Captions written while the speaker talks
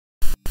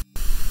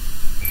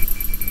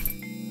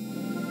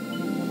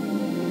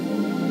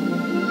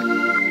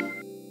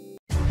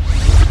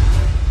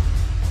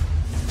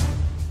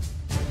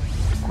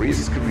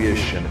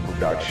Creation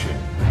Production.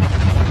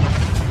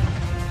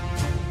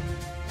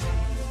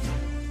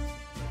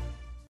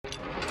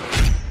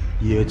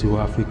 Yetu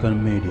African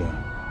Media.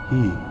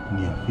 Hii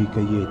ni Afrika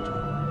yetu.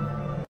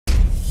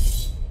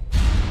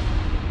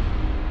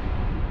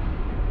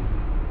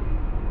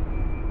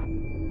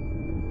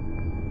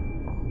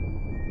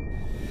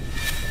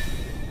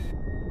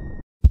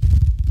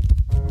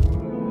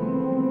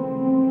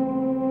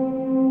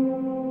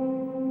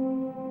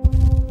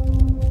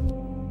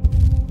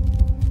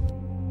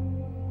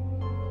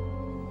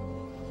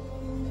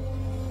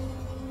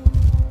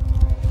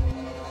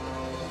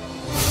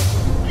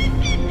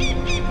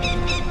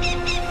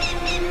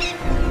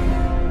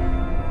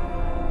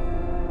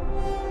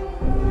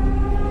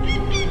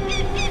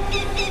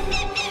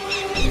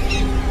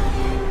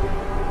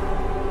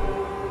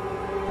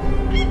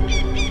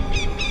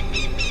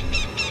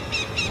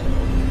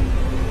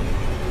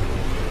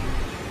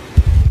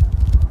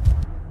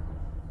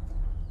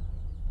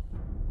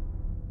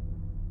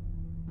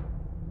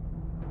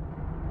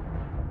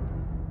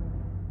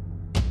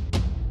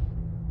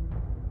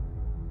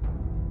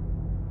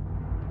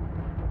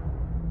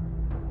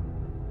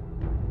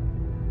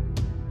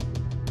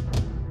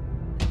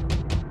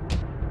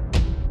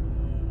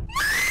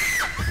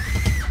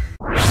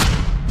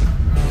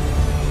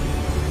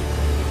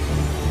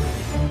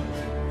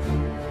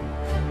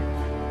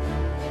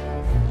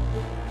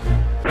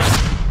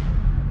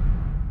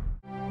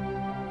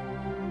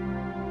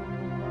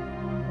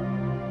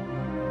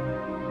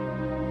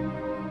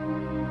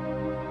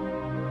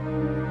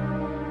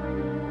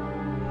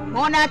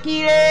 Mona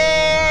kile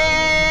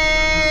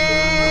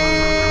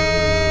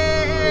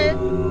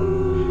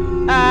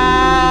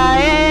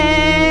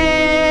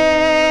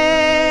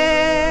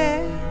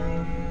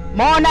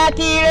Mona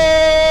kile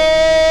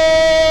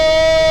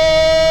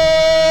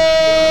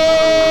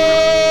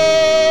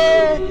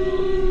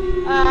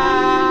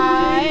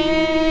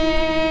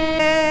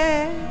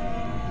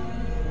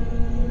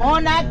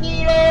Mona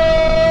kile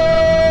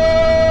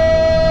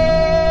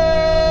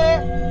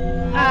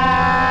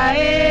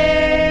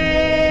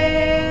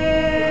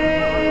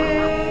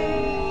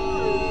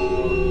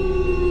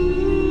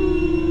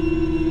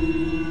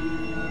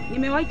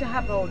Nimewaita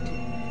hapa wote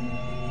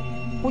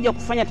kuja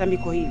kufanya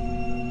tambiko hili,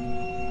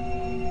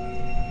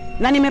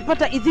 na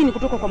nimepata idhini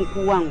kutoka kwa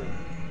mkuu wangu.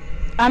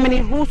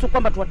 Ameniruhusu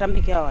kwamba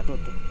tuwatambike hawa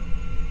watoto.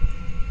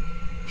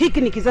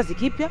 Hiki ni kizazi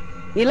kipya,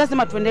 ni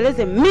lazima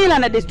tuendeleze mila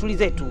na desturi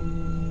zetu,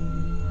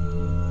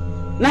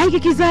 na hiki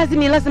kizazi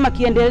ni lazima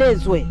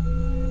kiendelezwe.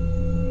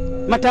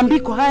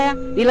 Matambiko haya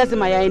ni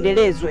lazima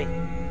yaendelezwe,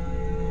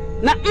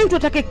 na mtu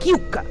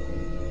atakayekiuka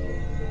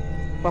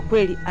kwa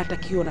kweli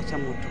atakiona cha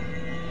moto.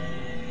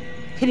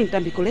 Hili ni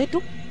tambiko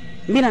letu,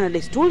 mila na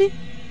desturi,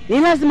 ni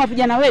lazima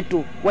vijana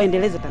wetu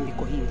waendeleze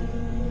tambiko hili.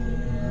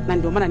 Na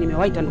ndio maana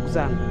nimewaita ndugu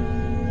zangu,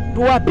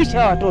 tuwapishe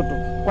hawa watoto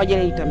kwa ajili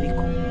ya hili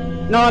tambiko.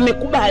 Na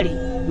wamekubali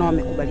na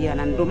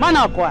wamekubaliana, ndio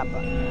maana wako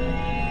hapa.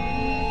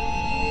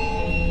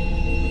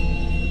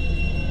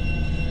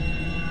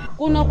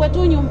 Kuno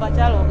kwetu nyumba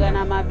chaloga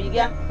na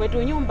mabiga,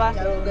 kwetu nyumba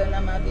chaloga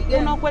na mabiga,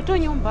 kuno kwetu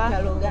nyumba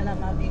chaloga na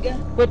mabiga,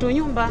 kwetu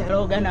nyumba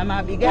chaloga na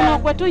mabiga, kuno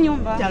kwetu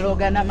nyumba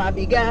chaloga na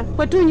mabiga,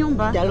 kwetu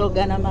nyumba chaloga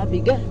na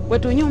mabiga,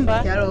 kwetu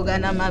nyumba chaloga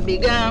na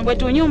mabiga,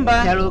 kwetu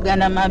nyumba chaloga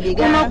na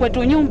mabiga, kuno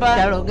kwetu nyumba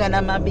chaloga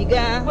na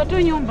mabiga,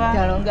 kwetu nyumba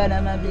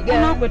chaloga na mabiga,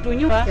 kuno kwetu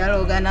nyumba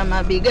chaloga na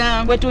mabiga,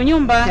 kwetu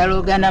nyumba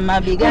chaloga na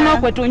mabiga, kuno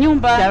kwetu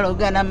nyumba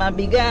chaloga na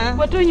mabiga,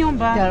 kwetu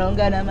nyumba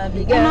chaloga na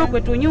mabiga, kuno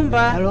kwetu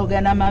nyumba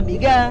chaloga na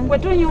mabiga,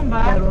 kwetu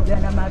nyumba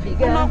chaloga na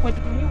mabiga, kuno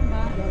kwetu nyumba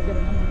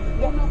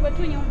kuno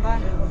kwetu nyumba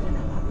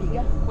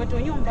kwetu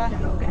nyumba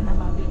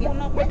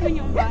kuno kwetu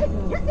nyumba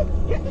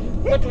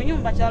kwetu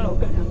nyumba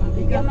chaloga na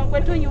mabiga kuno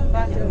kwetu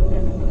nyumba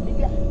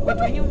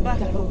kwetu nyumba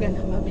chaloga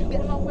na mabiga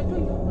kuno kwetu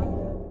nyumba.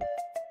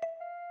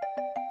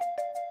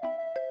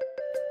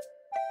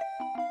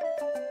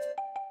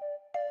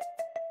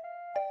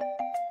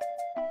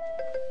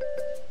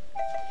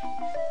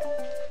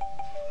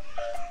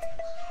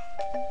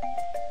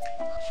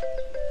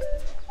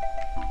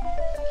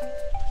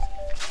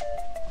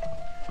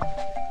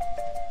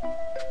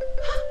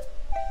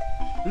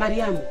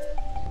 Mariamu,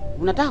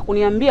 unataka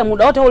kuniambia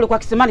muda wote ulikuwa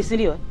kisimani, si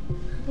ndio?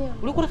 Ndio.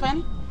 Ulikuwa unafanya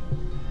nini?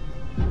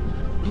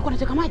 Ulikuwa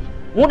unateka maji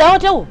muda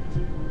wote huo?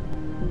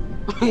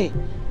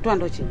 Toa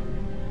ndoo chini.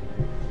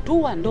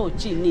 Toa ndoo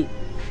chini.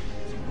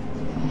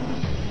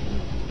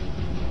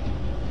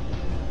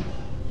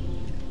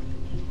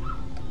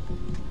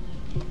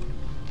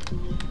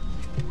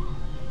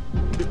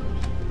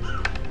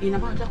 Ina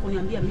maana unataka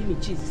kuniambia mimi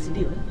chizi, si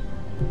ndio?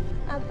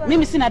 Hapa.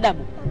 Mimi sina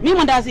adabu. Mimi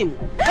mwendawazimu.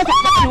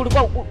 Sasa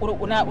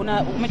ulikuwa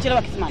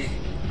umechelewa kisimani.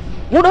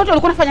 Muda wote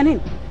ulikuwa unafanya nini?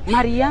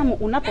 Mariamu,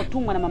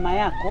 unapotumwa na mama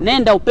yako,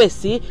 nenda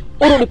upesi,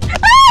 urudi.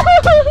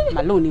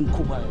 Maloni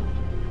mkubwa wewe.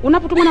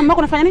 Unapotumwa na mama yako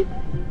unafanya nini?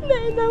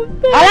 Nenda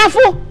upesi.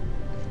 Alafu?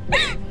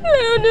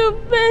 Nenda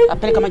upesi.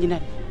 Apeleka maji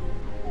ndani.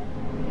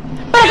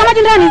 Peleka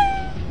maji ndani.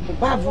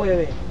 Ubavu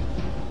wewe.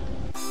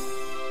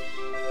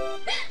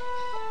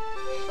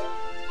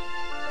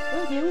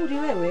 Wewe jeuri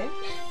wewe.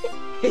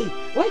 Hey,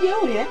 wewe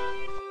jeuri eh?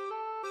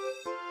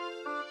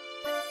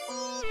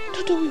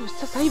 mtoto huyu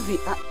sasa hivi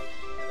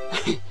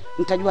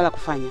nitajua la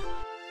kufanya.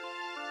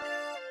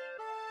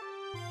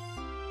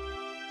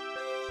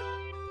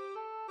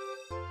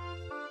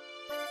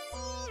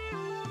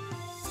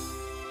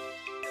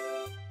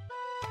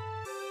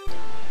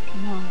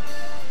 No.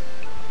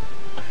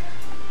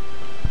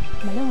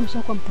 Maleo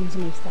ameshakuwa mtu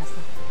mzima hivi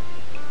sasa.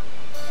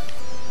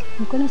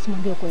 Nikuona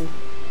usimwambie kweli.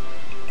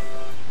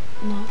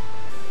 Na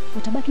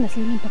utabaki na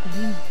siri mpaka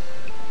lini?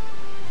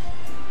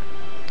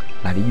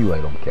 Nalijua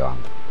hilo mke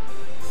wangu.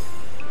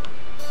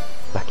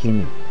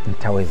 Lakini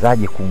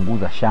nitawezaje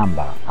kuunguza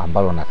shamba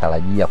ambalo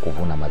natarajia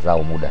kuvuna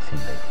mazao muda si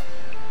mrefu?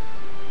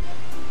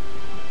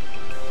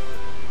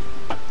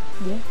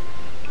 Je?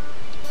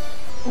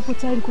 Upo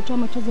tayari kutoa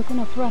machozi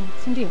kwa furaha,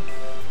 si ndio?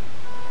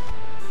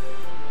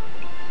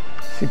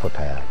 Sipo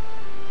tayari.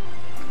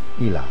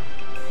 Ila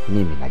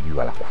mimi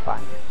najua la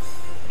kufanya.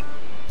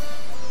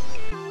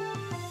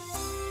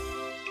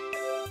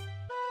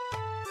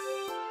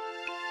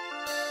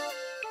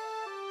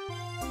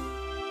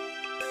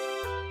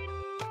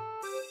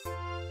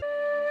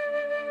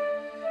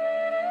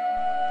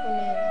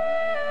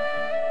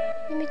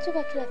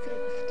 Nimechoka kila siku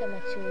kufuta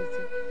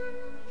machozi.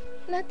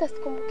 Na hata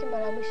sikumbuki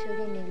mara mwisho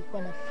lini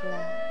nilikuwa na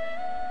furaha.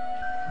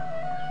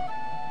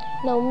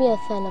 Naumia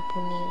sana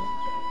Punila.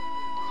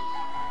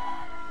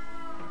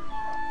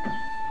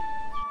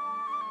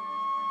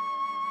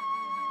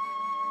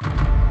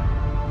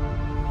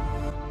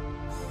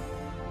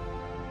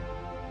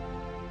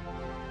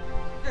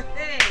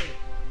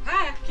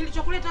 Haya,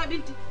 kilichokuleta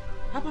binti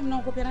hapa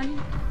mnaogopea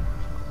nini?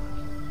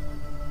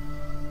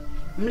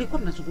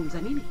 Mlikuwa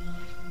mnazungumza nini?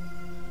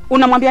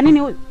 Unamwambia nini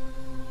huyu?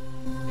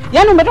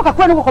 Yaani umetoka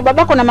kwenu huko kwa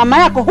babako na mama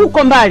yako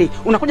huko mbali,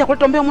 unakuja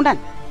kuleta mbeo humu ndani?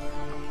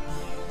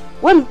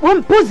 Wewe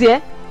mpuzi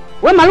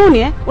Wewe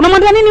maluni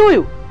Unamwambia nini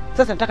huyu?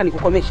 Sasa nataka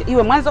nikukomeshe.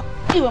 Iwe mwanzo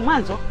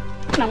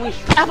na mwisho.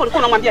 Hapo ulikuwa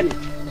unamwambia nini?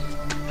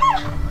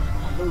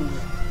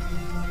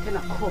 Tena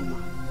koma.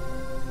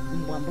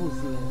 Mbwa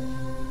mbuzi wewe.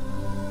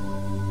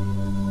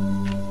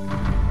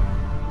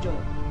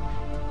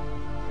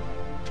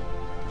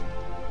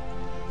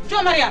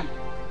 Njoo Mariam.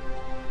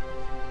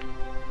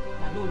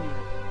 Maluni.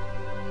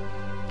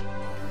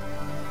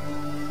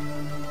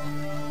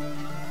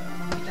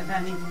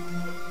 Itadani.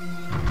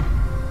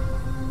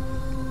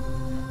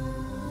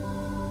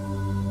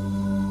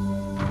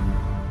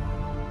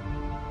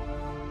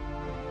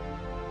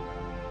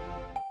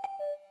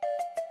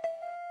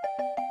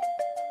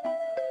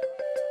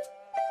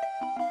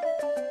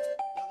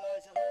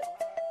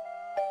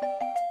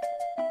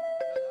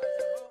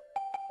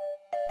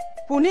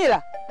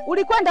 Punila,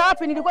 ulikwenda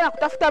wapi? Nilikuwa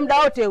nakutafuta muda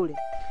wote ule.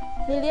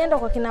 Nilienda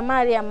kwa kina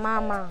Mariam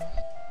mama.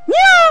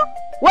 Nyo!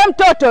 Wewe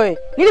mtoto wewe.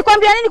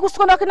 Nilikwambia nini kuhusu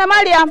kwenda kwa kina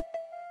Mariam?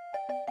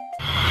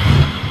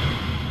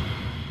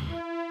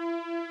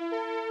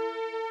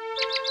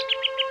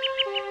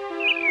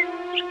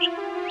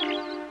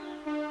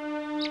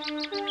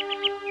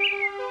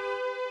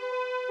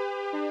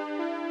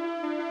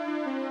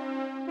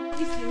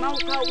 Kama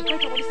ukao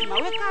ukaita kwa sima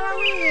weka la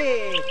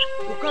we.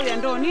 Ukao ya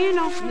ndo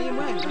nino ni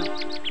mwenga.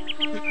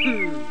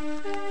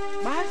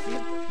 Basi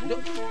ndo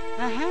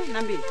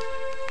nambi.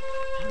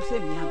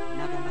 Usemi yangu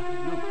na gamba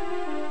kino.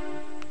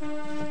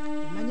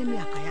 Manye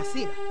miaka ya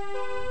sila.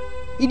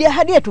 Ili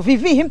ahadi yetu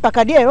vivi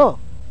mpaka diero.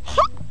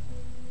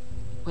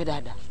 We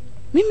dada.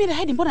 Mimi ile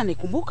ahadi mbona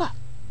naikumbuka?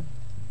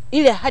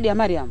 Ile ahadi ya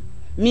Mariam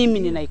mimi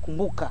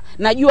ninaikumbuka.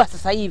 Najua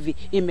sasa hivi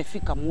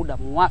imefika muda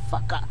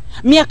muafaka.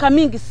 Miaka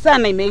mingi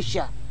sana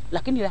imeisha.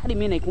 Lakini ile ahadi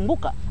mimi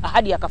naikumbuka,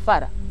 ahadi ya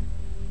kafara.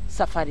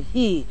 Safari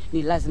hii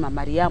ni lazima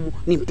Mariamu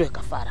nimtoe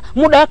kafara.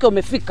 Muda wake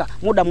umefika,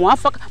 muda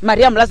muafaka.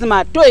 Mariamu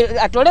lazima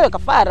atolewe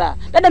kafara.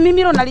 Dada mimi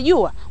hilo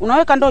nalijua.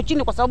 Unaweka ndoo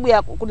chini kwa sababu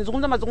ya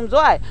kunizungumza mazungumzo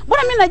haya.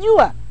 Mbona mimi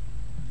najua?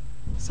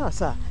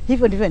 Sasa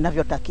hivyo ndivyo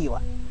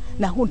ninavyotakiwa.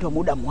 Na huu ndio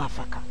muda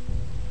muafaka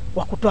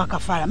wa kutoa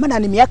kafara. Maana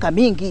ni miaka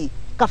mingi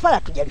kafara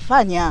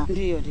tujalifanya.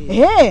 Ndio.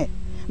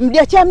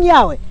 Mdiacha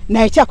mnyawe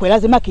naye chakwe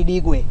lazima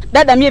kidigwe.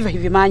 Dada mimi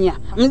hivi manya.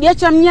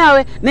 Mdiacha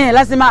mnyawe naye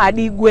lazima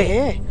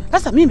adigwe.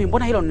 Sasa mimi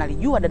mbona hilo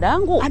ninalijua dada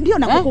yangu? Ndio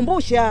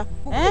nakukumbusha.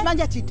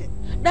 Ukimanja chite.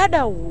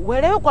 Dada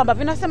uelewe kwamba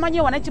vinasema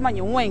nyewe wanaichi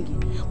manye wengi.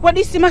 Kwa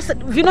disi masa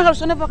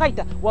vinahalosoneva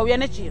kaita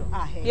wawiyane chiro.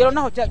 Hilo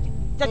naho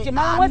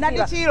chachimao kwa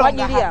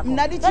ajili yako.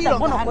 Dada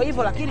mbona kwa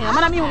hivyo lakini na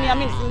maana mimi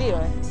uniamini si ndio?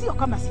 Sio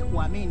kama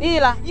sikuamini.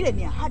 Ila ile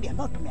ni ahadi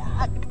ambayo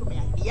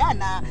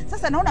tumeahidiana.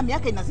 Sasa naona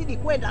miaka inazidi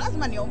kwenda,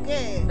 lazima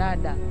niongee.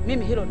 Dada,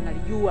 mimi hilo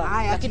ninalijua.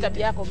 Lakini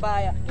tabia yako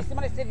mbaya.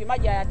 Kisimani sasa hivi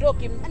maji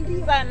hayatoki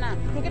sana.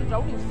 Tukeni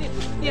tutarudi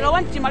usiku. Nilo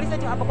wanti maliza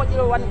tu hapa kwa ajili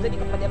ya wanu zaidi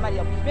kwa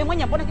Mariam. Mimi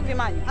mwenyewe mbona hivi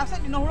manyi? Sasa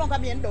ninaulonga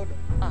mie ndodo.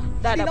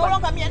 Dada,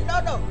 ninaulonga mie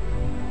ndodo.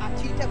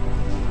 Achite.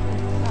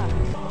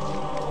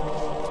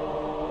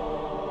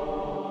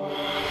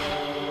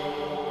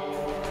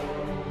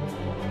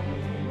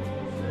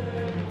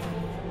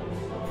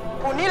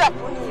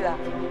 Punila.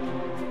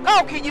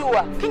 Kaa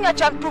ukijua kinywa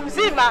cha mtu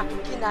mzima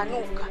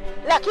kinanuka,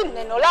 lakini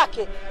neno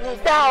lake ni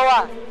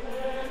dawa.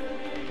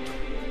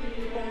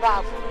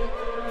 Umbavu.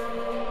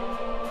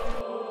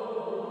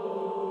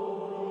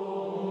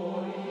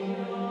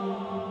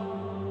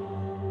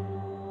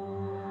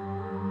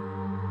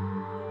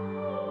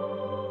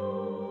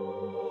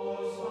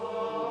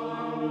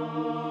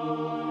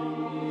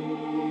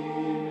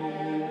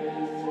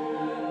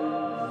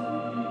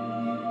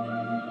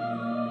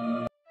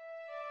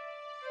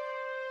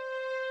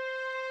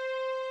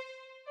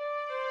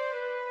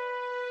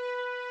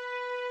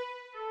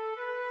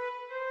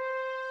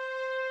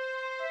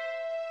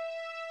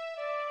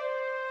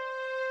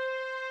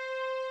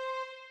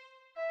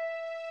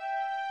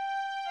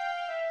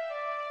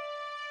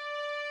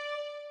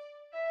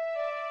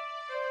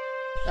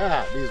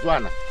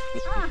 Bizwana.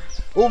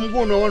 Huu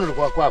mguu unaona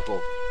ulikuwa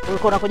kwako.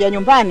 Ulikuwa unakuja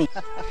nyumbani?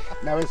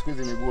 Na wewe siku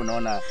hizi miguu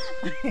unaona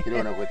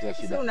ile unakuletea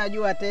shida. Si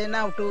unajua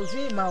tena utu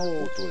uzima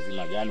huu. Utu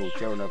uzima gani?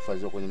 Uchao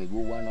unahifadhiwa kwenye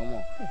miguu bwana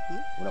humo.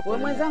 Wewe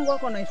mwenzangu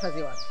wako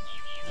unahifadhi wapi?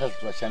 Sasa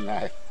tuachane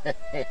naye.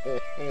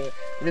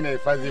 Mimi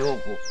nahifadhi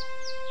huko.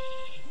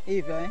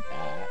 Hivyo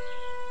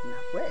Na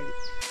kweli.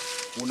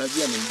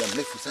 Unajua ni muda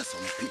mrefu sasa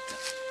umepita.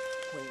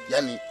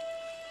 Yaani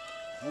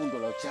vundo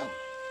la uchawi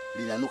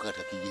linanuka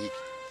katika kijiji hiki.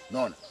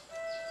 Unaona?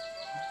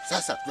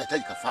 Sasa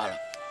tunahitaji kafara.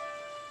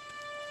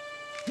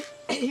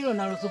 Hilo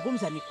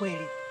nalozungumza ni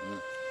kweli.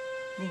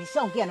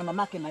 Nilishaongea na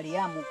mamake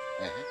Mariamu.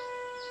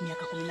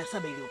 Miaka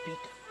 17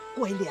 iliyopita.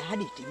 Kwa ile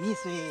ahadi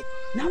itimizwe.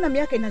 Naona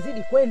miaka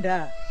inazidi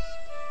kwenda.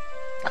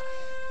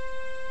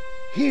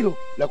 Hilo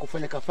la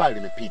kufanya kafara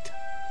limepita.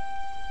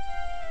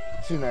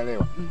 Si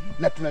unaelewa?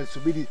 Na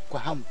tunalisubiri kwa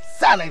hamu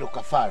sana hilo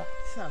kafara.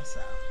 Sawa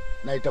sawa.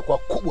 Na itakuwa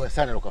kubwa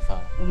sana hilo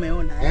kafara.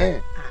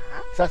 Umeona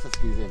Sasa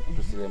sikilizeni,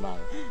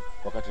 tusilemane.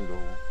 Wakati ndio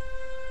huu.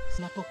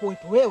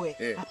 Unapokuwepo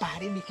wewe hapa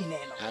haribiki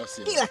neno.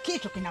 Kila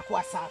kitu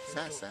kinakuwa safi.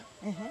 Sasa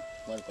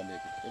ngoja nikwambie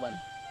kitu. Bwana,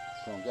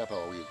 tunaongea hapa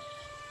wawili.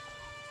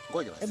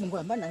 Ngoja basi. Hebu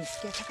ngoja mbona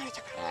nisikia chakala.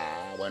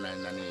 Bwana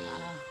nani?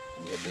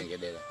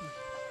 Ngedela.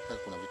 Sasa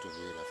kuna vitu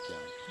viwili rafiki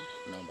yangu.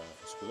 Naomba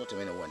siku zote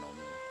mimi huwa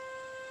naumia.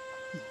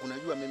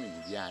 Unajua mimi ni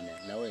mjane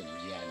na wewe ni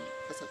mjane.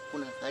 Sasa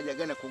kuna haja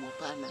gani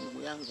kuogopana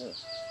ndugu yangu?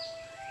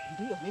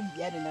 Ndio mimi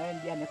mjane na wewe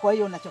mjane. Kwa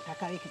hiyo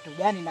unachotaka wewe kitu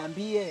gani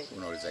niambie?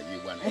 Unauliza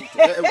jibu bwana.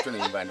 Hebu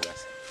tuende nyumbani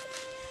basi.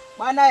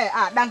 Bwana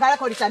danga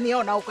lako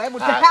litaniona huko. Hebu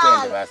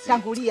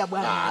tangulia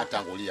bwana.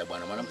 Tangulia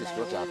bwana. Mwanamke siku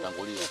zote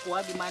atangulia.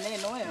 Kuabi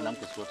maneno wewe.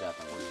 Mwanamke siku zote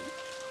atangulia.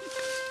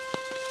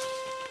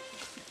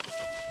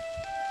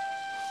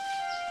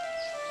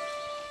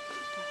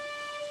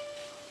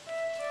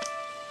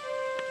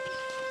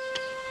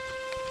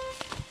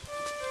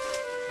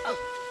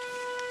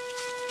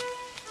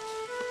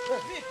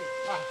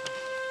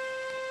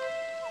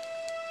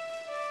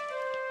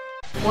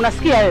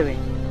 Unasikia wewe?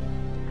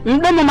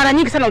 Mdomo mara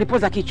nyingi sana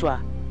ulipoza kichwa.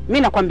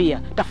 Mimi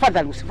nakwambia,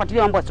 tafadhali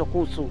usifuatilie mambo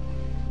yasiokuhusu.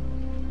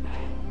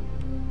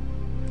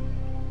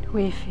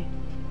 Wifi.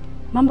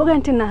 Mambo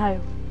gani tena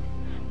hayo?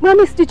 Mbona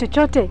mimi sijui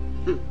chochote?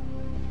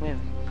 Wewe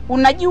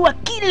unajua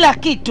kila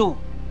kitu.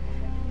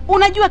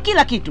 Unajua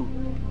kila kitu.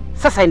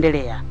 Sasa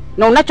endelea.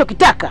 Na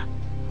unachokitaka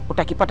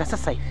utakipata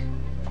sasa hivi.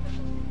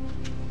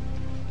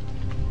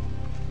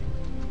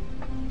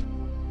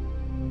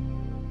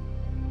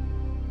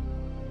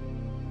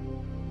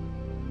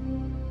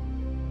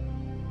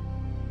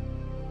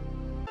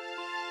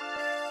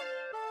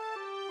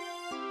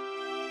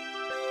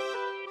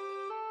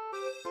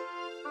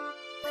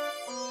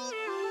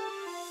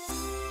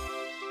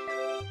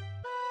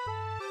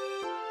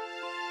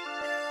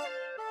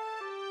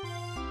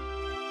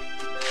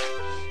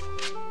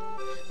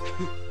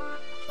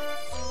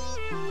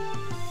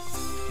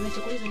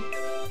 Unachokuuliza nini?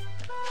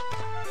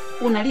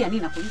 Unalia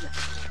nini nakuuliza?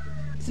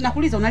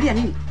 Sinakuuliza unalia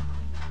nini?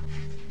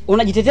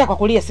 Unajitetea kwa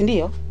kulia, si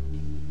ndio?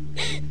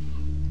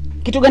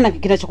 Kitu gani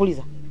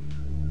kinachokuuliza?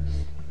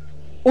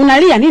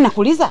 Unalia nini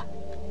nakuuliza?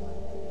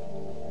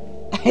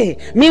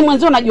 Mimi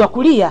mwanzo najua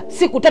kulia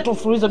siku 3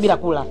 mfululizo bila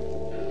kula.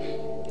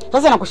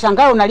 Sasa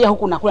nakushangaa unalia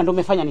huku unakula, ndio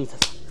umefanya nini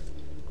sasa?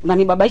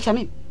 Unanibabaisha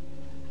mimi?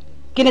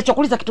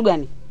 Kinachokuuliza kitu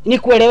gani?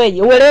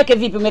 Nikueleweje? Ueleweke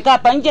vipi? Umekaa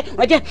hapa nje,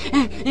 unajua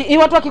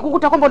watu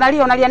wakikukuta kwamba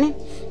unalia nini?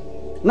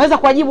 Unaweza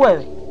kuwajibu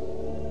wewe?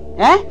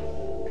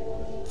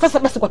 Sasa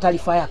basi kwa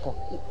taarifa yako,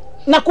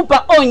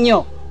 nakupa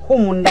onyo,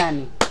 humu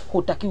ndani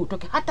hutakiwi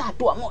utoke hata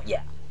hatua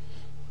moja.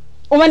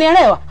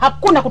 Umenielewa?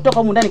 Hakuna kutoka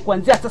humu ndani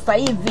kuanzia sasa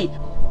hivi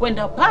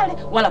kwenda pale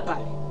wala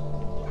pale.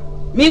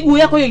 Miguu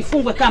yako hiyo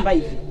ifungwe kamba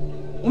hivi.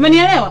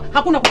 Umenielewa?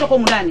 Hakuna kutoka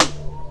humu ndani.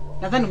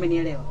 Nadhani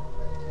umenielewa.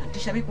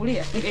 Natisha mimi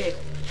kulia.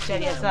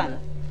 Chalia sana.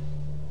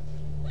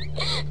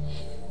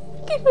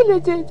 Kipi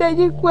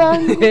unachohitaji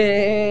kwangu?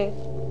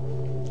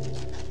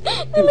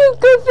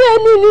 Nimekufia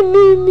nini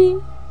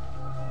mimi?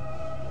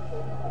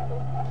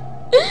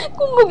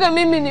 Kumbuka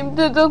mimi ni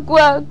mtoto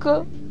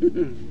kwako.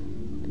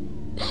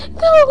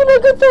 Kama kuna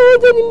kosa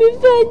moja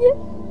nimefanya,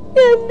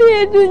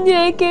 niambie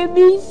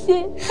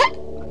tunyekebishe.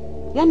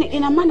 Yaani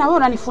ina maana wewe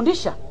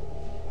unanifundisha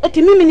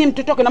eti mimi ni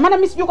mtoto wako? Ina maana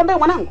mimi sijui kwamba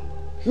wewe mwanangu?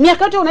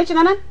 Miaka yote unaishi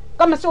na nani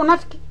kama sio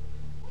unafiki?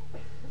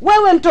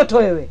 Wewe mtoto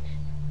wewe.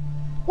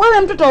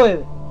 Wewe mtoto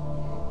wewe.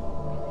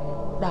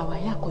 Dawa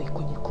yako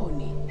iko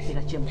jikoni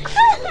inachemka.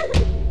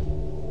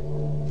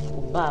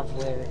 Ubavu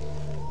wewe.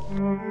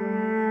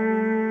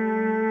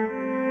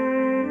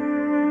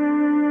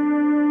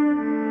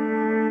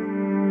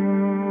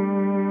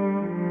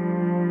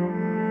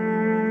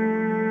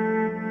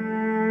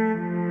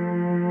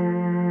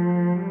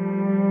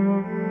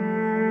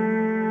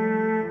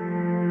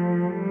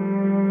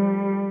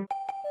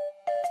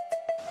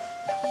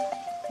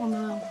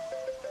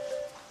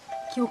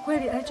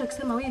 Kiukweli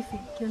alichokisema wifi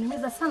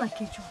kinaniumiza sana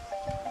kichwa.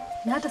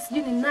 Na hata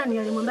sijui ni nani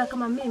alimwambia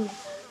kama mimi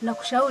na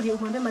kushauri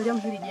umwambie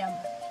Mariamu hili jambo.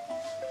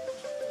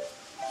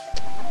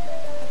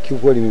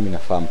 Kiukweli mimi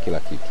nafahamu kila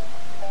kitu.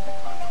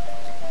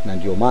 Na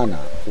ndio maana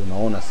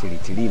unaona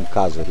silitilii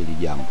mkazo hili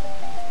jambo.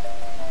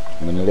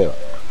 Umenielewa?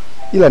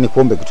 Ila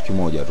nikuombe kitu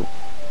kimoja tu.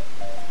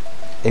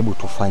 Hebu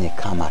tufanye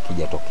kama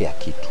hakijatokea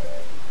kitu.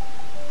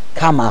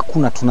 Kama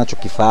hakuna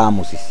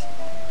tunachokifahamu sisi.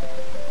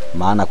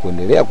 Maana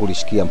kuendelea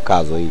kulishikia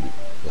mkazo hili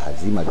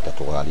lazima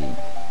litatoka lini.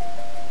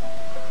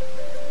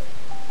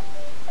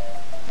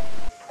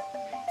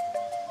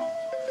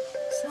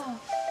 Sawa.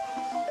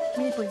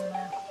 Mimi nipo nyuma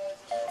yako.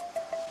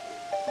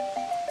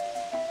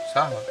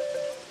 Sawa.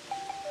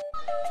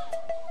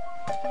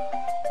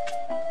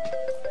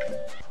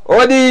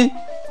 Odi!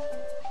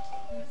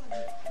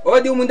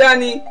 Odi humu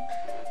ndani.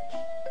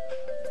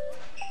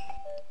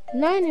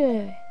 Nani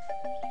wewe?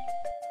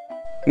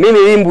 Mimi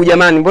Limbu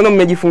jamani, mbona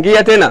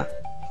mmejifungia tena?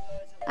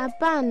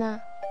 Hapana.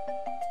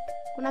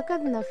 Kuna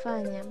kazi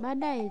nafanya,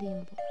 baadaye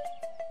Limbu.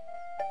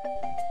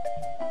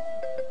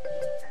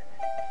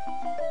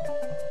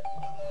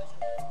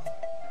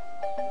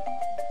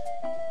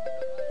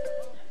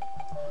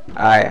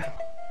 Haya,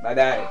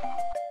 baadaye.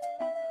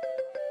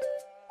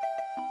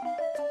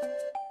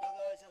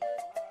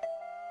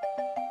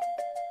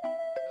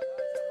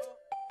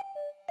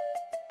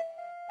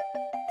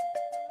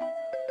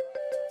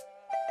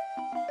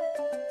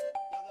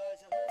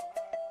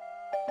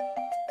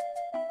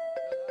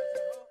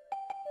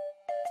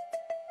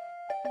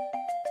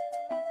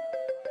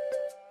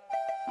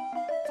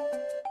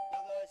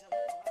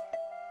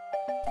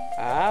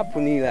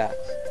 Punila,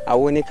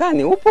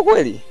 hauonekani, upo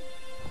kweli?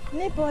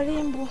 Nipo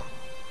Limbu.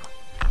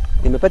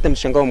 Nimepata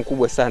mshangao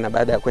mkubwa sana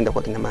baada ya kwenda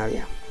kwa kina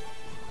Maria.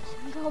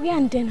 Mshangao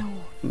gani tena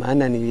huo?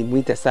 Maana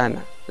nilimuita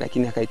sana,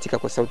 lakini akaitika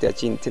kwa sauti ya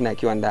chini tena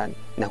akiwa ndani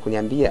na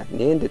kuniambia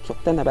niende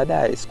tutakutana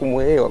baadaye.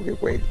 Sikumuelewa kwa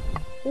kweli.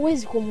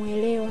 Huwezi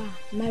kumuelewa.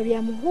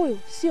 Mariamu huyu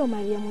sio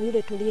Mariamu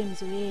yule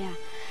tuliyemzoea.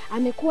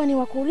 Amekuwa ni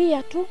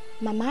wakulia tu,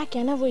 mama yake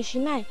anavyoishi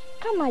naye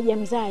kama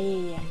hajamzaa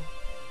yeye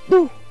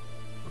yani.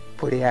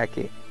 Pole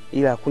yake,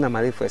 ila hakuna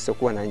marefu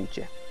yasiokuwa na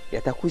ncha.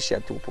 Yatakwisha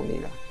tu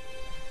Punila.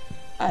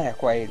 Aya,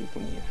 kwa heri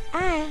Punila.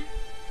 Aya,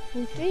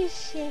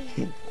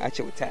 mtuishi.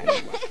 Acha utani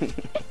bwana.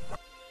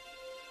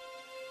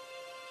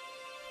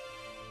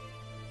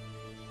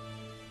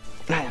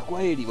 Aya,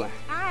 kwa heri bwana.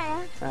 Aya.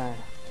 Aya.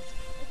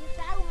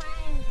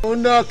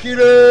 Ona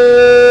kile.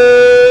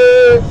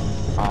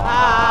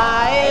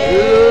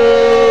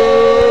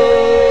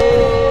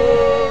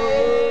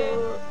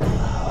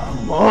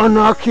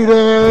 Ona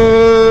kile.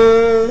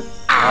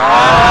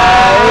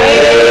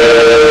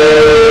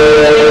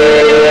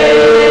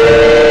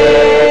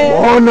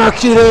 Ona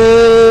kile.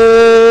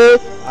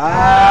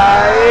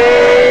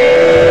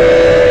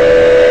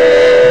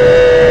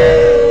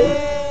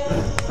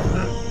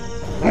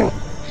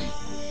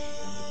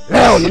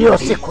 Leo ndio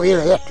siku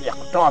ile yetu ya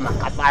kutoa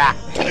makafara.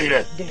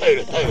 Ile.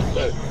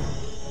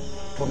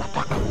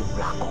 Tunataka jibu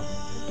lako.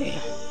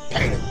 Ile.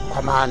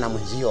 Kwa maana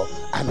mwenzio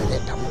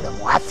ameleta muda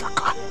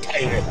mwafaka.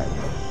 Ile.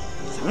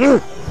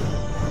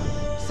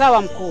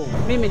 Sawa mkuu,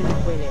 mimi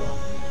nimekuelewa.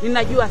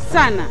 Ninajua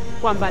sana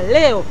kwamba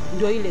leo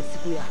ndio ile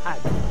siku ya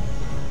haji.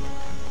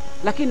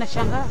 Lakini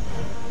nashangaa,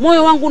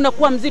 moyo wangu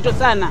unakuwa mzito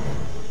sana.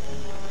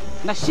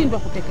 Nashindwa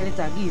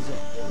kutekeleza agizo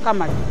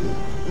kama hili.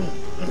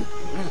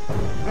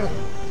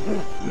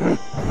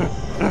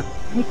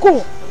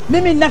 Mkuu,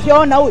 mimi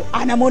ninavyoona huyu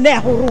anamonea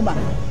huruma.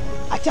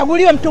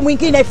 Achaguliwe mtu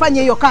mwingine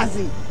afanye hiyo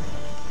kazi.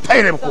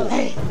 Taile mkuu.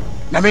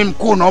 Na mimi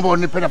mkuu naomba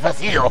unipe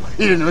nafasi hiyo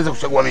ili niweze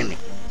kuchagua mimi.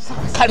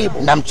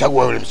 Karibu.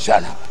 Namchagua yule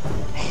msichana.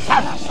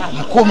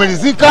 Mkuu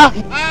umeridhika?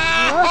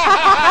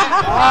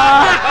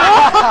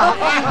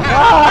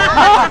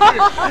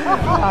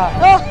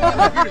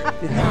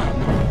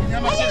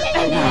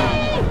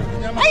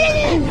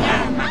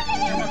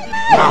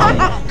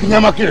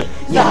 Kinyama kile.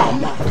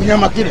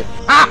 Kinyama kile.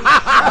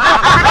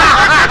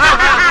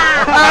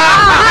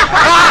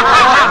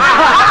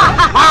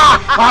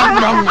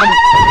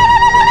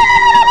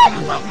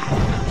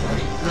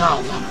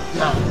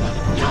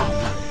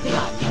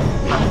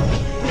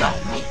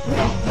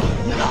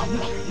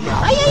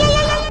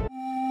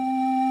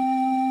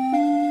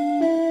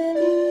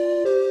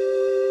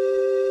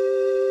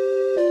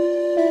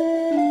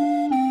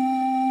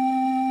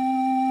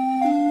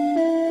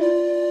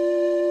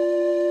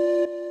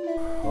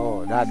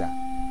 Oh, dada.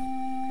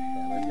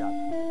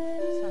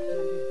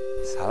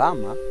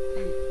 Salama?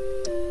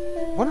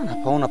 Mbona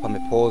napaona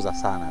pamepooza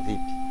sana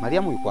vipi?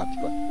 Mariamu yuko wapi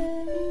kwa?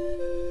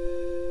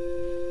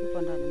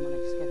 Yupo ndani mwana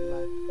kisikia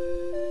vibaya.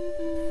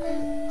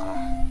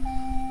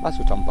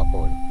 Basi utampa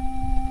pole.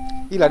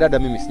 Ila dada,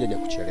 mimi sijaja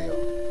kuchelewa.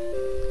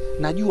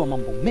 Najua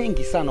mambo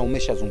mengi sana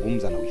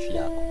umeshazungumza na wifi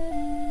yako.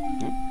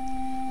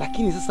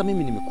 Lakini sasa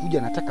mimi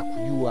nimekuja nataka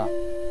kujua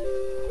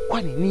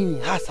kwani nini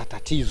hasa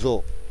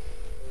tatizo?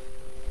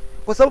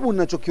 Kwa sababu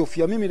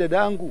ninachokihofia mimi dada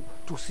yangu,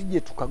 tusije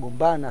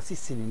tukagombana,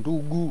 sisi ni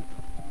ndugu.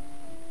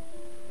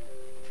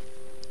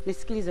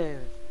 Nisikilize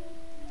wewe.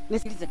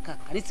 Nisikilize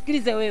kaka,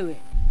 nisikilize wewe.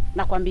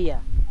 Nakwambia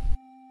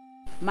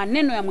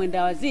maneno ya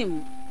mwenda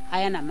wazimu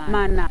hayana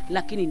maana,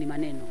 lakini ni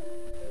maneno.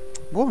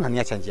 Mbona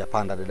unaniacha njia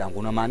panda dadangu?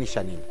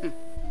 Unamaanisha nini?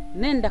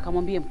 Nenda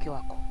kamwambie mke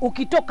wako.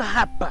 Ukitoka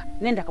hapa,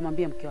 nenda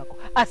kamwambie mke wako.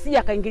 Asije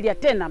akaingilia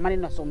tena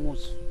maneno ya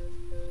somusu.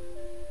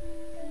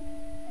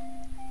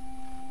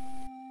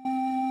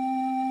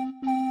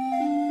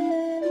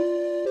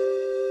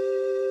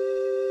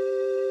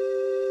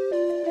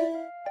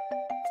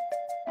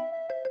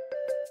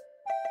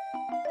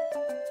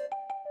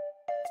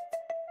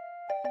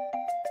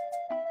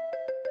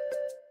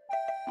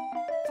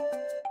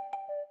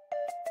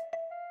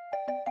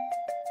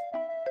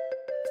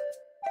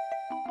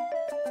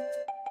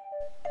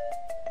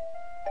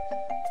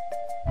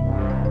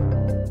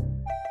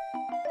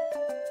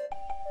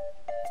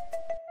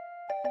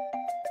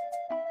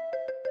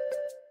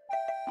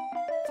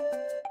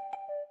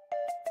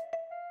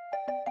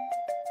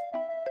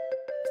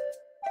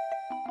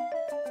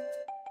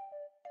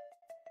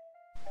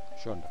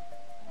 Shonda.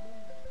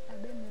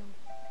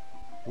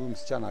 Huyu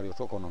msichana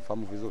aliyotoka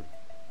unamfahamu vizuri?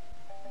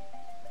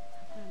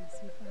 Hapana,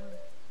 simfahamu.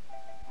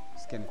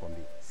 Sikia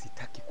nikwambie,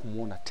 sitaki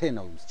kumuona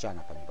tena huyu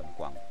msichana hapa nyumbani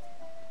kwangu.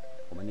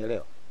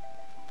 Umenielewa?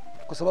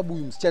 Kwa sababu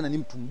huyu msichana ni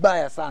mtu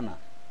mbaya sana.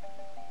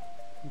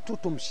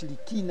 Mtoto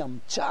mshirikina,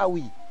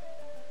 mchawi.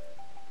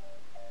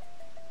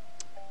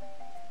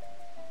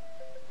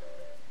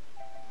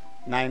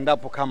 Na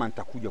endapo kama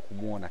nitakuja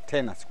kumuona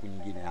tena siku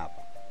nyingine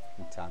hapa,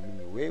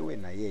 nitaamini wewe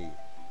na yeye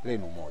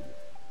leno moja.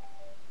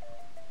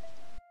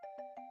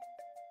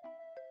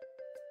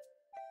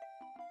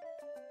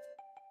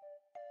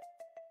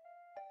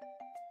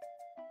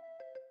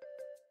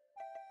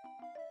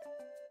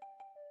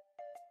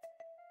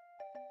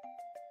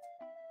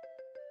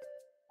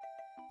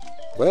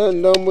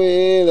 Kwenda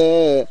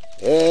mwile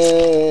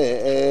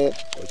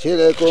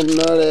uchile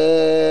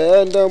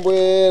kumnale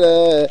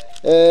ndambwile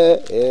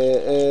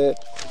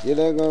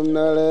uchile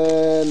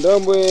kumnale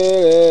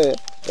ndambwile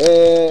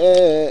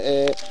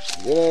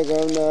uchile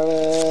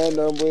kumnale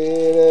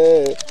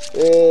ndambwile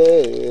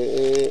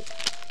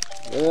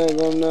uchile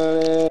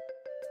kumnale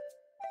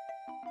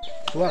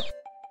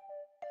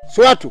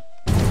Swatu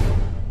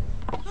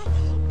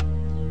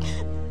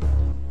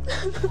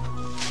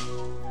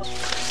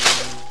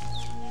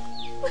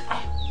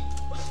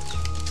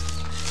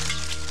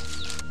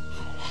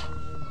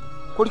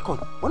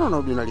Kulikoni? Mbona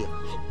unarudi unalia?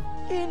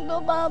 Ndo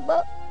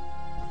baba.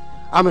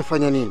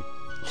 Amefanya nini?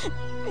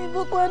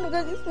 Hivyo kwa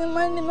nduka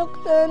kisimani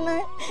nimekutana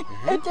naye.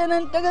 Eti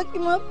ananitaka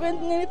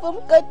kimapenzi,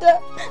 nilipomkataa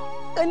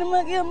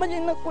kanimwagia maji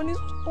na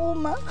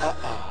kunisukuma.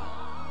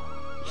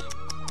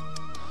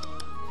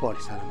 Pole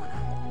sana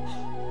mwanangu.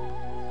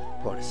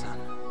 Pole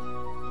sana.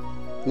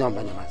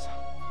 Naomba nyamaza.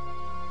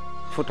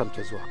 Futa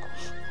mchezo wako.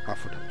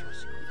 Futa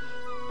mchezo.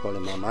 Pole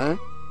mama,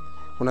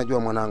 Unajua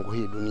mwanangu,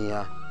 hii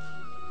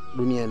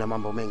dunia ina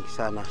mambo mengi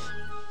sana.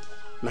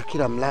 Na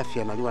kila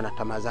mlafi analiwa na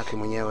tamaa zake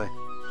mwenyewe.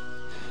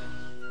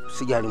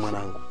 Usijali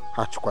mwanangu.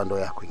 Achukua ndoo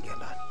yako, ingia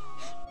ndani.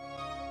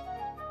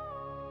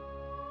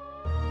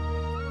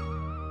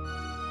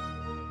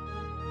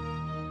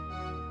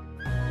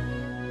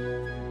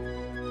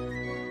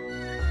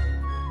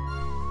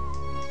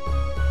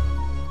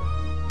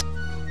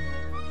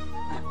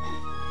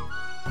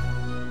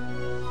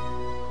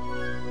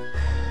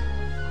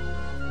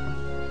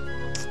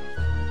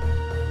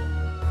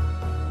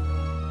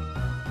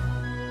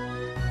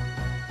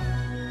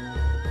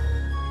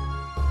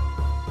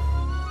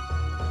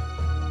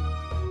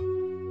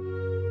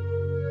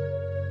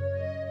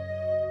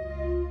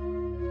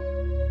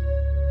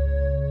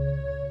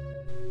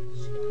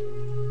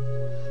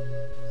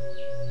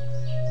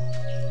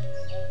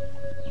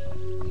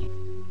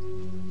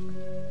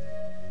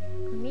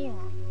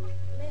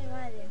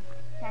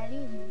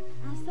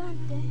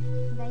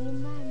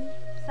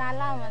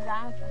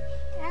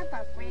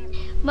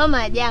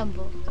 Mama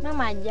jambo.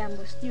 Mama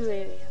jambo, sijui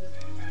wewe.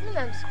 Mimi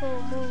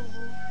namshukuru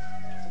Mungu.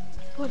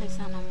 Pole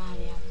sana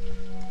Mariam.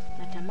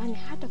 Natamani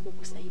hata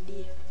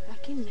kukusaidia,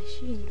 lakini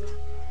nashindwa.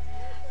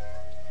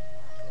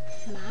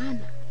 Maana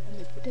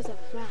umepoteza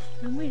furaha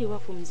na mwili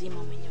wako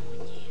mzima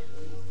umenyong'onyea.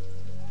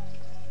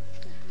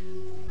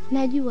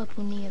 Najua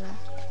Punila.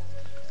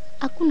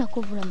 Hakuna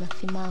kovu la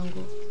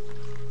masimango.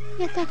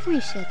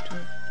 Yatakwisha tu.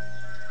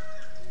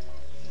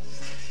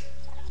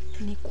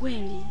 Ni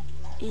kweli,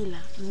 ila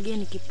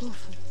mgeni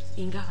kipofu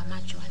ingawa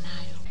macho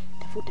anayo.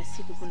 Tafuta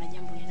siku kuna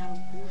jambo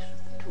linalokuhusu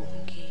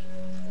tuongee.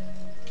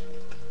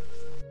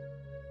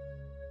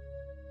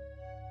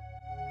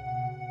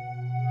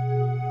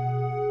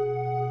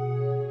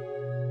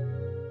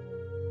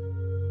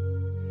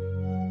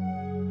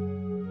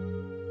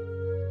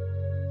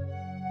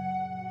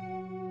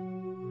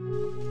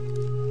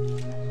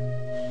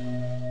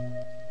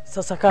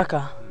 Sasa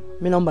kaka,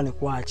 mimi naomba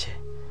nikuache.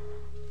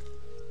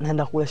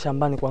 Naenda kule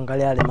shambani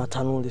kuangalia yale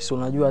matanuli, si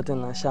unajua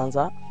tena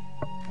shanza.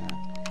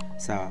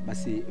 Sawa,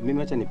 basi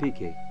mimi acha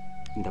nipike.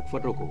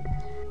 Nitakufuata huko.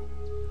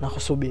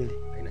 Nakusubiri.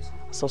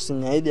 Sasa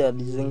usiniahidi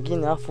hadi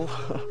zingine afu.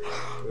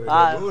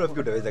 Wewe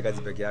unafikiri utaweza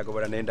kazi peke yako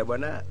bwana? Naenda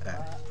bwana.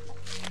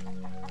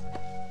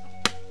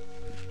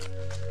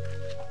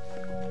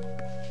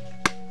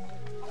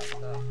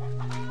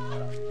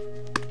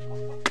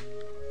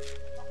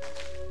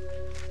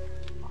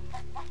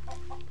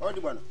 Hodi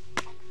bwana.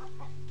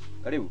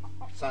 Karibu.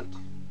 Asante.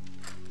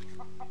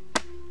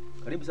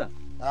 Karibu sana.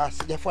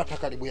 Sijafuata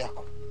karibu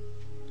yako.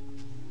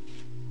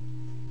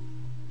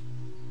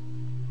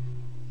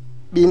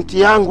 Binti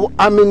yangu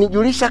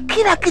amenijulisha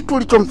kila kitu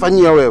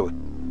ulichomfanyia wewe.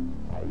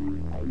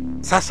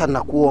 Sasa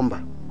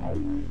nakuomba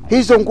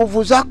hizo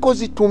nguvu zako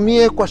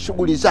zitumie kwa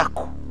shughuli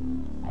zako.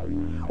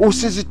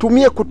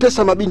 Usizitumie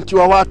kutesa mabinti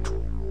wa watu.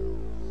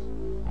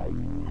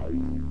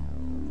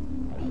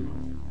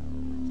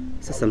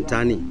 Sasa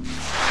mtani.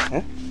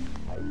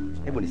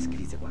 Hebu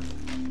nisikilize kwanza.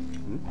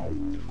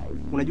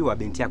 Unajua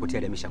binti yako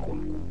tayari ameshakuwa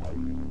mkubwa.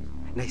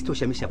 Na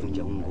isitoshe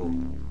ameshavunja ungo.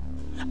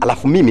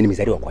 Alafu mimi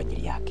nimezaliwa kwa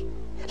ajili yake.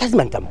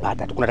 Lazima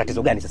nitampata. Kuna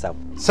tatizo gani sasa?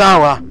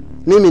 Sawa,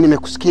 mimi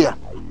nimekusikia.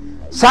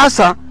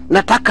 Sasa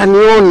nataka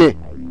nione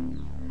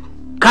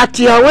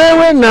kati ya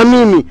wewe na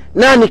mimi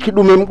nani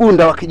kidume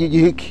mgunda wa kijiji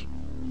hiki?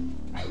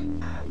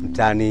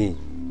 Mtani,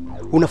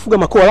 unafuga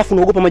makoa alafu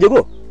unaogopa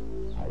majogoo?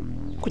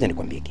 Ngoja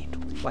nikwambie kitu.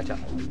 Wacha.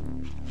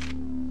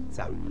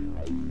 Sawa.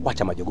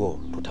 Wacha majogoo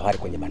tutawale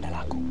kwenye banda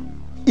lako.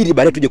 Ili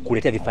baadaye tuje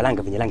kukuletea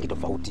vifaranga vyenye rangi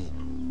tofauti.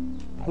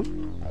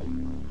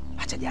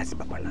 Acha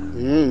jaziba bwana.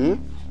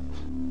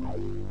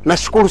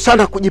 Nashukuru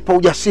sana kujipa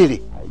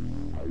ujasiri.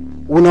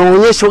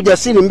 Unaonyesha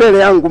ujasiri mbele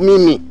yangu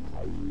mimi.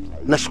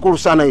 Nashukuru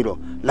sana hilo.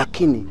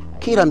 Lakini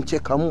kila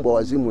mcheka mbwa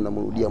wazimu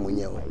unamrudia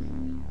mwenyewe.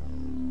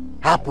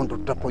 Hapo ndo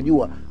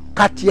tutapojua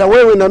kati ya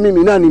wewe na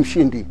mimi nani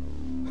mshindi.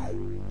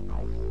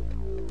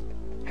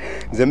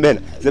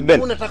 Zembena.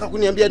 Unataka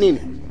kuniambia nini?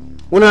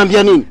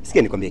 Unaambia nini?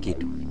 Sikia nikwambie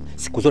kitu.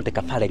 Siku zote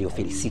kafara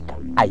iliyofilisika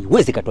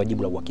haiwezi katoa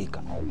jibu la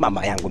uhakika.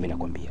 Mama yangu mimi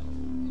nakwambia.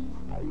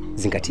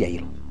 Zingatia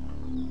hilo.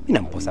 Mimi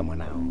namposa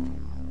mwanao.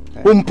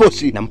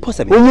 Umposi?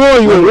 Namposa mimi.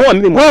 Umuoi wewe. Wewe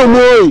mimi. Wewe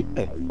umuoi.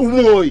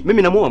 Umuoi.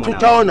 Mimi namuoa mwanao.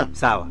 Tutaona.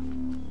 Sawa.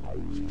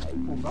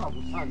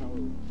 Mbavu sana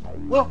wewe.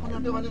 Wewe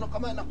kuniambia maneno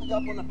kama haya nakuja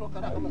hapo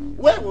natoka raha kama.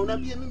 Wewe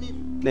unaambia mimi hivi?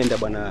 Nenda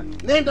bwana.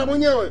 Nenda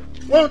mwenyewe.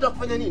 Wewe unataka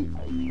kufanya nini?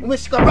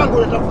 Umeshika pango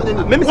unataka kufanya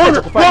nini? Mimi sina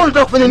cha kufanya. Wewe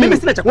unataka kufanya nini? Mimi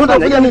sina cha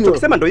kufanya.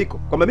 Ukisema ndio iko.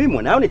 Kwamba mimi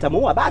mwanao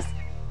nitamuoa basi.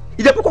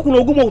 Ijapokuwa kuna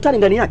ugumu wa utani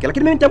ndani yake,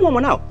 lakini mimi nitamuoa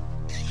mwanao.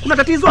 Kuna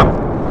tatizo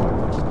hapo?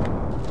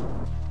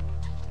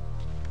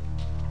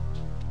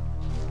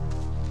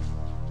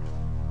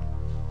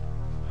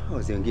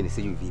 Wazee wengine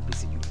sijui vipi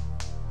sijui.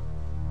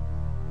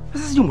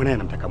 Sasa sijui mwanae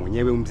anamtaka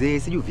mwenyewe mzee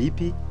sijui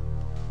vipi.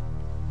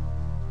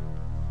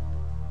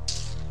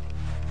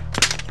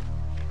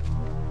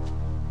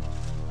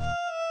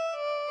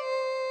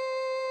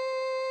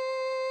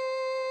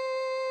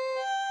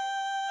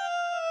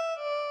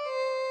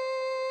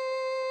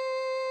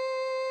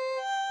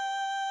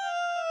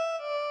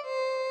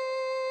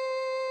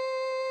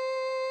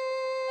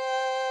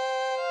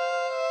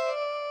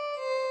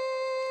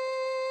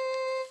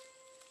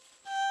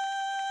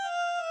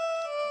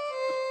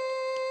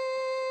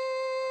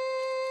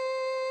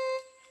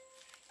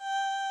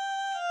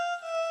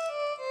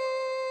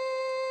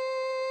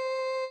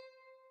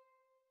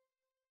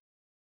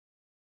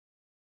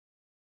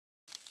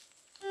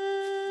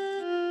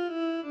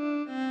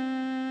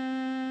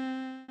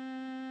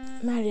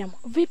 Mariam,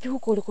 vipi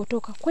huko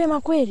ulikotoka?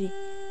 Kwema kweli?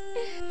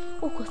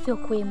 Huko sio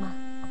kwema.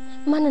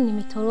 Maana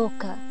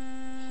nimetoroka.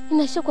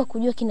 Ninashaka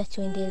kujua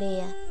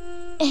kinachoendelea.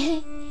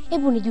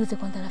 Hebu nijuze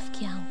kwanza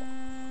rafiki yangu.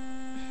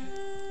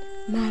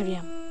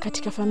 Mariam,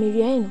 katika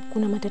familia yenu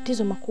kuna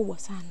matatizo makubwa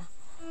sana.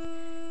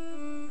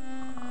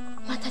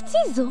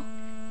 Matatizo?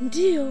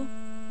 Ndiyo.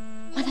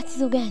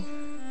 Matatizo gani?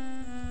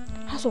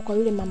 Haswa kwa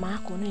yule mama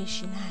yako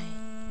unaishi naye.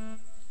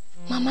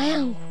 Mama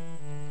yangu?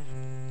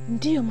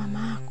 Ndiyo,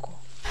 mama yako.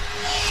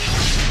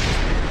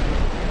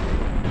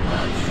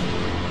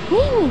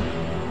 Nini?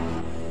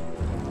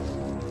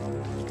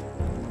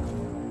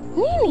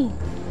 Nini?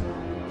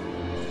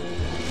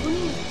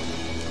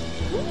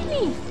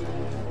 Nini?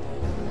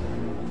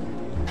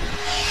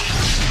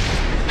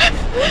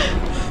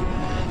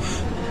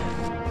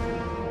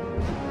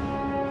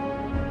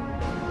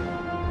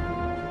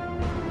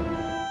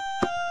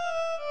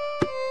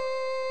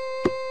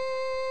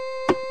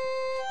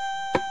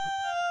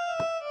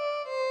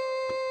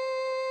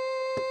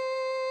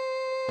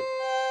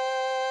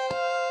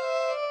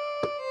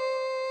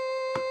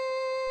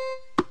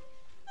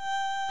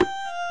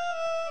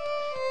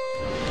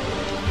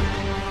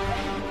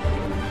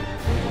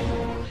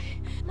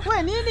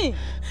 Nini?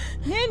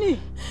 Nini?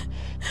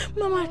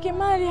 Mama yake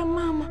Mariam,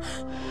 mama.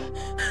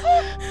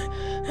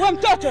 Wewe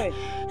mtoto wewe.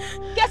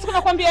 Kiasi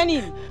kunakwambia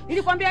nini?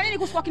 Nilikwambia nini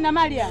kuhusu kina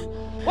Mariam?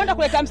 Wenda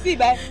kuleta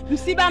msiba,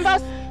 msiba ambao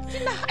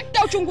sina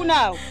hata uchungu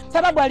nao.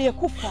 Sababu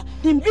aliyekufa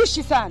ni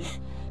mbishi sana.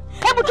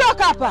 Hebu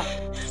toka hapa.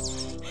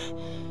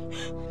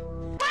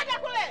 Kwenda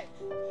kule.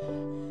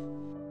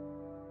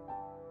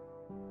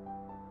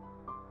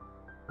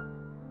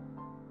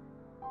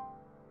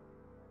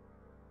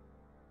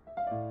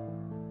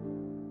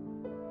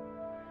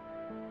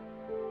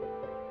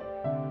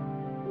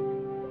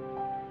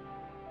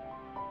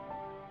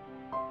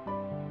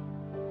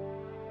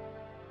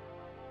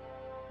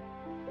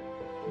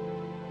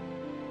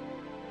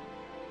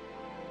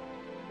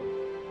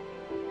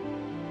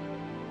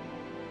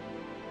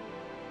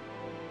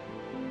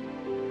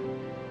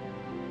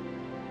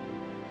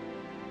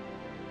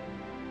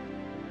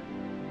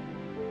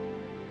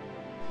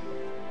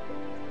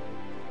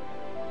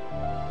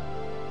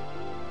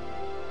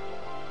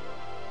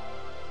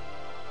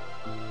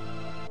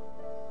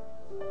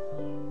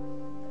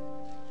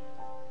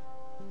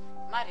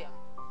 Mariam,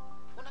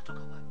 unatoka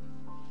wapi?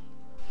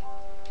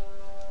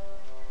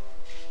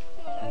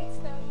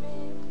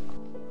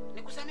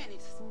 Nikusamee nini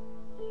sasa?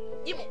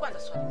 Jibu kwanza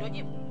swali, ndio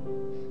jibu.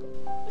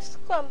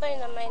 Usikuwa mbali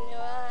na maeneo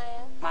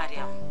haya.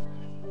 Mariam,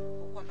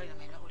 ulikuwa mbali na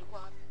maeneo,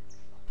 ulikuwa wapi?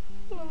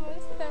 Mama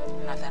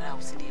samee.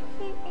 Nadharau, si ndio?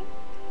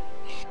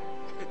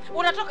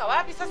 Unatoka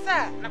wapi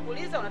sasa?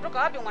 Nakuuliza unatoka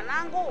wapi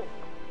mwanangu?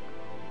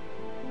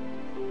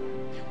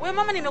 Wewe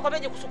mama,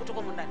 nimekwambiaje kuhusu kutoka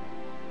huko ndani?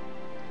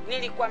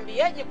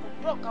 Nilikwambiaje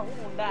kutoka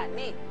huko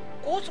ndani?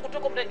 Kuhusu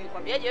kutoka muda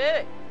nilikwambiaje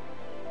wewe?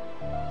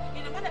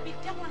 Ina maana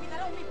binti yangu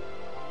ananidharau mimi.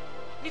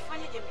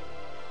 Nifanyeje mimi?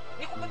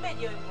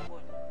 Nikubebeje wewe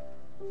mgongoni?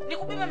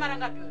 Nikubebe mara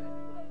ngapi wewe?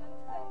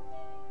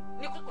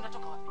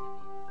 Unatoka wapi?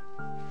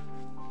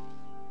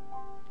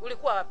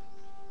 Ulikuwa wapi?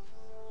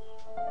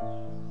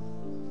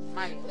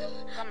 Mali,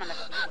 kama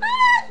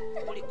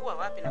nakuuliza. Ulikuwa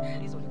wapi na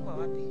kuuliza ulikuwa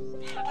wapi?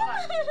 Unatoka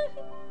wapi?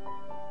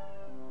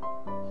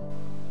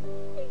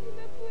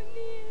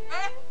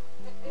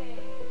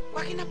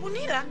 Kwa kina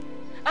Punila?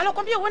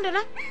 Alokuambia uende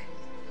na?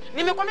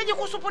 Nimekwambiaje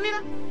kuhusu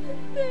Punila?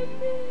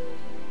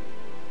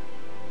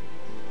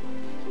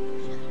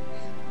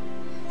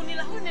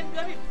 Punila huyu ni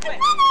mjua mimi.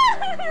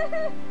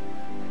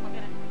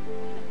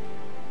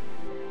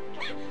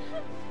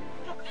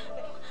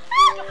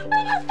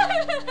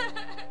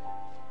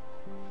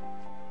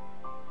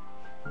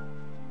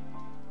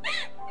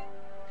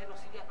 Tena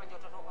usije hapa nje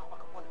watoto wako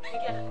wakakuona.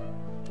 Ingia ndani.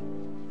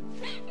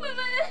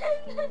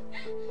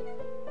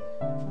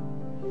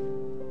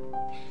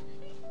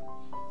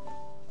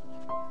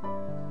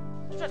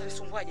 Mtoto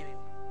atanisumbuaje mimi?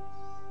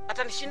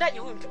 Atanishindaje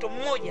huyu mtoto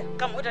mmoja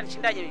kama wewe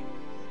atanishindaje mimi?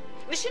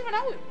 Nishindwe na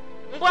huyu?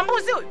 Mbwa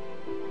mbuzi huyu?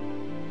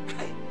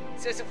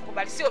 Siwezi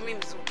kukubali, sio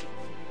mimi Zuki.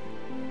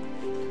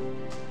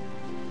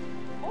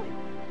 Huyu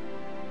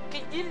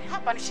kijini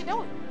hapa nishinde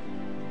huyu?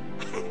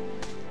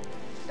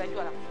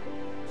 Tajua la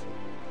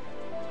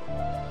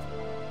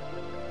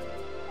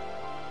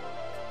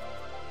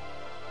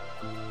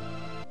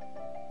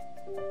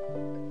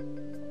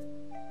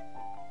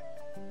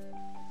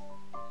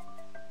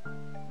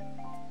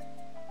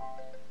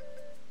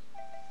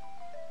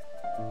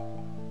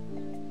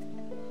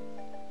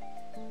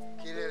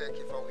kilele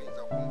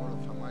kifauhinza ukongolo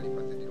famali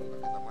pazidilunga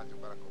keza mwanzi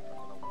baraka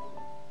upano na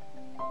ukulu.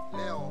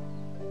 Leo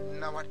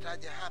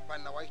nawataja hapa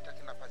na waita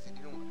kina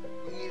pazidilunga.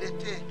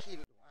 Mniletee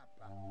Kindo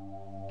hapa.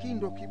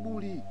 Kindo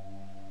kiburi.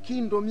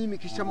 Kindo mimi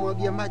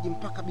kishamwagia maji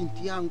mpaka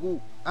binti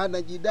yangu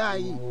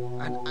anajidai,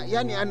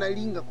 yani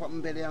analinga kwa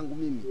mbele yangu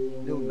mimi.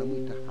 Leo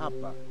namuita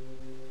hapa.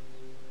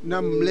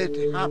 Na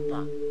mlete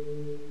hapa.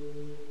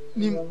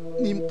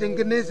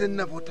 Nimtengeneze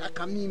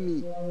ninavyotaka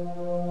mimi.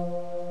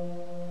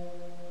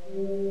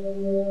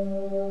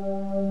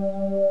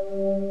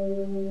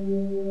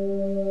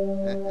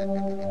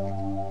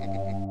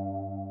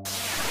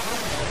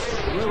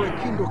 Wewe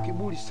Kindo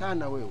kiburi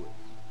sana wewe.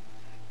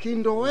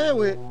 Kindo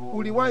wewe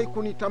uliwahi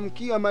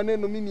kunitamkia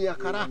maneno mimi ya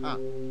karaha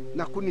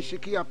na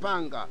kunishikia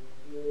panga.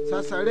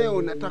 Sasa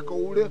leo nataka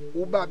ule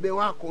ubabe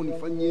wako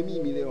unifanyie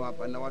mimi leo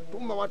hapa, na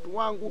watuma watu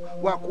wangu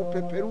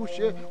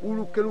wakupeperushe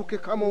urukeruke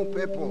kama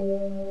upepo.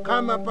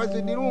 Kama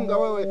Pazidilunga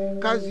wewe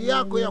kazi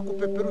yako ya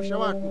kupeperusha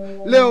watu,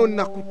 leo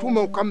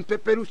nakutuma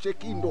ukampeperushe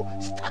Kindo.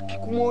 Sitaki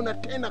kumuona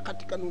tena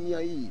katika dunia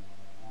hii.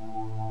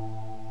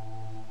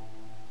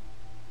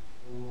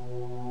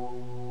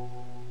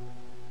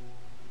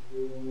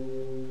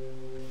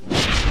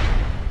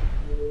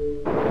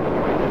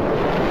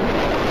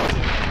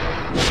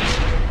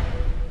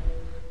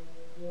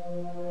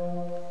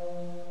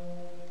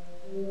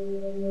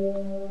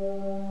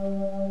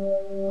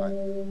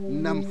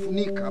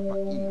 Namfunika hapa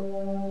Kindo.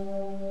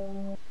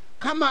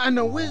 Kama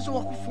ana uwezo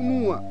wa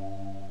kufunua,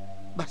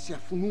 basi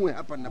afunue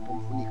hapa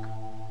ninapomfunika.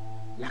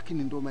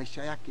 Lakini ndo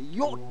maisha yake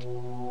yote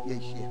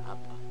yaishie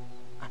hapa.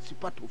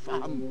 Asipate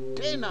ufahamu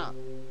tena.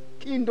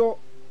 Kindo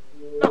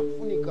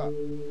nafunika.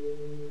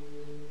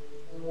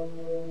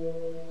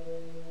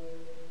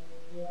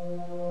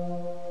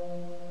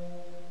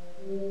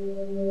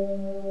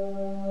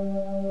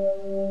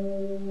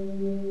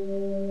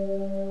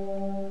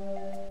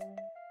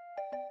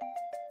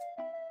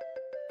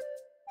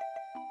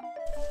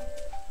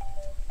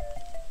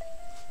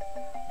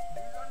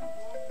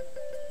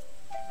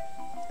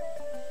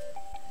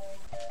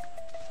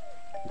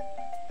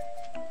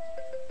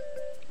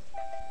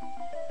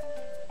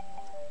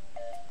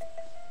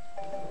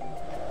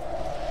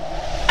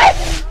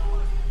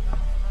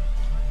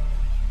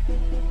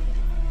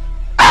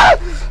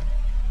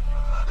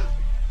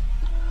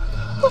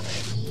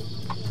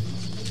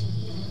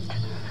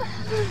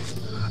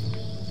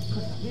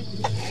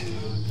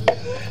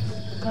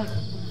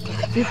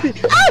 Vipi?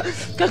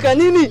 Kaka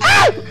nini?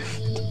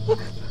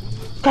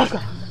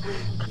 Kaka.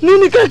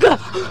 Nini kaka?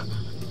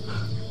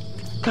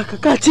 Kaka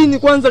kaa chini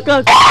kwanza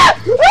kaka.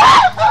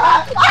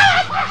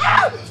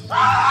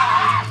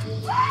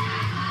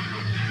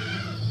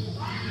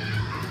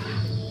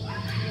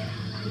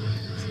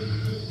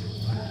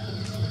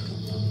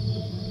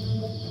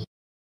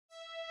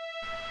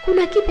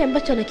 Kuna kipi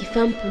ambacho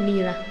anakifahamu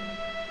Punila?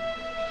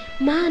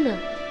 Maana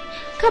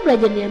kabla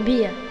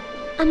hajaniambia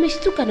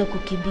ameshtuka na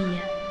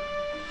kukimbia.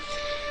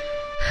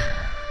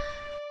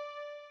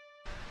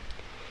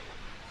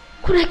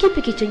 Kuna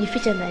kipi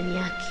kilichojificha ndani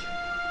yake?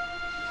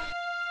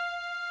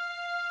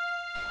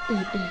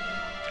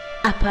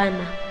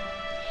 Hapana.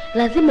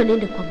 Lazima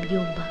niende kwa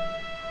mjomba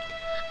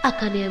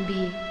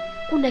akaniambie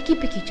kuna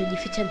kipi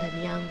kilichojificha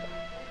ndani yangu.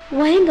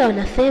 Wahenga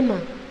wanasema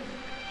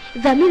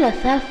dhamira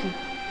safi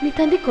ni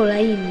tandiko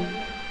laini.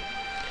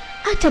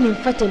 Acha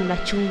nimfuate mla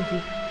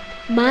chumvi,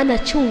 maana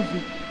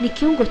chumvi ni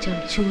kiungo cha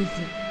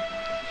mchuzi.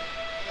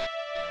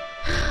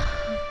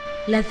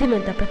 lazima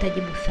nitapata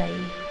jibu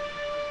sahihi.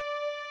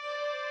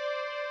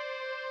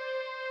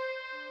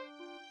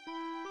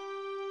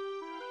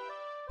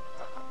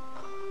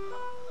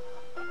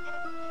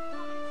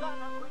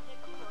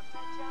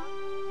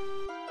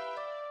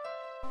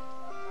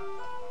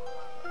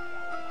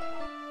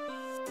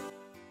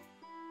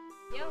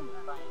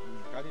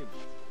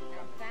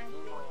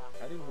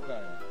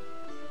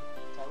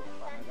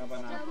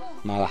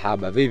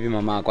 Marahaba, vipi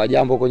mama? Kwa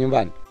jambo uko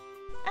nyumbani?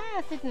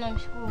 Sisi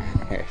tunamshukuru.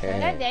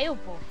 Shangazi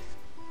hayupo.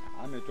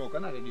 Ametoka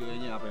na redio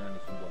yenyewe hapa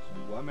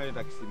inanisumbua.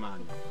 Ameenda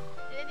kisimani.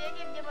 Redio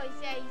yake mjomba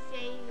ishaisha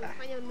hiyo.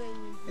 Fanya unue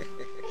nyingi.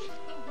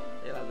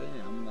 Hela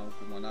zenyewe hamna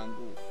huku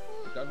mwanangu.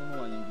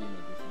 Utanunua nyingine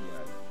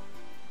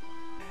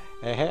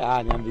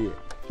tusijali. Niambie.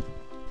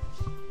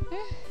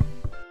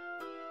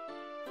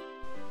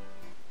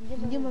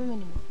 Mjomba, mimi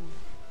nimekuja.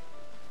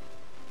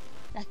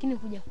 Lakini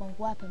kuja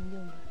kwangu hapa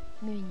mjomba,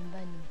 mimi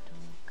nyumbani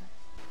nimetoka.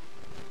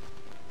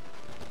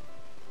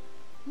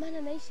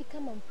 Maana naishi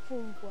kama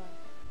mfungwa.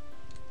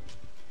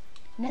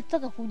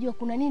 Nataka kujua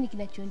kuna nini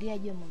kinachoendelea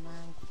juu ya mama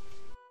yangu.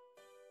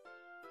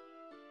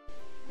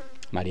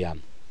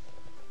 Mariam,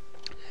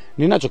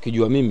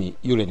 ninachokijua mimi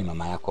yule ni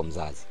mama yako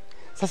mzazi.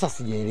 Sasa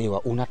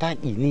sijaelewa unataka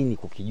nini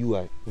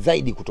kukijua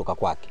zaidi kutoka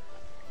kwake?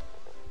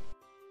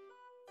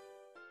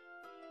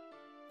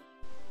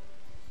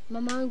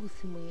 Mama wangu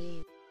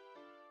simuelewi.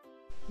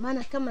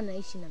 Maana kama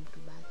naishi na mtu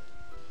baki.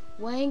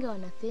 Wahenga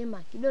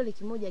wanasema kidole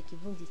kimoja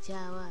kivunji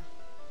chawa.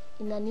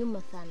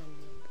 Inaniuma sana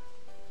mjomba.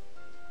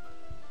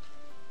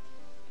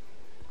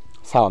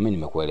 Sawa, mimi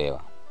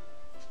nimekuelewa.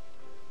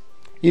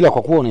 Ila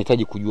kwa kuwa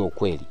unahitaji kujua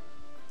ukweli,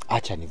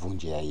 acha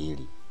nivunje ya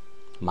hili.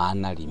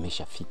 Maana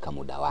limeshafika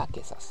muda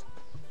wake sasa.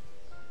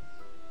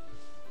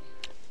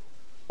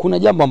 Kuna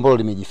jambo ambalo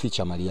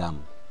limejificha Mariam,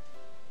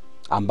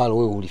 ambalo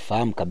wewe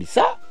ulifahamu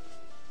kabisa.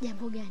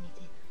 Jambo gani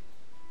tena?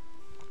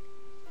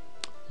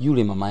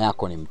 Yule mama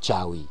yako ni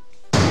mchawi.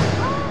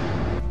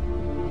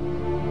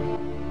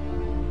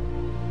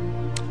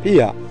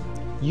 Pia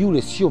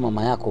yule sio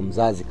mama yako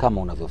mzazi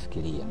kama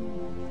unavyofikiria.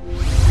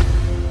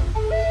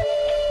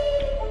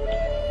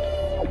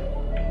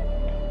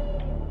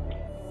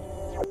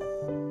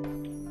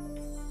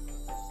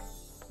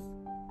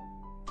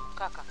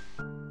 Kaka,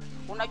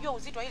 unajua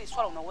uzito wa hili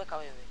swala unauweka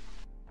wewe.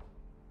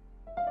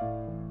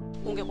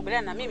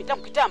 Ungekubaliana na mimi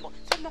tangu kitambo,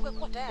 sasa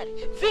ungekuwa tayari.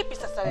 Vipi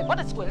sasa wewe?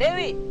 Mbona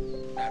sikuelewi?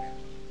 Dada,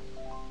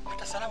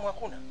 hata salamu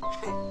hakuna.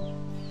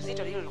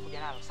 Uzito hilo lilokuja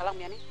nalo.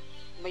 Salamu ya nini?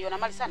 Umeiona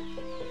mali sana?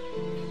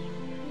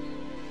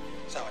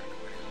 Sawa,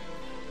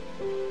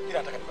 nimekuelewa. Ila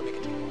nataka nikwambie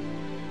kitu kimoja.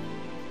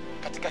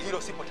 Katika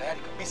hilo sipo tayari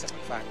kabisa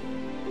kulifanya.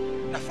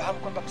 Nafahamu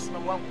kwamba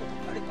msimamo wangu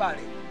uko pale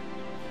pale.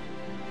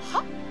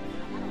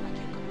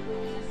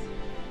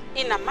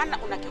 Ina maana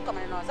unakiuka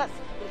maneno ya wazazi?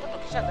 Mtoto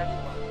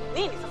kishazaliwa.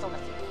 Nini sasa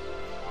unasema?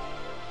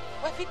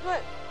 Wewe vipi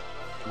wewe?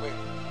 Ni kweli,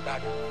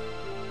 dada.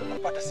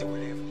 Kupata si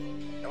uelevu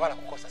na wala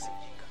kukosa si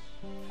ujinga.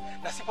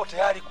 Na sipo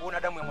tayari kuona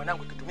damu ya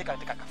mwanangu ikitumika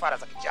katika kafara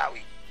za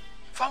kichawi.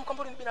 Fahamu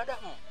kwamba ni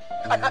binadamu.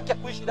 Ana haki ya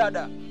kuishi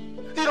dada.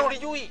 Hilo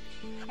ulijui?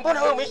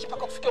 Mbona wewe umeishi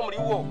mpaka kufikia umri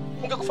huo?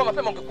 Ungekufa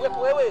mapema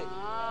ungekuwepo wewe.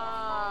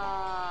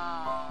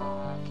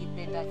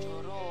 Kipenda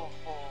choroho.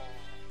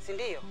 Si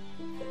ndio?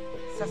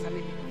 Sasa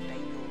mimi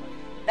nitaijua.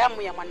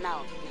 Damu ya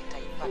mwanao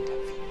nitaipata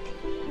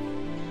vipi?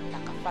 Na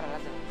kafara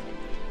lazima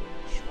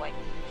nifanye. Shwai.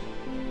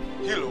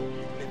 Hilo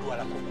ni dua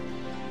lako.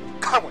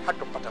 Kamwe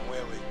hatopata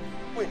wewe.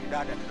 Wewe ni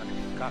dada na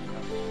ni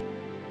kaka.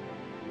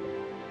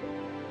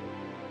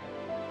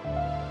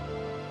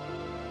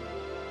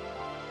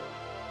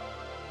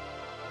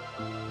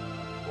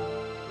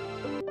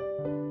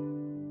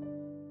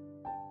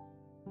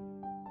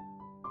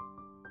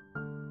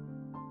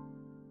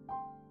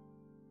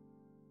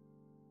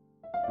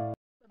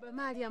 Baba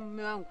Mariam,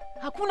 mume wangu,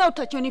 hakuna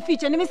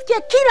utachonificha.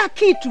 Nimesikia kila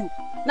kitu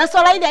na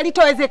swala hili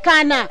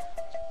halitowezekana.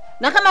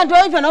 Na kama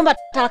ndio hivyo naomba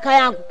talaka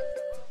yangu.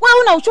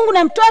 Wewe una uchungu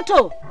na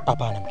mtoto?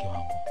 Hapana mke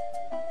wangu.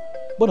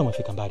 Mbona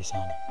umefika mbali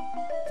sana?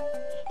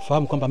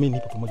 Fahamu kwamba mimi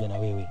nipo pamoja na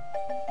wewe.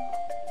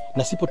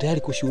 Na sipo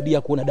tayari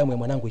kushuhudia kuona damu ya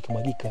mwanangu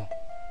ikimwagika.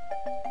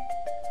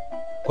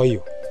 Kwa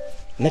hiyo,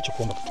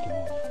 ninachokuomba kitu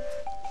kimoja.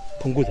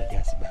 Punguza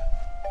jazba.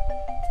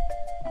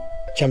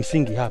 Cha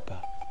msingi hapa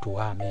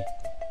tuhame.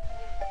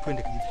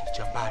 Twende kijiji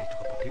cha mbali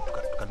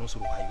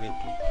tukanusuru uhai wetu.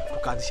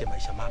 Tukaanzishe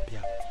maisha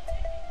mapya.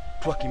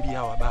 Tuwakimbie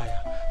hao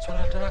wabaya.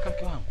 Swala la talaka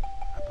mke wangu.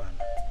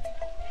 Hapana.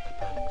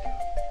 Hapana.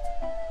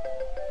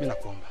 Mimi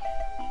nakuomba.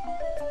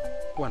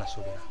 Kuwa na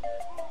subira.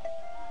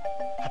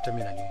 Hata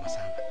mimi naniuma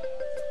sana.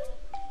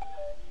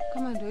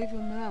 Kama ndio hivyo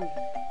mume wangu,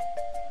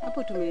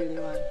 hapo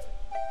tumeelewana.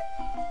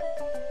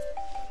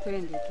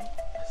 Twende tu.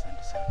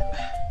 Asante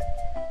sana.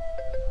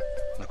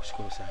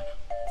 Nakushukuru sana.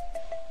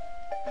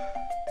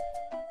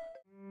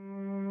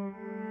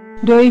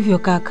 Ndio hivyo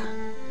kaka.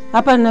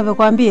 Hapa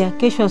ninavyokuambia,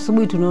 kesho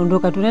asubuhi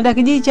tunaondoka. Tunaenda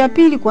kijiji cha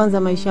pili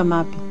kuanza maisha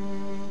mapya.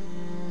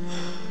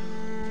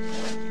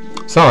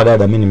 Sawa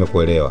dada, mimi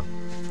nimekuelewa.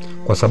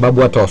 Kwa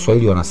sababu hata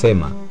Waswahili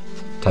wanasema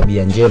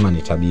tabia njema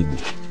ni tabibu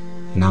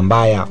na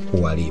mbaya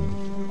huharibu.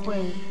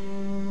 Kweli.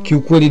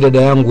 Kiukweli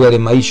dada yangu, yale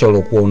maisha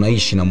uliokuwa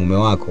unaishi na mume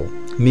wako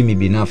mimi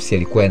binafsi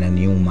alikuwa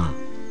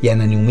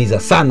yananiumiza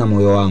sana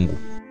moyo wangu.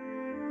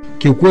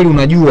 Kiukweli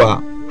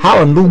unajua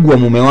hawa ndugu wa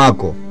mume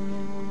wako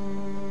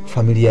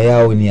familia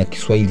yao ni ya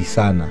Kiswahili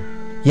sana.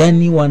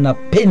 Yaani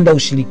wanapenda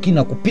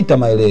ushirikina kupita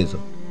maelezo.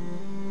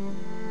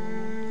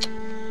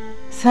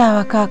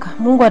 Sawa kaka,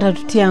 Mungu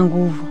atatutia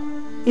nguvu.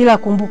 Ila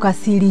kumbuka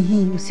siri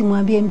hii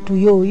usimwambie mtu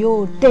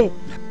yoyote.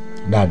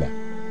 Dada,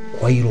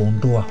 kwa hilo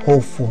ondoa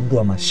hofu,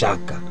 ondoa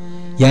mashaka.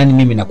 Yaani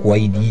mimi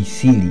nakuahidi hii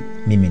siri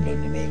mimi ndio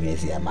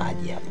nimeimezea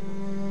maji hapa.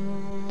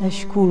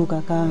 Nashukuru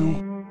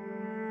kakaangu.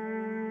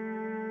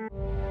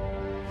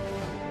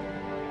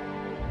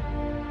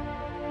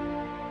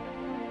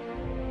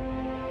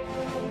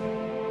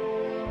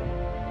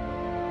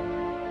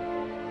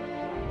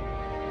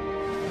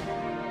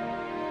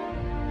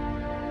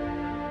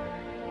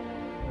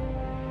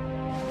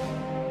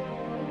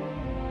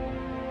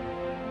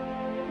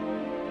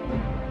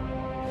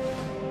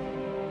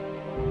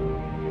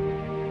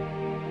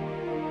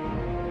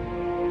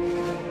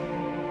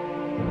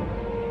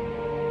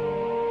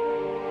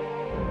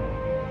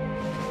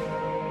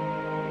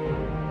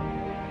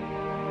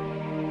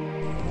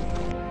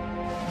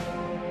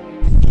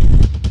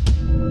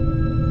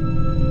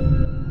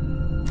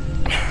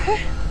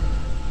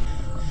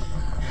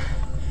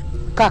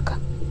 Kaka,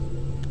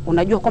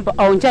 unajua kwamba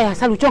aonjaye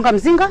asali uchonga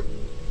mzinga?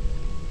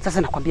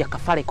 Sasa nakwambia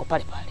kafara iko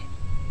pale pale.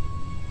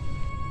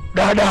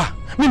 Dada,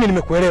 mimi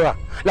nimekuelewa,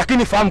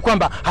 lakini fahamu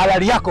kwamba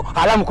halali yako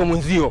haramu kwa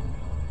mwenzio.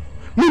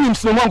 Mimi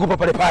msimamo wangu upo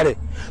pale pale.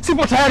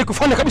 Sipo tayari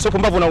kufanya kabisa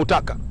upumbavu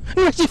unaotaka.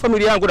 Niachie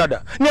familia yangu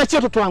dada, niachie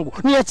watoto wangu,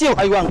 niachie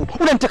uhai wangu.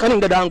 Unanitaka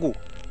nini dada yangu?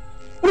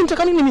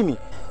 Unanitaka nini mimi?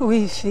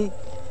 Wifi,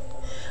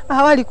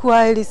 awali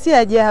kuwa hili si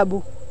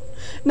ajabu.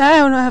 Na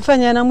wewe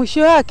unafanya na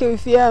mwisho wake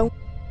wifi yangu.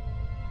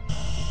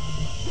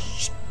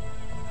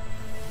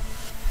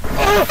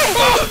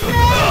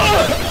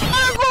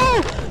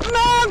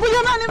 Mangu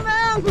jamani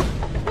mangu.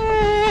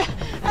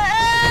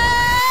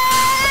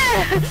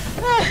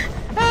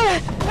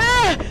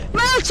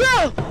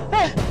 Macho.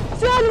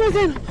 Sioni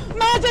mzenu.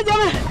 Macho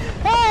jamani.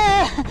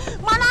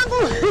 Mwanangu.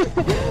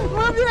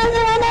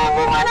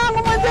 Mwanangu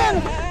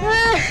mzenu.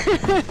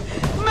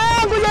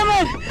 Mangu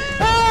jamani.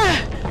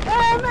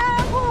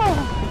 Mangu.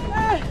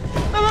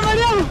 Mama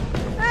Mariamu.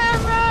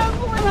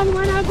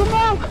 Mwanangu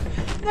mangu.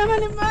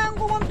 Jamani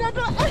mangu kwa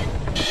mtoto.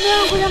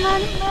 Mangu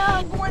jamani,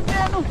 mangu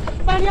mwenzenu.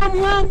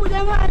 Mariamu wangu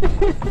jamani.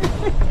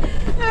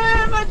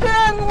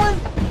 Matangu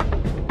mwenzenu.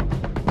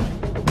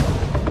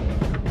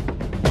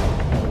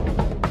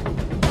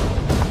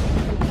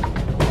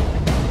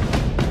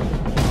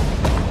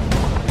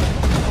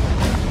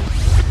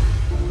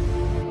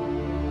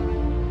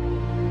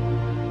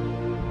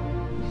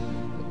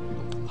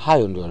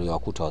 Hayo ndio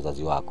yaliyowakuta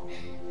wazazi wako.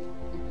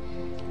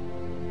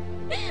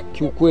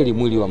 Kiukweli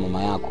mwili wa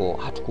mama yako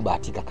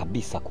hatukubahatika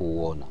kabisa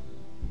kuuona.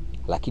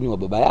 Lakini wa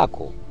baba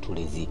yako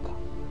tulizika.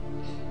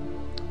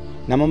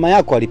 Na mama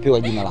yako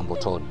alipewa jina la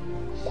Mbotoni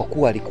kwa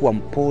kuwa alikuwa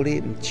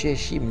mpole,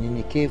 mcheshi,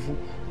 mnyenyekevu,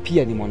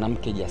 pia ni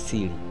mwanamke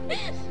jasiri.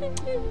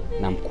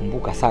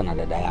 Namkumbuka sana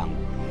dada yangu.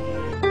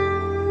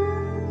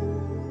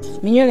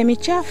 Minywele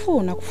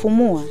michafu na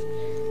kufumua.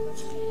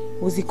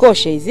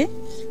 Uzikoshe hizi?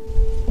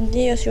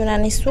 Ndio, si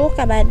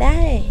unanisuka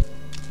baadaye.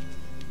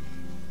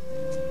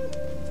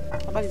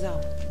 Habari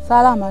zao?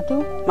 Salama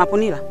tu.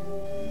 Mapunila.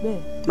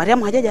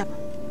 Mariamu hajaja hapa?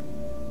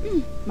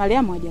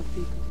 Mariamu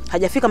hajafika.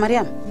 Hajafika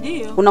Mariamu?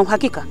 Ndio. Una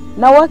uhakika?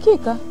 Na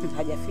uhakika?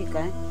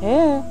 Hajafika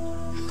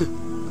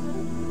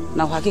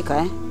Na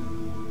uhakika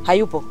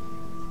Hayupo.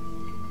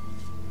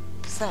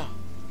 Sawa.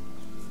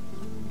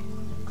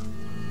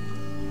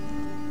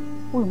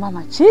 Huyu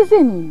mama chizi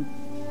nini?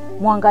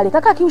 Mwangalie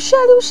kaka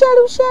kiushali.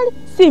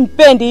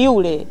 Simpendi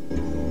yule.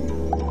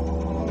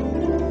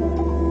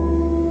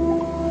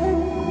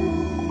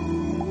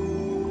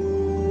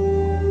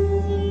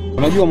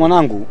 Unajua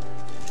mwanangu,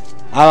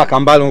 hawa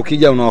kambalo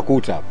ukija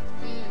unawakuta hapa.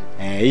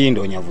 Hii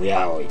ndo nyavu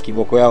yao,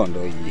 kiboko yao ndo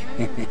hii.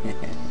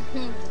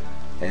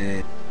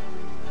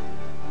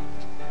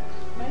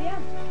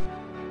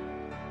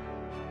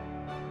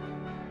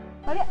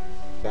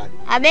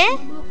 Abe?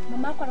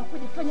 Mama yako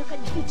anakuja, fanya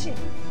kajifiche.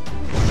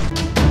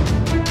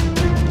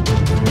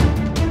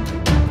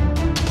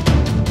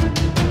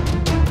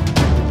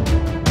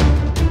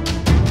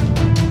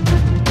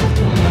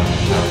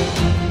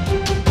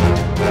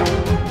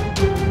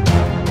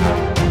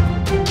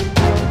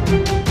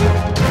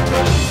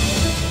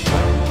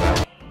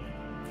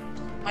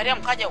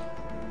 Mariamu kaja huko.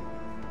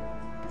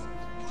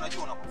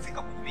 Unajua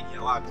unapofika kwenye miji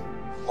ya watu,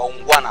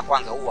 waungwana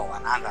kwanza huwa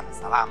wanaanza na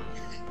salamu.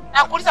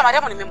 Na kuuliza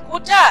Mariamu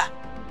nimemkuta?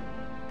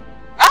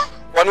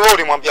 Kwani wewe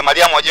ulimwambia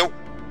Mariamu aje huko?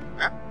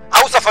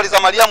 Au safari za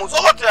Mariamu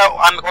zote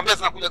amekwambia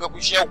zinakuja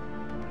kuishia huko?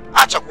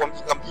 Acha kuwa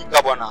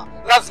mjinga bwana.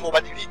 Lazima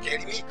ubadilike,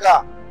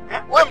 elimika.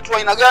 Wewe mtu wa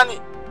aina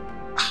gani?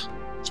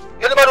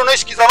 Yaani bado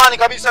unaishi kizamani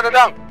kabisa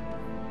dadangu.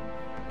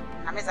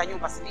 Na meza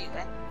nyumba si ndio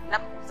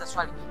Ninapokuuliza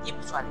swali,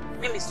 jibu swali.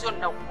 Mimi sio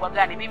nina ukubwa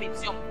gani, mimi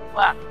sio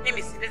mkubwa.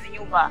 Mimi siwezi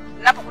nyumba.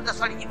 Ninapokuuliza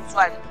swali jibu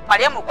swali.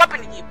 Mariamu uko wapi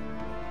nijibu?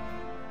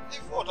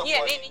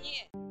 Nyie nini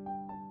nyie?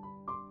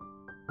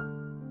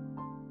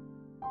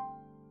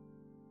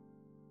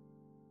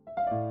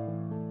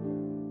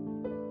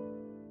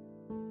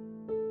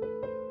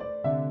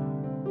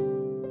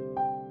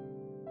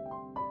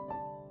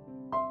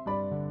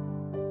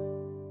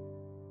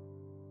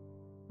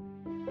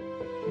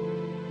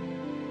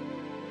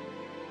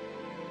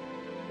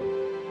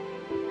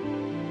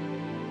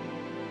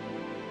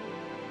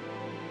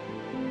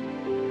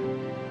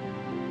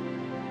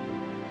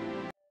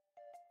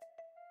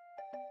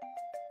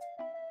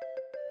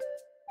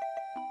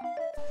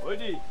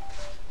 Odi.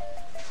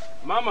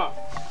 Mama.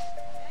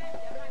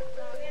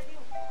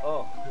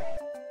 Oh.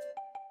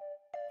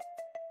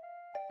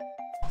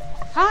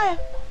 Haya.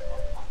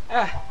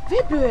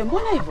 Vipi wewe?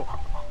 Mbona hivyo?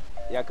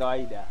 Ya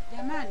kawaida.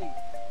 Jamani.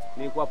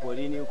 Nilikuwa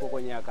polini huko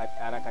kwenye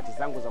harakati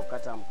zangu za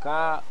kukata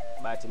mkaa.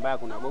 Bahati mbaya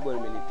kuna gogo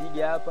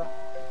limenipiga hapa.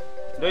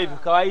 Ndio hivyo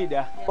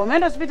kawaida.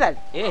 Umeenda hospitali?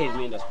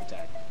 Nimeenda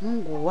hospitali.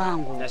 Mungu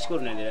wangu.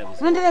 Nashukuru naendelea vizuri.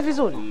 Unaendelea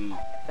vizuri?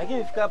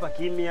 Lakini fika hapa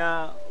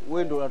kimya,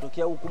 wewe ndio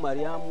unatokea huku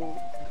Mariamu.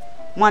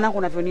 Mwanangu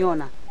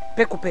unavyoniona,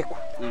 peku peku.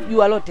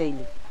 Jua lote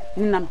hili.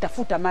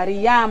 Ninamtafuta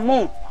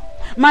Mariamu.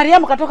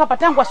 Mariamu katoka hapa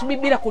tangu asubuhi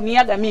bila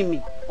kuniaga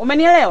mimi.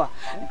 Umenielewa?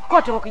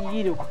 Kote kwa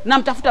kijijini huko.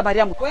 Namtafuta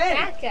Mariamu.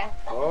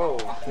 Kaka. Oh,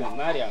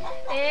 Mariam.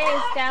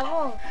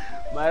 Shikamoo.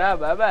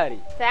 Marhaba, habari?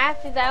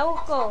 Safi za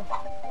huko.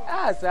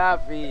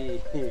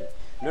 Safi.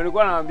 Ndio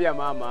nilikuwa namwambia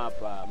mama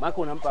hapa. Maana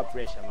unampa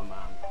pressure mama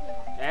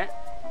yangu.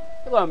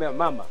 Nilikuwa namwambia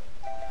mama,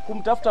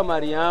 kumtafuta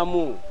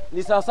Mariamu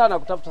ni sawa sana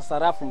kutafuta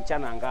sarafu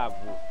mchana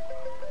angavu.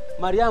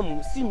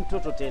 Mariamu si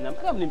mtoto tena.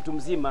 Mariamu ni mtu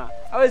mzima.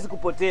 Hawezi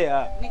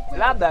kupotea.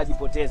 Labda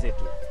ajipoteze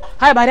tu.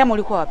 Haya, Mariamu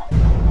ulikuwa wapi?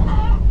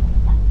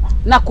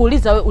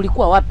 Nakuuliza wewe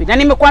ulikuwa wapi? Na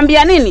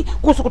nimekwambia nini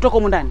kuhusu kutoka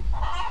huko ndani?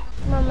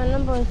 Mama,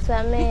 naomba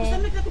unisamehe.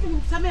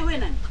 Nikusamehe wewe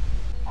nani?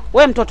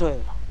 Wewe mtoto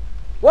wewe.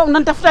 Wewe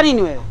unanitafuta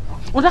nini wewe?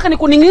 Unataka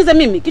nikuning'inize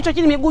mimi kichwa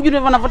chini miguu juu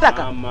ndivyo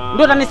unavyotaka?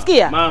 Ndio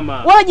utanisikia?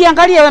 Wewe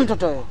jiangalie wewe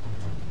mtoto wewe.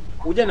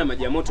 Uja na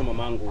maji ya moto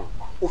mamangu.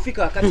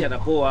 Ufika wakati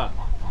anapoa.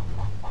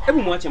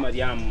 Hebu muache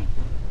Mariamu.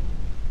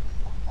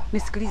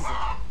 Nisikilize.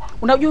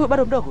 Unajua wewe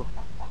bado mdogo.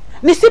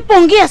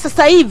 Nisipoongea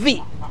sasa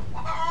hivi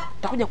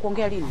utakuja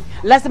kuongea lini?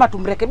 Lazima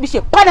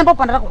tumrekebishe pale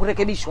ambapo anataka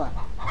kurekebishwa.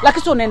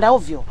 Lakini sio unaenda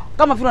ovyo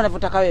kama vile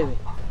unavyotaka wewe.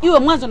 Iwe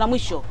mwanzo na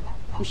mwisho.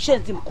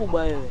 Mshenzi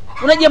mkubwa wewe.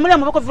 Unajiamulia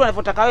mambo vile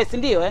unavyotaka wewe, si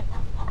ndio Wewe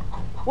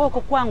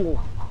uko kwangu.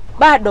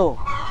 Bado.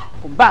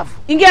 Pumbavu.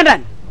 Ingia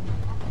ndani.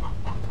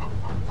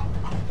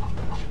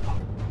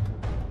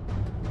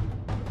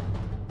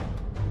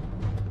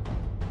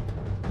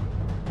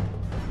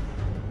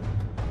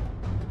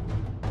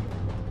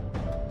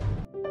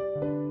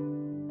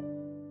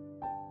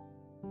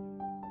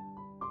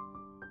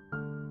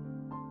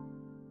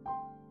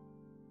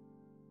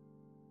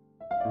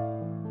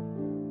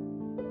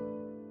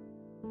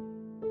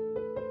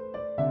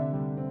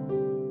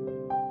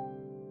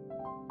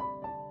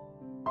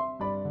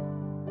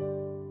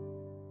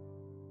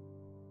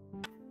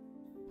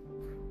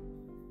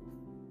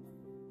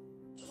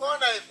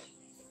 Mbona hivyo?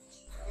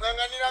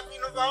 Ng'ang'anira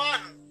vino vya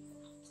wanu.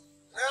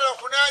 Lelo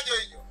kunajo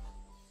hiyo.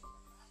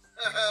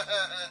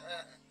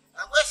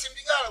 Akwe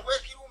simbigala kwe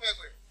kirume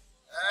kwe.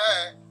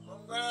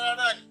 Kongolela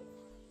nani?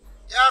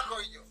 Yako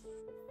hiyo.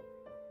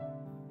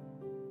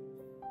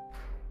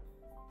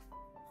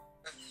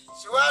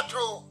 Si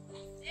watu.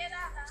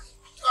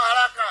 Cho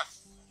haraka.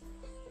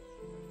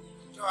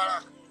 Cho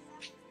haraka.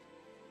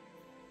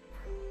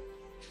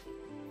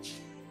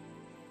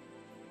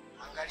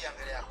 Angalia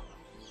mbele yako.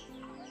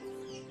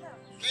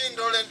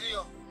 Kindole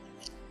ndio.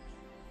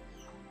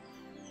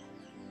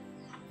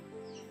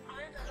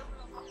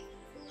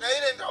 Na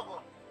ile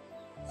ndogo.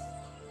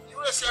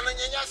 Yule si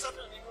ananyanyasa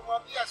tu,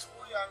 nimemwambia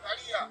asubuhi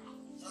angalia.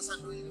 Sasa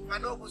ndio ile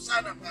madogo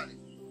sana pale.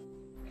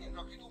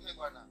 Ndio kidume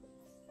bwana.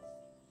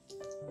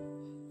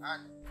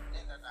 Ana,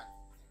 nenda ndani.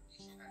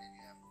 Ishi na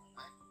lele hapo.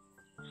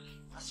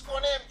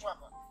 Asikone mtu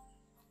hapa.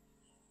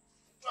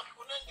 Mtu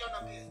akikone nje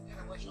anaambia,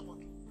 nenda mwisho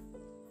moto.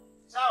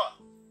 Sawa?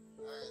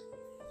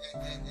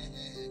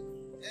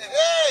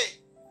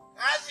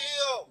 Kazi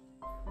hiyo.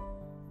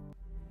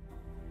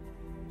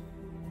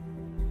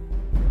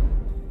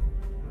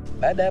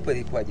 Baada hapo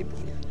ilikuwaje?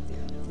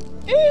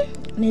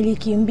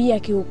 Nilikimbia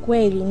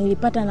kiukweli,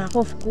 nilipata na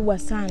hofu kubwa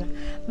sana.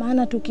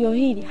 Maana tukio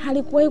hili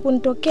halikuwahi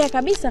kunitokea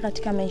kabisa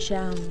katika maisha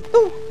yangu.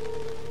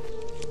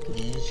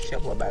 Kijiji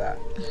kishakuwa balaa.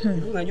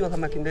 Unajua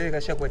kama Kindele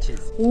kashakuwa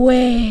chizi.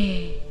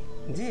 We.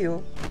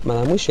 Ndio.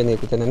 Mara mwisho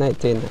nilikutana naye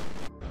tena.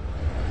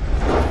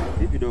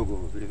 Vipi dogo,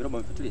 vile viroba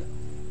umefuatilia?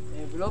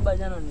 Viroba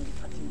jana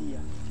nilifuatilia.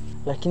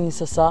 Lakini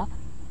sasa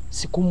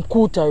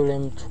sikumkuta yule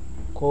mtu.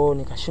 Kwa hiyo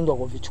nikashindwa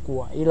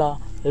kuvichukua. Ila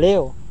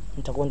leo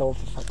nitakwenda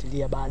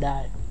kuvifuatilia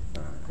baadaye.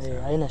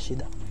 Haina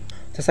shida.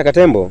 Sasa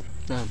Katembo.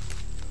 Naam.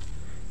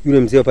 Yule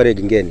mzee pale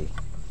gengeni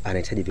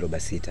anahitaji viroba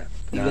 6.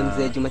 Yule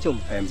mzee Chuma Chuma?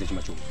 Mzee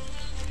Chuma Chuma.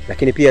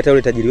 Lakini pia hata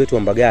yule tajiri wetu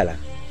wa Mbagala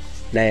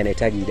naye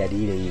anahitaji idadi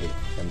ile ile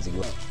ya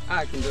mzigo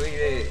wao. Ndio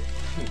ile.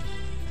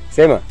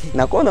 Sema,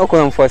 nakuona uko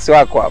na mfuasi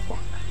wako hapo.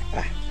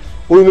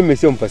 Huyu mimi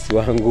sio mpasi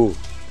wangu.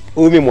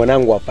 Huyu mimi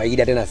mwanangu wa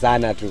faida tena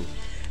sana tu.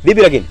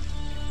 Vipi lakini?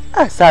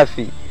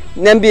 Safi.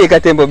 Niambie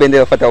Katembo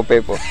bendera fuata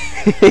upepo.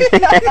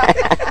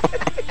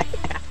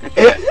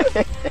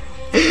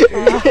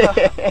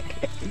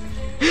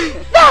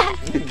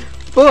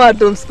 Poa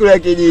tu mskula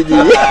kijiji.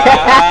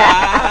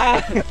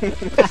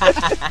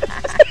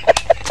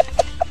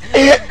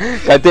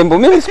 Katembo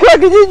mimi sikula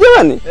kijiji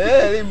jamani.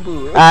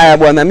 Limbu. Haya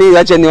bwana, mimi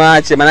acha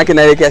niwaache maana yake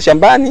naelekea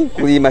shambani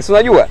kulima. Si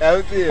unajua?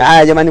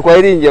 Haya jamani, kwa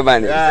elini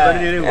jamani.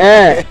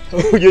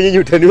 Unajua nyinyi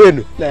utani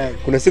wenu.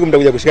 Kuna siku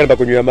mtakuja kushikana pa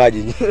kunywa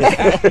maji.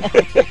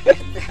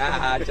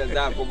 Acha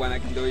zako bwana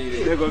kindo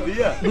ile.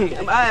 Nakwambia.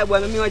 Haya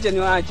bwana, mimi acha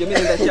niwaache.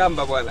 Mimi nenda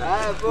shamba bwana.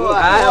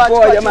 Haya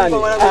Poa jamani.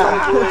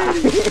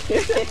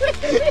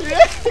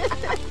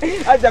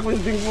 Acha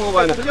kunizingua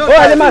bwana.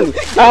 Poa jamani.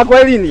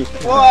 Kwa elini.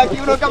 Poa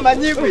kiuno kama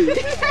nyigwi.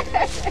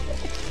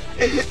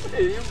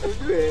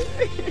 Ujue.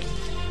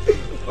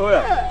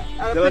 Oya.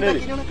 Anapenda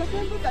kiuno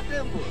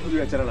katembo.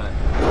 Ujue achana naye.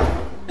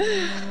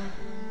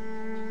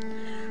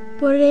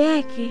 Pole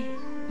yake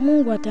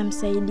Mungu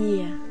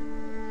atamsaidia.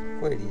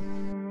 Kweli.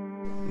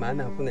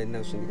 Maana hakuna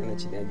linaloshindikana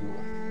chini ya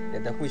jua.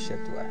 Yatakwisha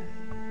tu haya.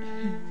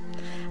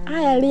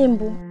 Haya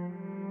Limbu.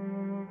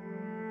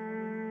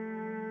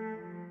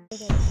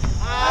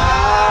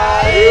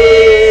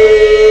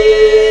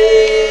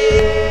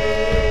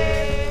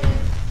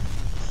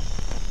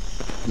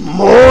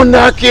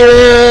 Mona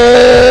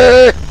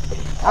kile.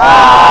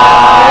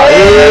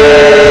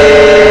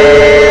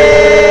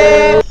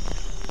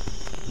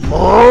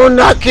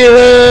 Mona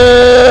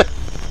kile.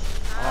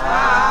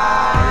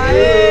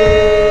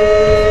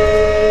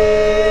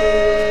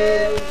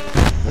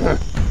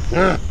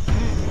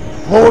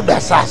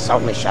 Muda sasa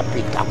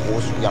umeshapita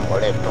kuhusu jambo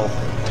letu.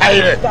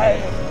 Taile.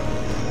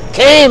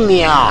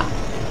 Kimya.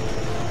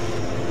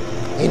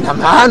 Ina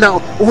maana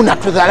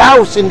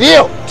unatudharau, si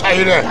ndio?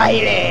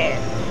 Taile.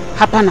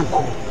 Hapana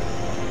mkuu,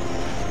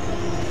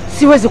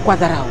 siwezi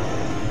kuwadharau,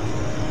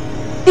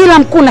 ila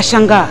mkuu,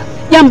 nashangaa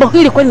jambo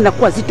hili kwani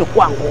linakuwa zito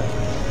kwangu.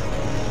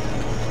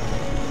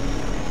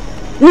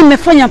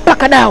 Nimefanya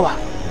mpaka dawa,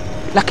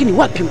 lakini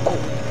wapi mkuu,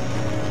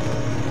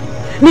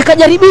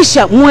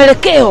 nikajaribisha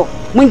mwelekeo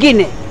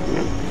mwingine,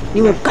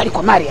 niwe mkali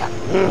kwa Maria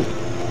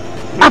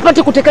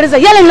apate kutekeleza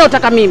yale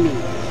ninayotaka mimi,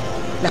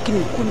 lakini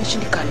mkuu,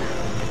 imeshindikana.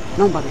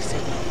 Naomba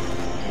nisaidie.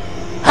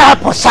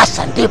 Hapo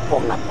sasa ndipo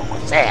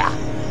unapokosea.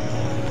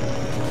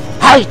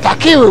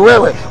 Haitakiwi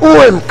wewe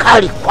uwe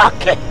mkali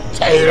kwake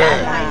Taile.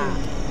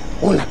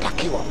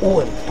 Unatakiwa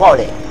uwe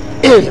mpole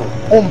ili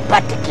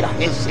umpate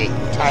kirahisi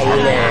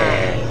Taile.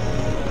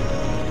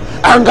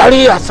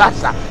 Angalia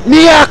sasa,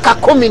 miaka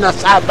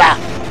 17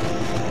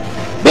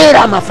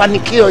 bila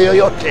mafanikio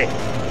yoyote.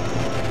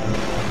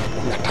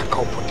 Unataka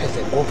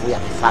upoteze nguvu ya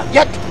vifaa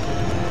vyetu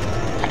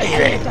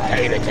Taile.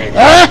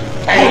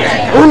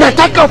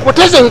 Unataka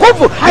upoteze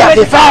nguvu ya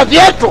vifaa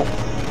vyetu.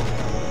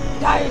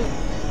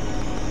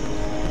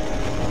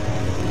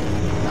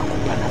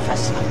 Nakupa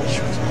nafasi ya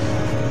mwisho.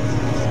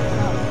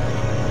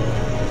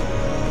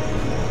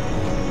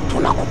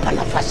 Tunakupa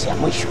nafasi ya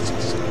mwisho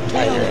sasa.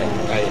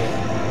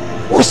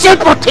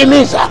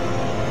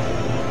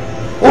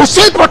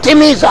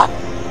 Usipotimiza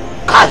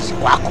kazi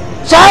kwako.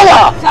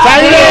 Sawa?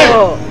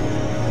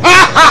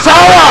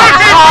 Sawa.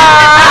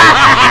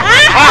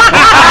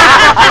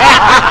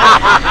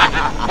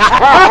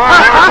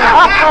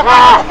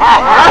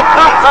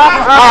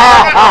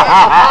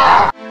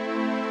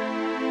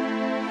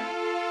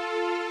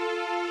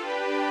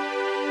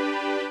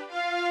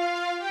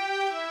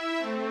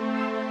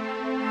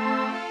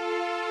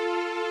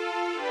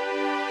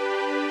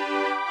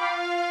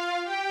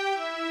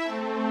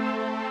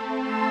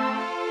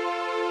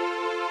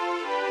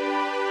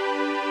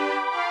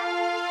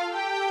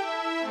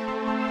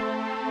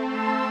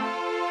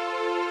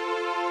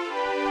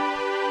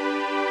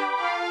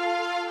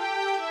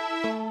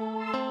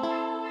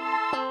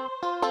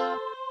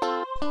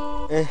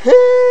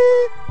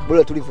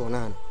 Bora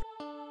tulivyoonana.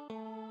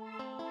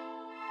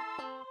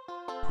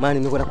 Maana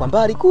nimekwenda kwa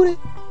mbali kule.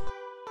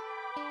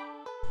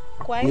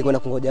 Kwa hiyo niko na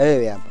kungoja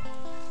wewe hapa.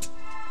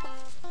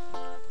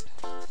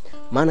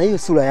 Maana hiyo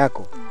sura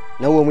yako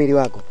na huo mwili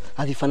wako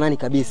havifanani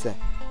kabisa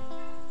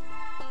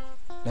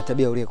na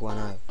tabia uliyokuwa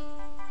nayo.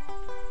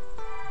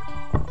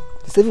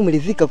 Sasa hivi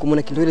umeridhika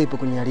kumwona Kindole ipo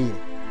kwenye hali ile.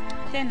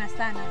 tena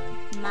sana,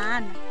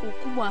 maana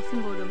ukubwa wa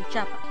fimbo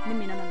uliomchapa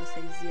mimi naona ndo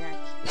saizi yake.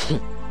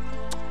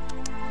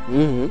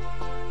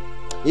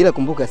 Ila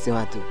kumbuka, si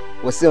watu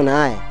wasio na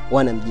haya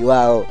wana mji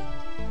wao.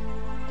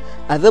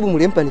 Adhabu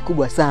mlimpa ni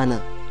kubwa sana,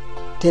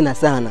 tena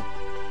sana,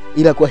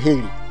 ila kwa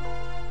hili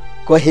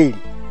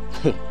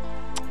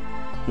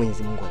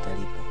Mwenyezi Mungu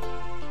atalipa.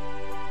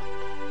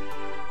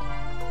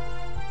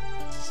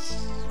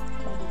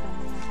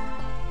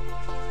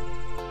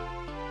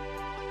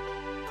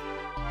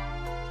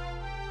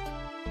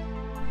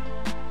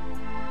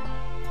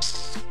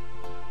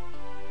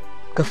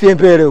 Kafie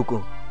mbele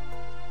huko.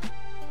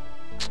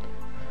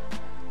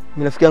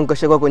 Mimi rafiki yangu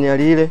kashakuwa kwenye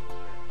hali ile.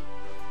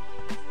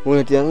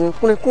 Unatia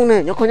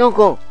kune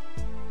nyoko.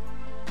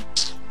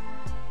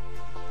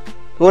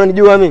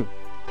 Unanijua mimi?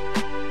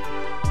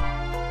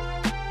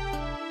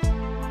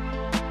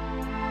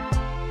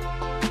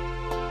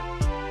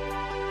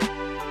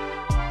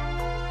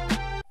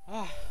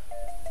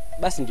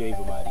 Basi ndio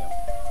hivyo Mariam.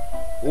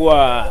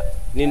 Huwa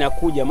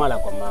ninakuja mara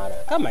kwa mara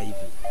kama hivi.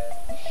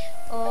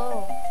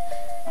 Oh.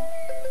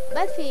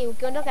 Basi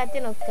ukiondoka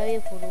tena usikawie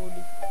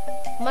kurudi.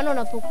 Maana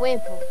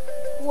unapokuepo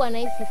huwa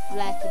nahisi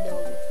furaha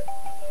kidogo.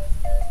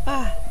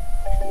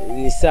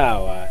 Ni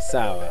sawa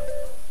sawa.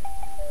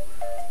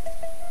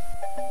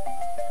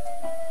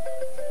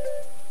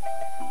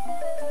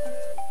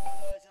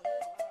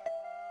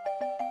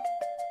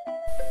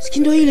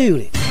 Sikindo ile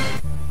yule.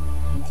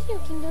 Ndio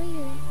kindo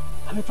ile.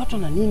 Amepatwa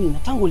na nini na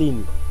tangu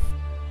lini?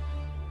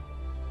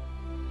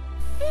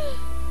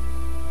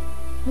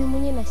 Mimi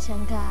mwenyewe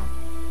nashangaa.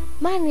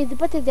 Maana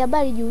nilipata hizo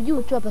habari juu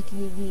juu tu hapa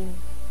kijijini.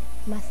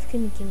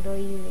 Maskini kindo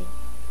ile.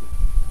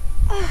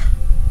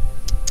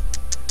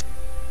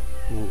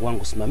 Mungu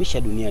wangu,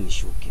 simamisha dunia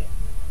nishuke.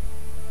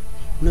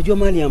 Unajua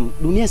Mariam,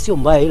 dunia sio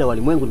mbaya ila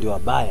walimwengu ndio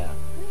wabaya.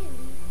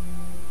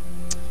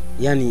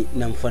 Yaani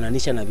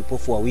namfananisha na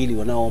vipofu wawili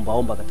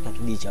wanaoomba katika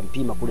kijiji cha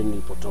Mpima kule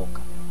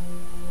nilipotoka.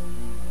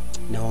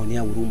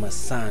 Naonea huruma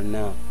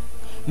sana.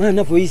 Maana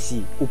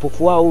ninavyohisi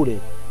upofu wao ule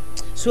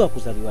sio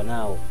kuzaliwa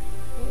nao.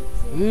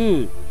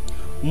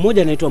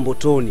 Mmoja anaitwa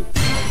Mbotoni.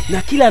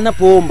 Na kila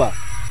anapoomba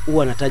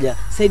huwa anataja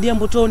saidia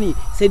Mbotoni,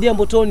 saidia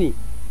Mbotoni.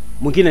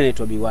 Mwingine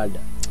anaitwa Biwalda.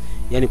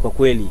 Yaani kwa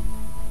kweli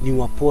ni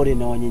wapore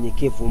na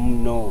wanyenyekevu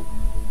mno.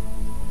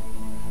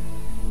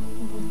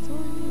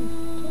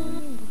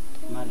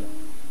 Mariam,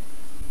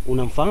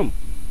 unamfahamu?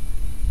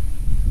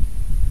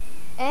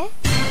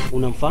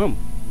 Unamfahamu?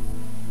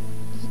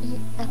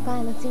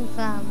 Hapana,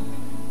 simfahamu.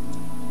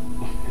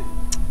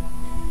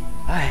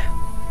 Haya,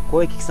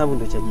 kwa hiyo kisabu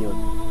ndio cha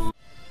jioni.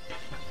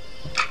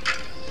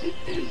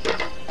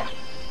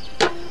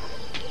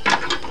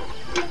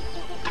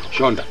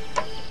 Shonda,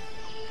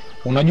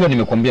 unajua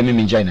nimekwambia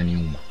mimi njaa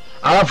inaniuma.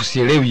 Alafu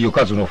sielewi hiyo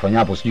kazi unayofanya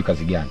hapo, sijui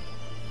kazi gani.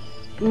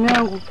 Mume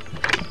wangu,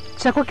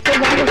 chakula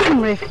kidogo hapo si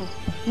mrefu.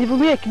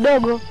 Nivumilie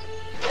kidogo.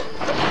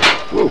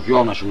 Wewe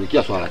ukiwa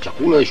unashughulikia swala la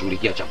chakula, wewe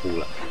shughulikia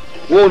chakula.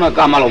 Wewe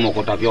unakaa mara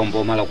umokota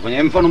vyombo, mara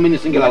kufanya. Mfano mimi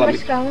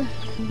nisingelalamika.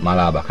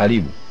 Malaba,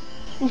 karibu.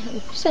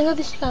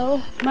 Shangazi,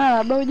 shikao.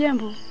 Malaba,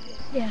 ujambo?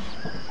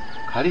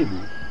 Karibu.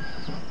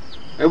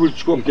 Hebu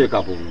chukua mkeka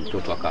hapo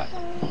mtoto akae.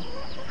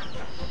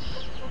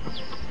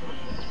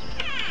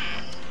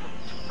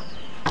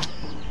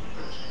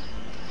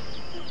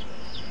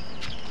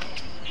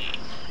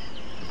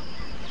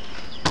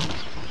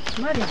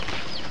 Maria.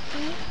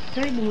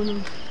 Karibu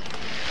mwanangu.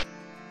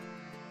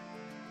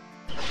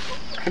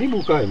 Karibu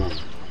ukae mama.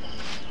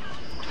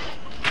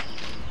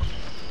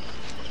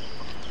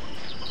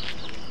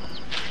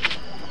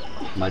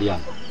 Mariam,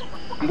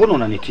 mbona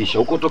unanitisha?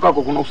 Huko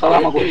tokako kuna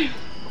usalama kweli?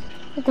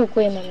 Huko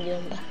kwema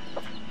mjomba.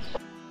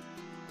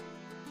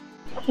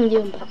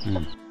 Mjomba.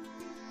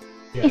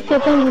 Hisia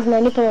zangu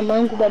zinanipa mama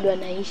yangu bado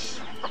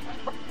anaishi.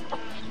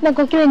 Na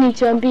kwa kile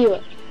nilichoambiwa,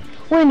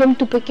 wewe ndiye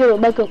mtu pekee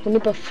ubaki wa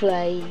kunipa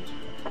furaha hii.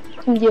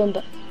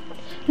 Mjomba,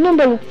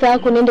 naomba ruksa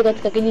yako niende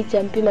katika kijiji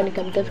cha Mpima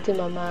nikamtafute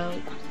mama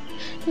yangu.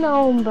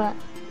 Naomba.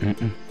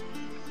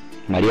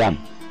 Mariam,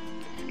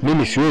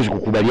 mimi siwezi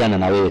kukubaliana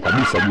na wewe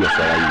kabisa juu ya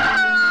swala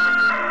hili.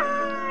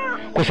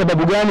 Kwa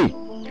sababu gani?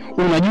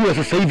 Unajua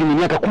sasa hivi ni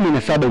miaka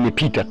 17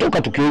 imepita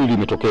toka tukio hili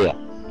limetokea.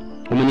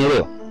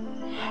 Umenielewa?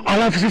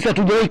 Alafu sisi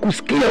hatujawahi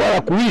kusikia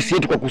wala kuhisi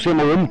eti kwa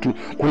kusema wewe mtu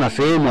kuna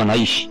sehemu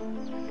anaishi.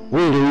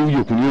 Wewe leo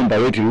uje kuniomba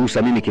wewe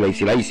ruhusa mimi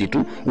kirahisi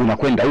tu,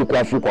 unakwenda huko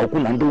afu huko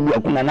hakuna ndugu,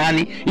 hakuna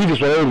nani? Hivi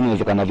swala hilo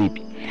linawezekana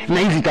vipi? Na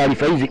hizi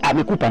taarifa hizi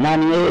amekupa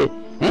nani wewe?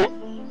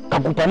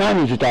 Kakupa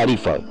nani hizi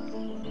taarifa?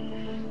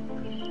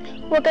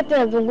 Wakati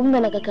nazungumza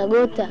na kaka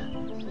Gota,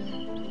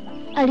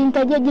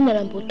 alinitajia jina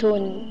la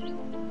Mbotoni.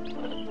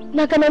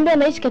 Na akaniambia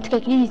anaishi katika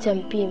kijiji cha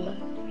Mpima.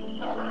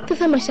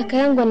 Sasa mashaka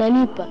yangu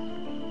ananipa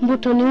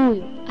Mbotoni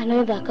huyu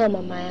anaweza akawa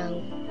mama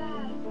yangu.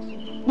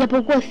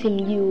 Japokuwa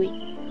simjui.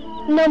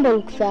 Naomba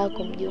ruksa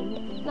yako mjomba.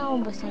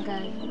 Naomba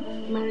shangazi.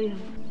 Mariam,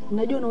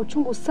 unajua una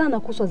uchungu sana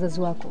kuhusu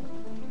wazazi wako.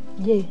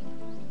 Je,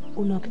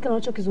 una hakika na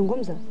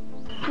unachokizungumza?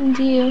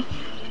 Ndio.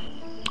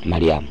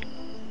 Mariam,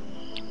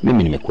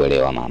 mimi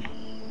nimekuelewa mama.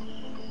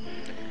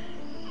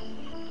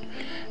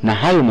 Na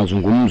hayo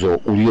mazungumzo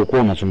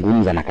uliyokuwa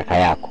unazungumza na kaka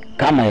yako,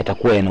 kama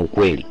yatakuwa yana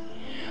ukweli,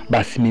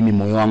 basi mimi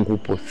moyo wangu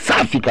upo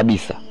safi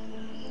kabisa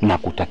na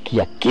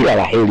kutakia kila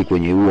laheri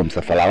kwenye huo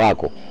msafara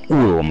wako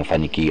uwe wa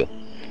mafanikio.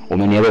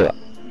 Umenielewa?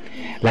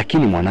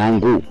 Lakini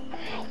mwanangu,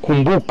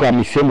 kumbuka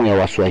misemo ya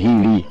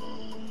Waswahili.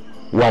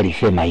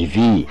 Walisema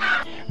hivi,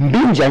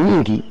 mbinja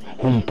nyingi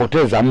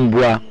humpoteza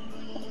mbwa.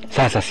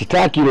 Sasa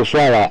sitaki hilo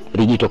swala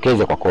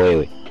lijitokeze kwako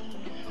wewe,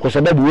 kwa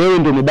sababu wewe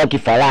ndio umebaki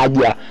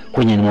faraja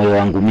kwenye moyo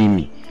wangu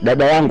mimi.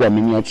 Dada yangu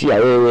ameniachia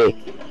wewe.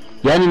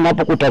 Yaani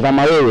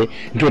ninapokutazama wewe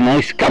ndio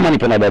nahisi kama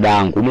nipo na dada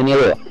yangu.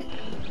 Umenielewa?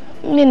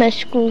 Mimi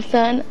nashukuru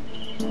sana.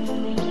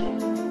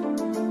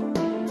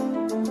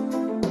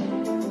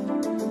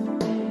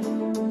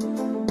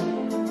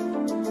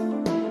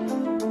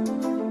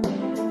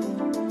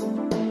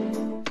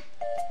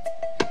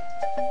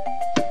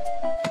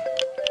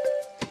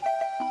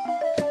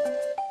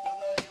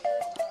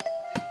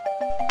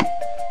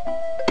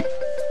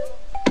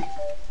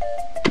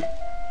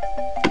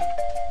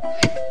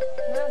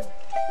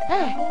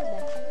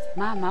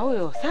 Mama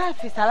huyo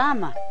safi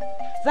salama.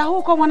 Za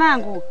huko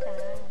mwanangu.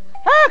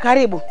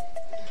 Karibu.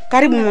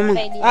 Karibu mama.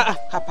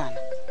 Hapana.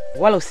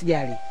 wala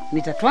usijali,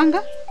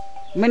 nitatwanga.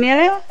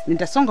 Umenielewa?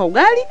 Nitasonga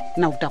ugali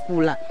na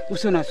utakula.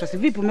 Usiwe na wasiwasi.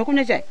 Vipi,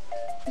 umekunywa chai?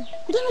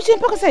 Hujanywa chai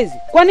mpaka saizi?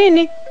 Kwa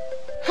nini?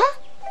 Ha?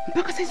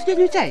 Mpaka saizi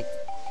hujanywa chai?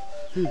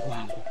 Mungu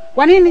wangu.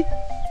 Kwa nini?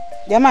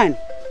 Jamani.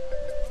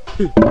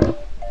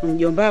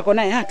 Mjomba wako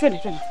naye,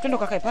 twende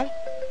ukakae pale.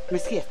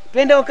 Umesikia?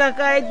 Twende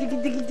ukakae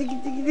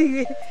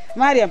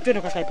Mariam, twende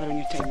ukakae pale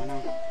unywe chai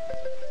mwanangu.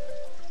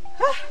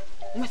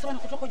 Umesema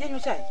kutoka hujanywa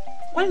chai?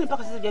 Kwa nini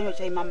mpaka sasa hujanywa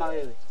chai mama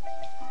wewe?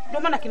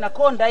 Ndio maana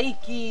kinakonda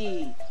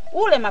hiki.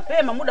 Ule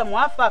mapema muda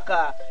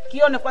muafaka.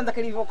 Kione kwanza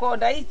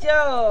kilivyokonda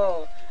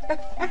hicho.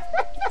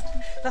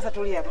 Sasa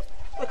tulia hapa.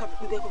 Weka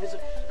mikono yako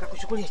vizuri.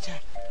 Kakuchukulia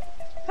chai.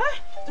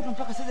 Tupo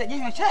mpaka sasa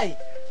hujanywa chai.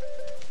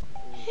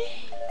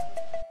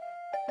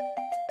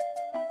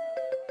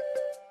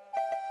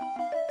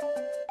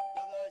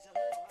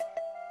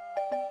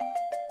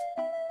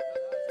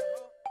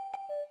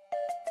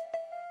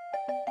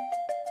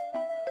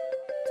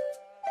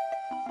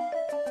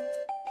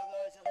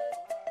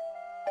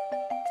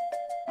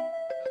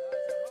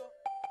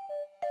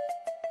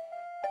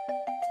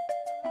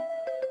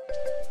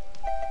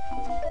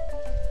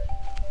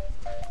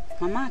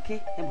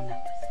 Mamake, hebu na.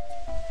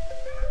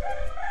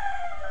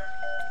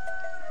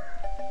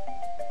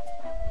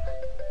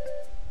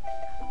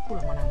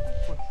 Kula mwanangu,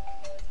 kula.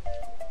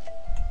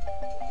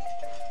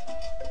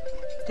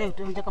 Teo,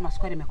 tuonje kama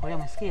sukari imekolea,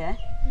 umesikia eh?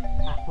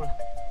 Kula.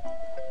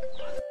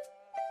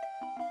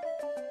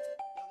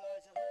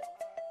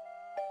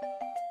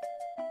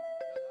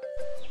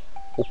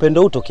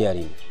 Upendo utokea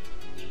lini?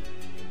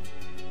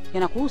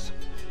 Yanakuhusu?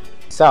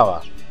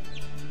 Sawa.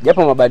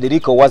 Japo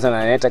mabadiliko huanza na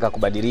anayetaka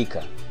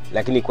kubadilika,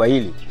 lakini kwa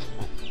hili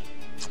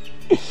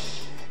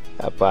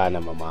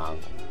hapana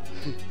mamangu.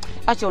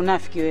 Acha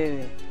unafiki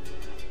wewe.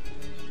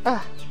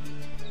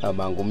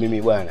 Mamangu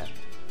mimi bwana.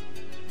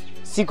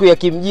 Siku ya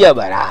kimjia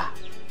bara.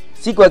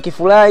 Siku ya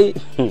kifurahi.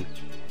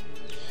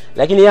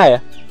 Lakini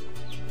haya,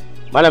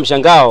 maana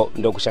mshangao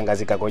ndio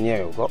kushangazika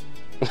kwenyewe huko.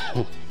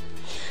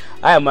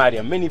 Haya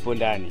Mariam, mimi nipo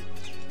ndani.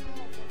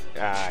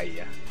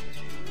 Haya.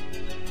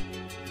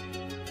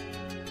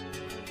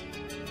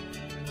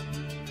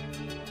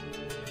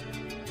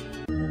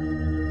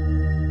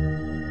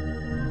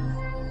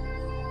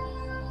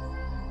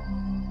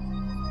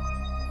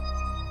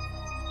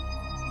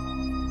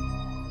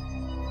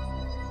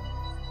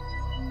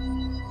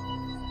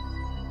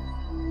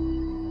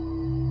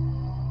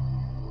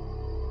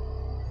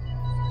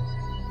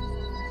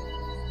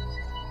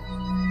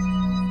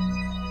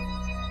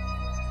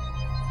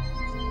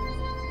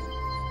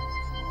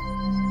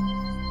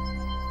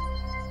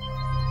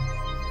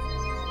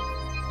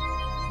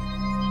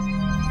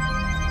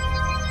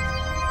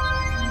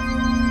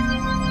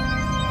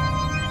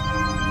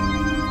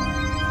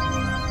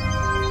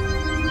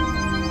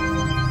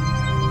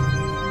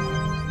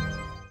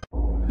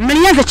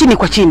 Mlianza chini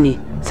kwa chini,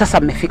 sasa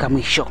mmefika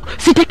mwisho.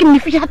 Sitaki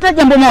mnifiche hata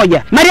jambo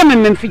moja. Mariam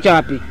mmemficha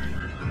wapi?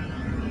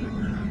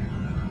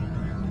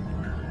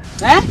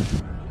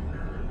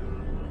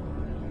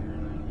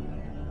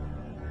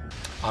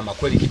 Ama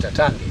kweli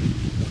kitatange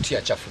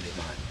utia chafu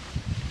demani.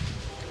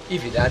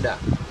 Hivi dada,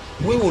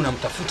 wewe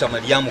unamtafuta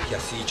Mariamu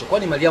kiasi hicho?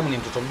 Kwani Mariamu ni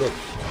mtoto mdogo?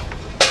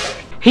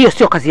 Hiyo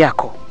sio kazi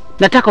yako.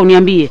 Nataka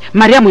uniambie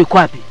Mariamu yuko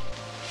wapi?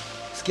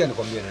 Sikia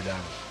nikwambie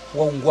dadangu,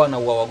 waungwana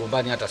huwa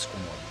wagombani hata siku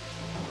moja.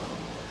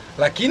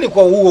 Lakini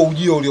kwa huo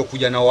ujio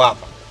uliokuja nao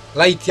hapa,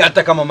 laiti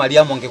hata kama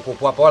Mariamu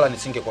angekuwa hapa wala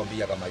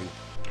nisingekwambia kama yupo.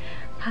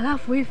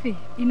 Halafu hivi,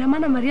 ina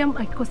maana Mariamu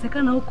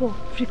akikosekana huko,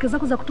 frika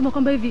zako za kutuma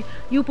kwamba hivi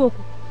yupo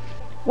huko.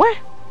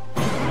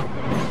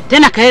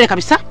 Tena kaele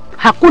kabisa.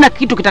 Hakuna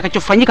kitu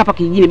kitakachofanyika hapa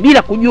kijijini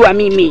bila kujua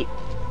mimi.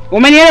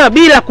 Umenielewa?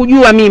 Bila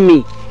kujua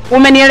mimi.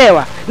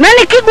 Umenielewa? Na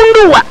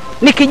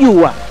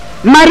nikijua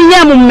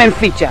Mariamu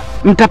mmemficha,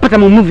 mtapata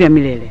maumivu ya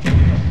milele.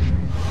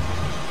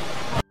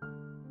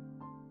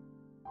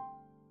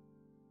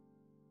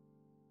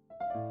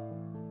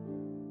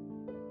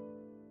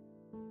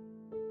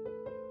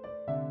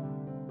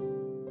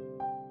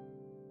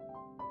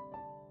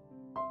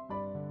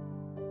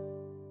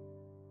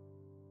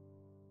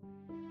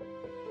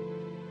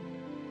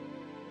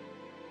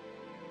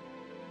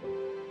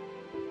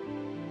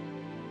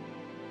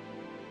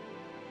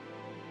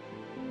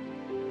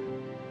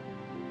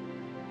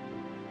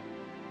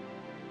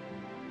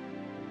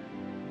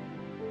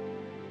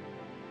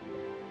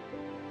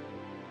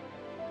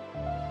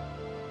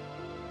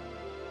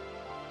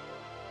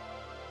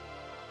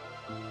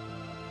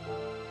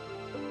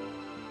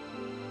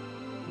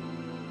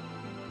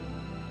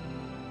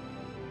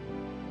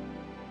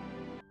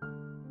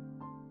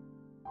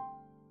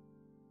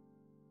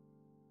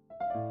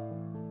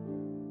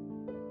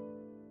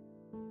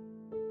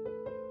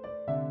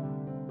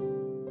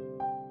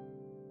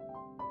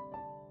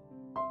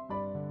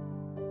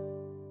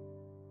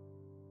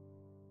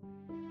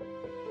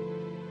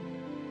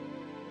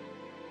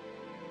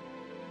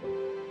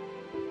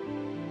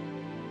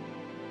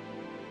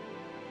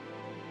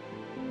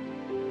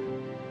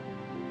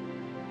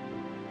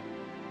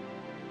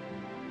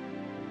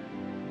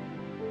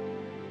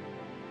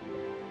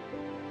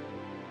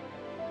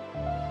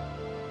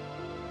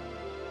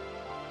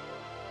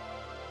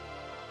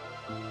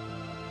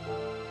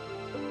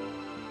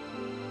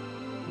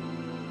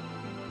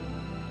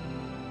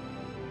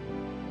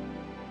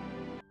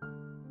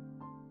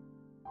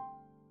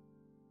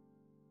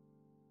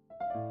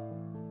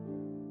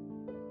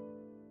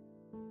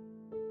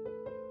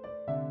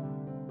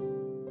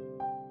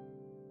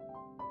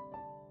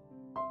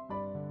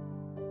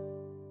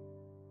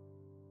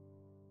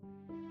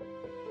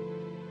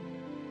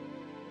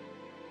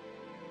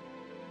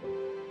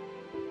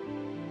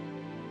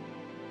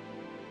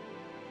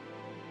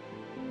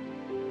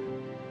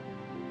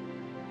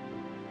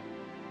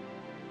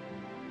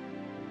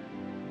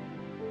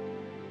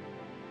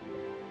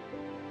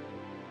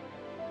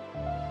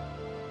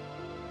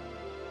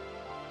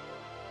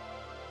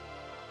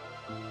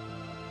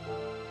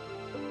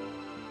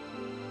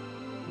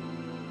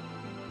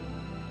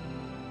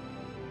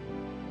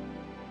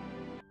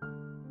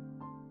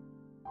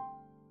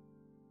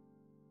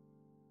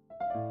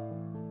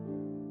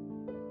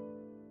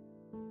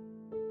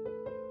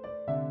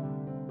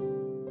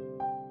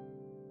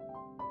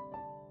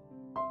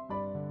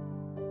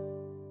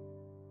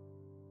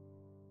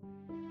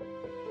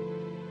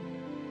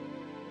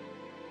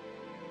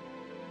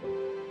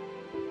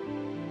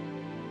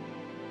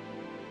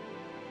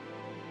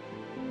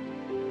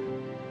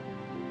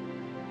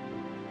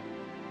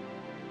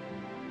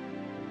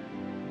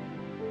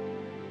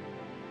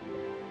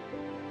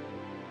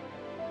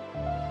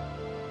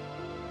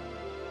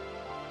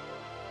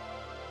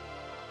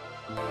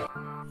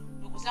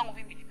 zangu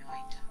mimi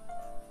nimewaita.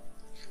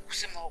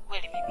 Kusema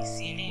ukweli mimi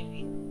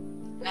sielewi.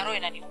 Na roho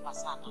inaniuma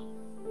sana.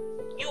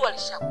 Jua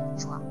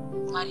lishakuchwa.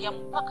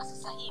 Mariamu mpaka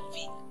sasa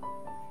hivi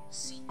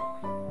sijui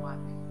yuko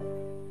wapi.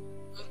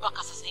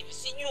 Mpaka sasa hivi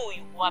sijui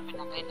yuko wapi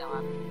na kaenda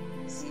wapi.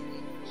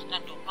 Sielewi. Na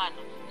ndio maana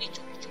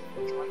hicho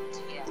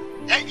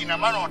kilichokutia. Ina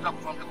maana unataka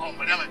kutuambia kwamba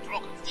Mariamu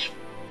ametoroka sio?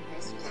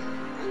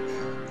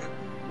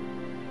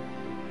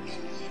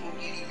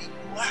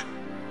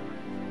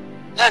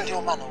 Na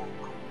ndio maana huko.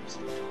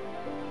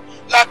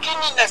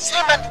 Lakini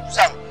nasema ndugu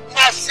zangu,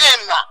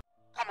 nasema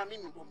kama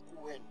mimi ndo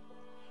mkuu wenu,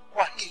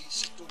 kwa hili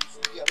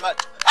sitomfugia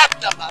macho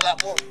hata mara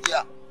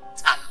moja.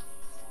 Sana.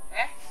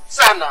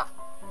 Sana.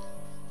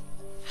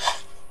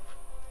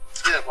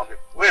 Sina kwambia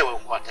wewe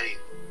uko hatarini.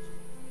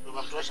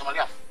 Unamtorosha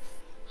Mariamu?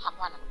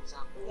 Hapana ndugu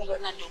zangu.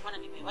 Na ndio maana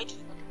nimewaita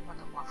nipate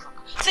kupata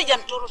mwafaka.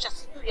 Sijamtorosha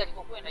sijui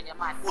alikokwenda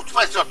jamani.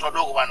 Utufanye watu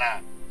wadogo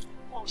bwana.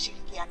 Kwa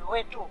ushirikiano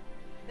wetu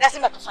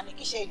lazima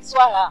tufanikishe hili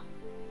swala.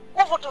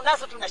 Nguvu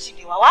tunazo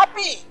tunashindiwa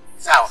wapi?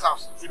 Sawa.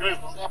 Vidole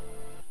vingapi?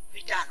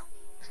 5.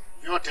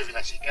 Vyote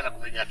vinashirikiana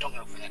kumenya tonge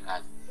na kufanya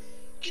kazi.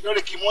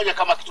 Kidole kimoja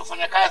kama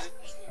kitofanya kazi,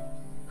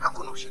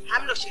 hakuna ushirikiano.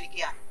 Hamna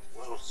ushirikiano.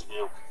 Wewe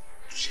usigeuke.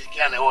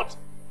 Tushirikiane wote.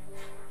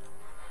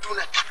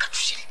 Tunataka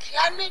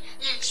tushirikiane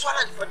ili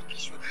swala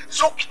lifanikishwe.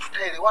 Zuki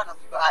tutaelewana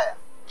vibaya.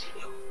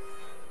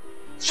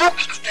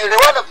 Zuki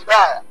tutaelewana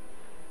vibaya.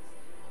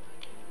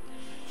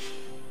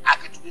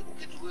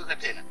 Ukituweka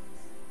tena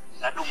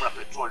na dumu la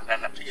petroli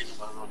ndani, napiga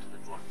nyumba zote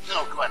petroli.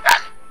 Tena ukiwa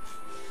ndani.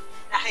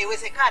 Na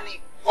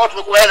haiwezekani. Wao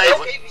tumekubaliana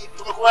hivyo.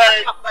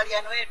 Tumekubaliana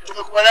makubaliano yetu.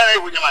 Tumekubaliana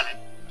hivyo jamani.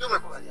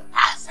 Tumekubaliana.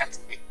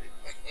 Asante.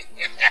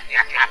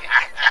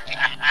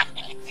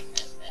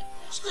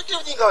 Usikiti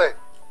ujinga wewe.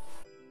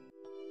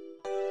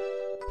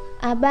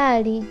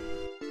 Habari.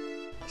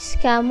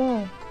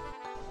 Shikamoo.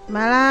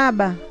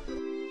 Marahaba.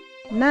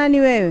 Nani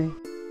wewe?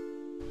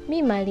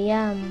 Mi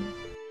Mariamu.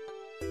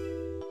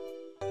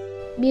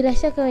 Bila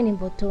shaka wewe ni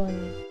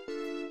Mbotoni.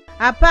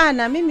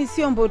 Hapana, mimi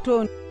sio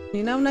Mbotoni.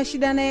 Na una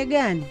shida naye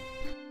gani?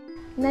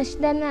 Na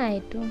shida naye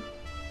tu.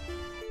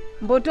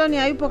 Mbotoni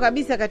hayupo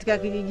kabisa katika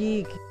kijiji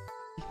hiki.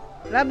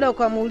 Labda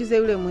ukamuulize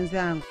yule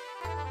mwenzangu.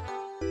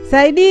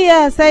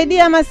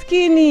 Saidia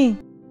maskini.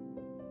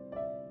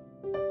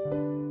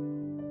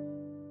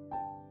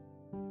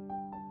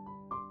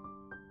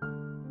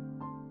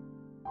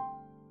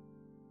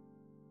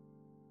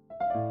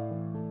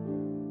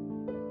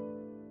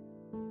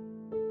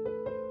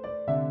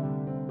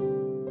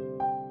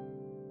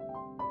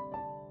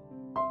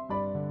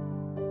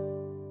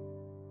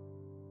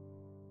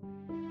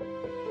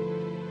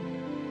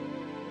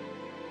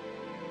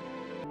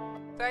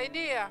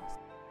 Saidia.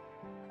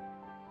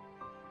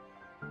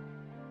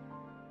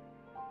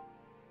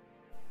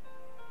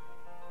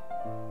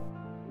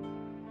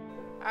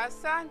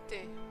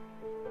 Asante.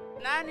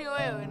 Nani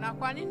wewe na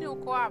kwa nini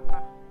uko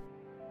hapa?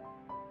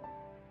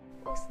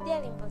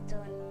 Usijali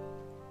Mbotoni.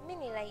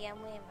 Mimi ni raia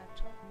mwema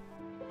tu.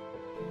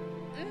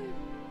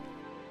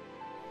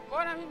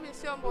 Mbona mimi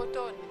sio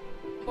Mbotoni?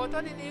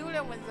 Mbotoni ni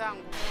yule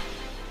mwenzangu.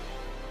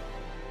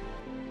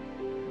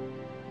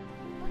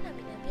 Mbona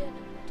mnaambia ni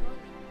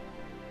Mbotoni?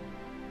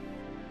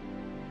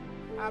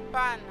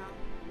 Hapana.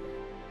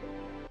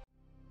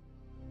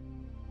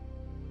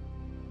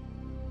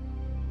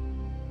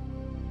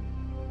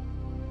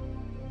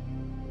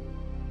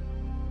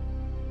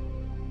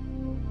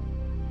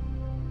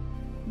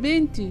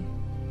 Binti,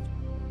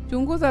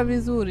 chunguza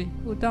vizuri,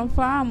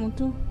 utamfahamu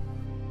tu.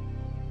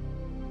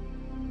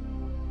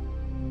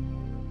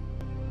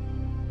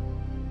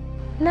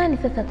 Nani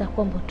sasa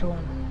atakuwa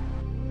Mbotoni?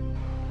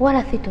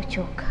 Wala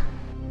sitochoka.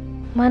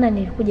 Maana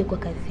nilikuja kwa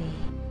kazi hii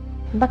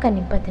mpaka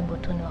nimpate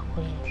Mbotoni wa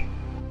kweli.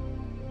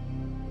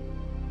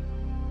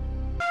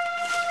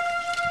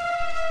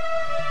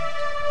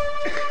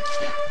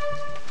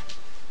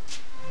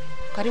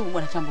 Karibu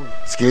bwana Chambuli.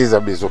 Sikiliza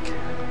Bizuki.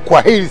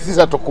 Kwa hili sisi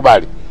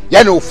hatukubali.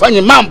 Yaani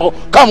ufanye mambo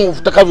kama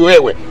utakavyo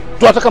wewe.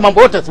 Tunataka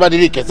mambo yote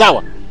yasibadilike,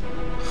 sawa?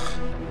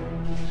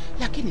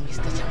 Lakini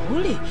Mr.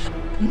 Chambuli,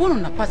 mbona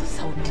unapaza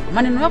sauti?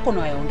 Maneno yako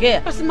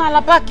unayoongea basi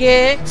mahala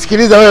pake.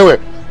 Sikiliza wewe.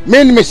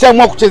 Mimi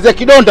nimeshaamua kuchezea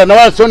kidonda na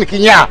wala sioni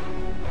kinyaa.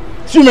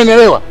 Si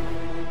umenielewa?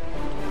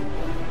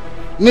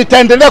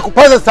 Nitaendelea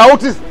kupaza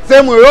sauti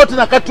sehemu yoyote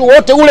na wakati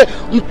wote ule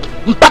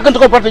mpaka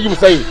nitakapopata jibu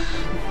sahihi.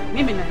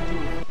 Mimi najua.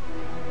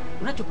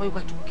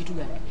 Unachopayuka kitu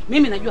gani?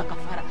 Mimi najua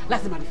kafara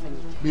lazima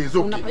lifanyike.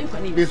 Bizuki. Unapayuka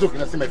nini? Bizuki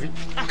nasema hivi.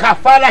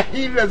 Kafara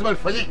hili lazima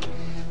lifanyike.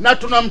 Na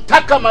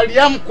tunamtaka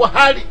Mariamu kwa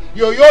hali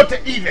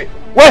yoyote ile.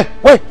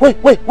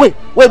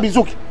 We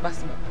Bizuki.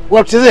 Basi baba.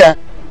 Unachezea?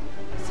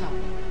 Sawa.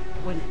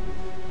 Wewe.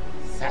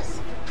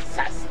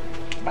 Sasa.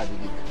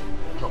 Badilika.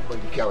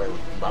 Tunakuandikia wewe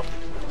mbabu.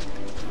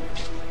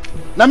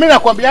 Na mimi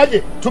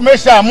nakwambiaje?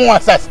 Tumeshaamua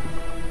sasa.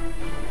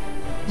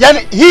 Yaani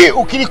hii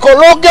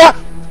ukilikoroga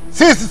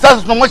sisi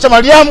sasa tunamwacha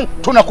Mariamu,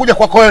 tunakuja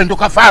kwako wewe ndio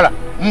kafara.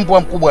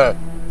 Mbwa mkubwa wewe.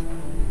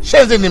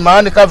 Shenzi ni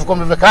maana kavu kwa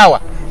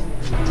mvekawa.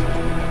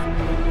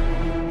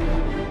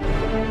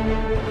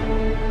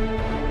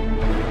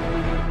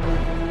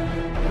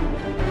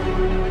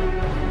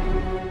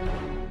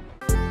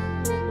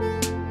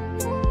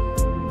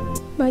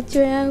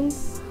 Macho yangu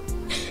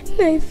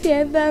na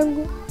hisia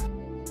zangu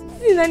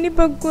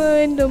zinanipa kuwa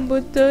wewe ndo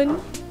Mbotoni,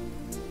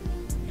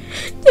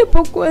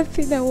 japokuwa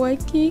sina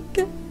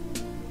uhakika.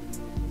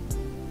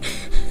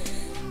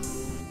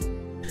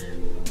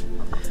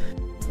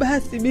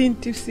 Basi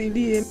binti,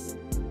 usilie,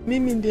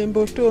 mimi ndiye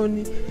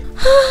Mbotoni.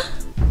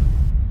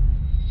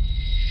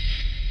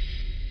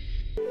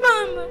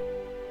 Mama,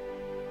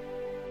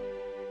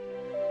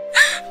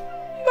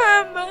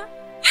 mama,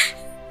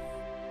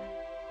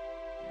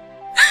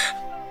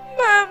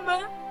 mama,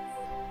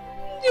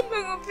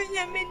 mjomba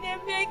Kufinya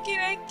ameniambia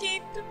kila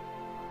kitu.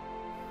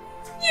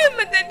 Je,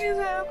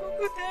 matatizo yako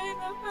kutana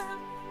na mama?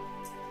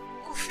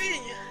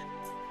 Kufinya?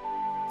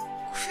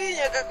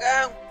 Kufinya kaka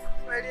yangu,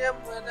 Mariamu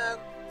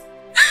mwanangu.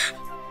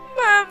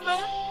 Mama.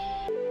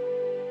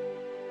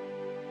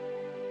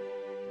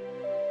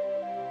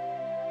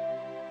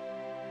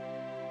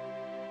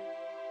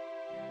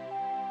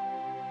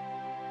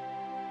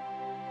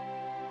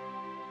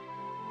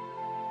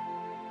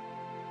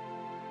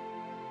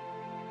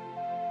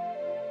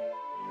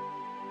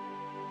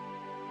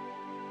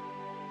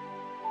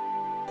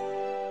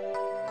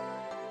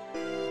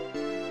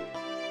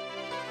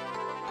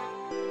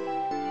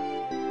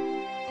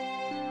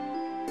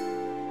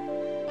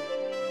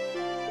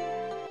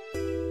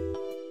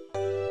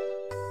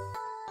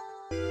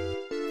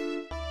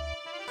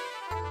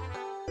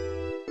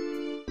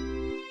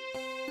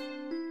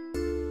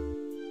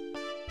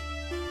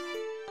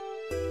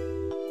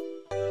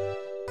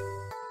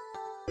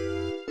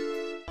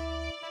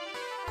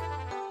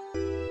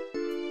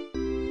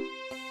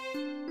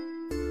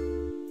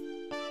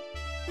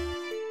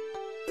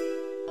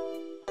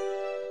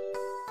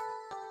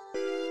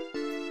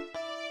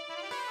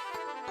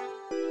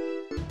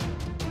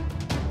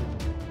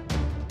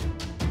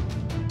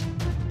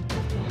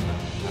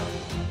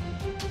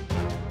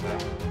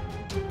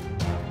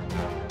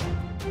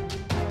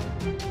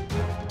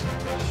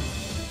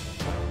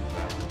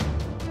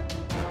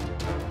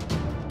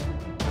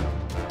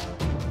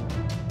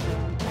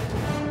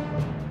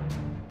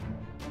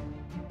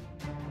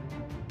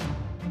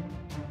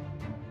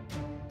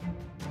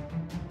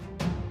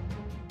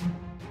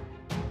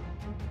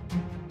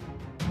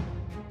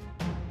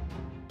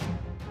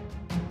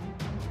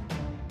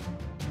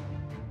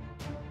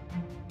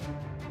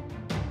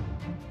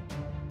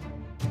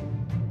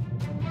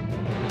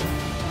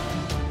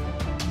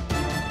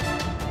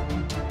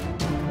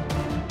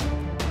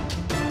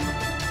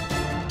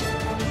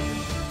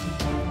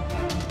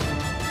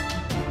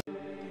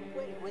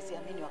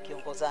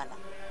 Wakiongozana.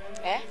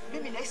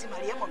 Mimi nahisi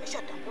Mariamu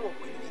ameshatambua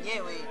kweli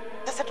wenyewe.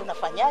 Sasa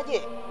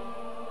tunafanyaje?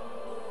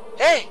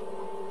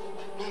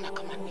 Naona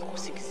kama niko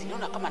usingizi,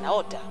 naona kama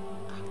naota.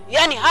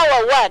 Yaani hawa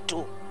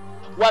watu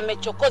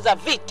wamechokoza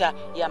vita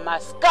ya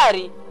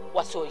maaskari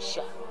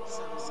wasioisha.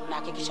 Na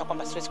hakikisha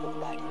kwamba siwezi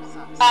kukubali.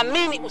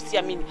 Amini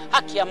usiamini,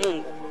 haki ya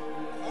Mungu.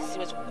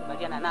 Siwezi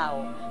kukubaliana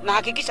nao. Na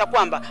hakikisha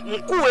kwamba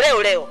mkuu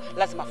leo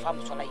lazima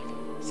fahamu swala hili.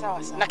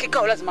 Sawa. Na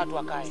kikao lazima watu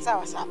wakae.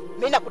 Sawa.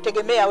 Mimi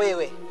nakutegemea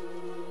wewe.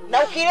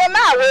 Na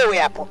ukilemaa wewe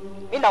hapo,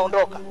 mimi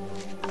naondoka.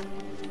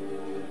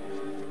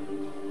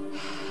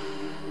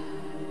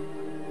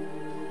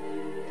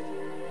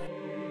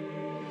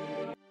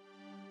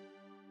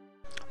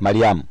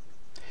 Mariamu,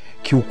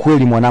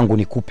 kiukweli mwanangu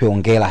nikupe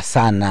hongera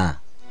sana.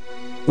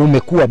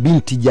 Umekuwa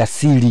binti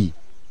jasiri.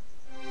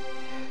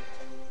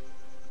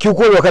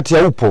 Kiukweli wakati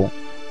haupo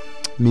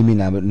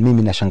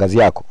mimi na shangazi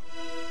yako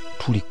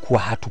tulikuwa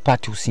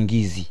hatupati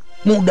usingizi.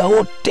 Muda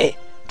wote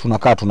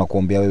tunakaa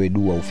tunakuombea wewe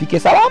dua ufike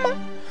salama,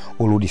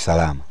 urudi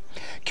salama.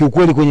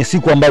 Kiukweli kwenye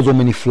siku ambazo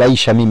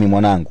umenifurahisha mimi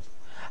mwanangu,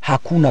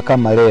 hakuna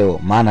kama leo,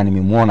 maana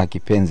nimemuona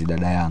kipenzi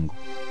dada yangu.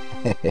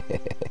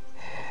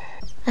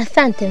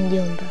 Asante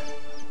mjomba.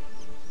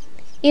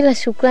 Ila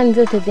shukrani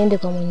zote ziende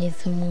kwa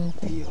Mwenyezi Mungu.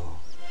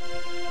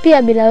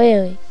 Pia bila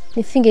wewe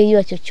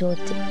nisingejua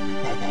chochote.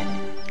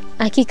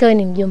 Hakika wewe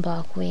ni mjomba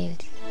wa kweli.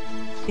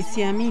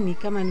 Siamini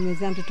kama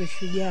nimezaa mtoto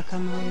shujaa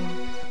kama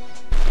wewe.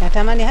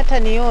 Natamani hata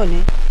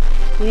nione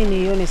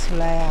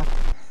sura yako.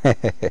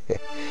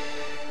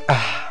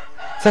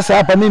 Sasa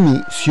hapa mimi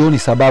sioni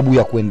sababu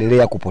ya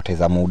kuendelea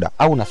kupoteza muda.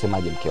 Au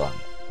unasemaje mke wangu?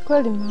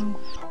 Kweli mwanangu.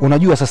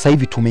 Unajua sasa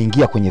hivi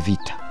tumeingia kwenye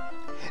vita.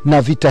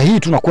 Na vita hii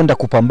tunakwenda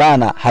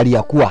kupambana hali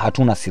ya kuwa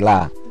hatuna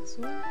silaha.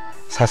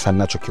 Sasa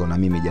ninachokiona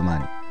mimi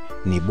jamani,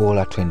 ni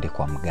bora twende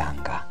kwa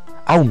mganga.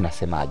 Au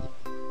mnasemaje?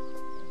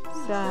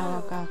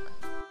 Sawa kaka.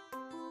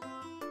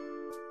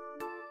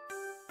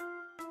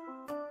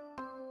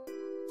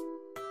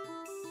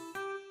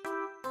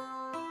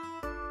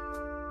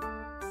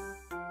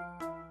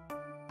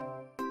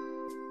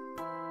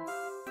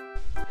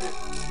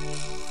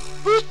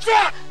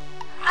 Picha!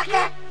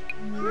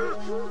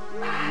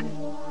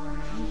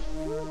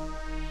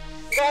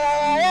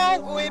 Ngalawa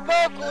yangu ipo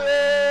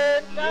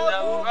kule,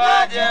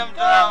 nitakukaje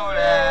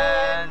mtaule,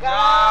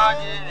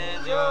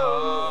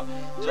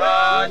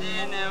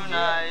 Jojini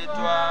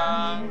unaitwa,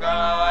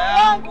 ngalawa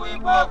yangu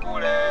ipo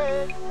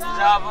kule,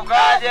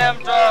 nitakukaje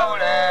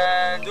mtaule,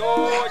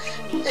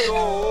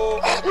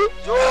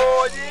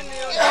 Jojini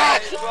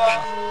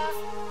unaitwa.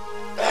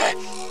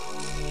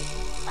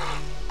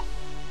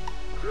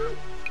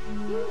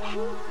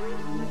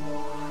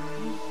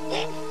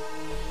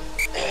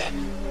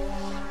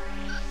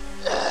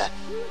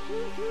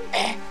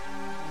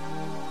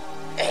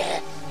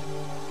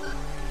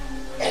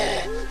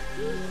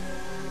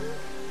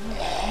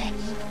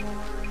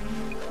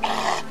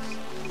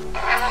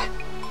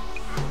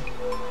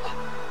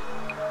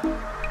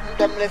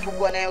 mrefu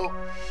kwa nayo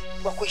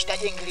kwa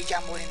kuhitaji hili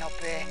jambo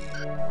linope.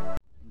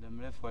 Muda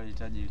mrefu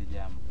walihitaji hili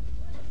jambo.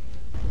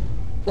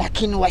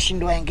 Lakini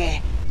washindwa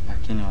wenge.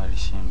 Lakini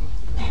walishindwa.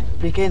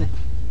 Pekene.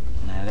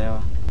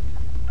 Naelewa.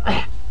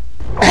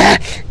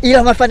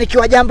 Ila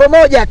mafanikiwa jambo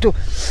moja tu,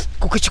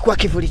 kukichukua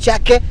kivuli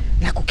chake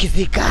na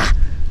kukizika.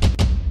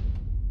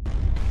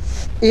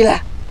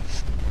 Ila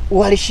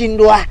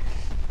walishindwa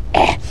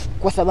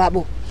kwa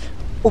sababu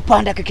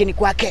upande kikini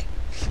kwake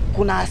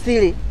kuna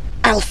asili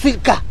au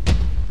Silka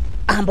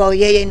ambayo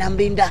yeye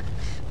inamlinda.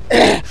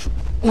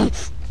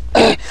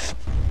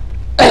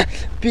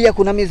 Pia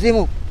kuna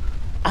mizimu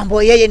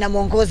ambayo yeye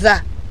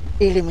inamuongoza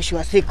ili mwisho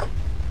wa siku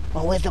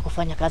waweze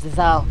kufanya kazi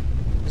zao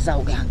za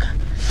uganga.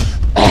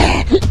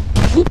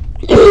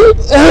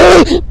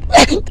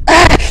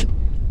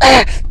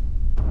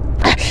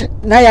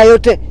 Na ya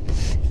yote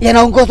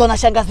yanaongozwa na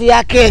shangazi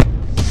yake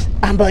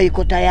ambayo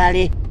iko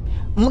tayari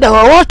muda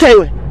wowote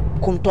yule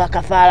kumtoa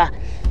kafara.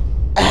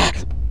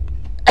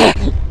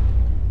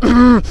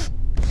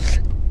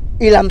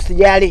 Ila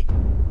msijali,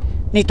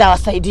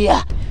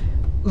 nitawasaidia,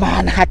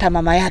 maana hata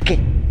mama yake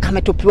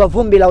ametupiwa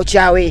vumbi la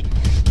uchawi.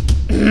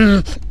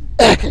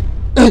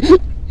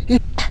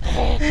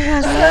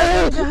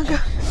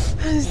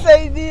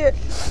 Nisaidie.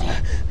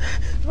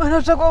 Maana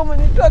utakuwa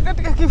umenitoa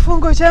katika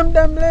kifungo cha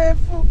muda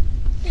mrefu.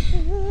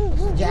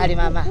 Usijali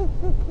mama.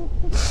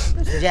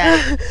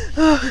 Usijali.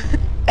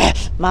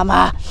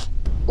 Mama,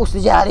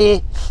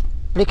 usijali.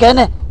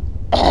 Likene.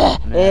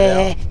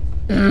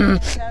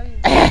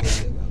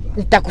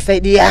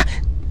 Nitakusaidia.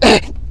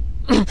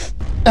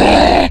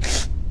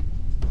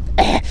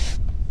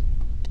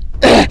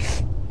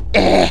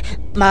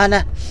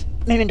 Maana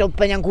mimi ndo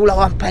mpanyangula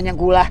wa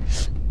mpanyangula,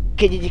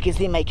 kijiji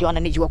kizima ikiwa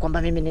wananijua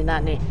kwamba mimi ni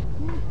nani.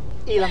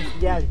 Ila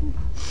msijali,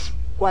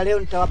 kwa leo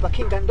nitawapa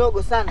kinga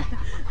ndogo sana,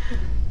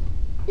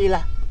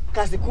 ila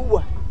kazi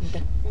kubwa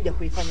nitakuja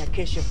kuifanya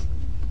kesho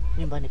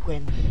nyumbani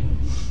kwenu.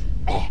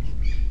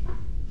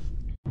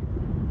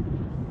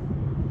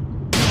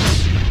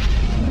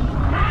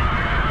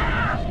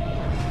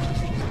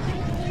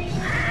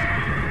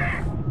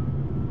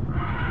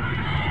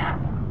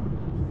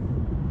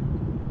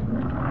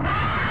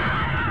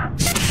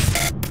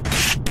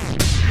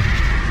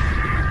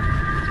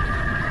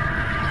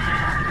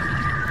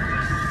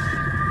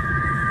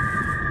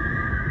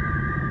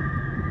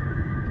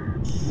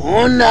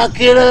 Ona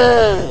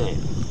kile.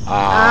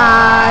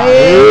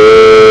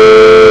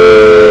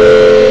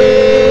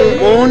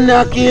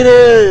 Ona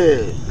kile.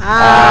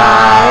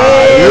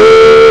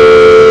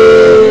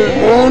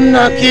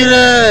 Ona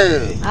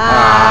kile.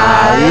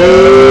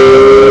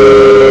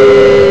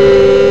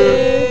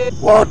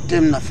 Wote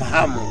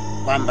mnafahamu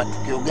kwamba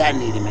tukio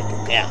gani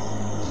limetokea,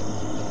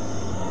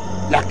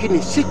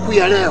 lakini siku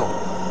ya leo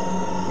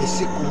ni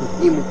siku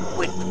muhimu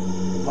kwetu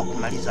kwa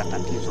kumaliza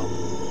tatizo.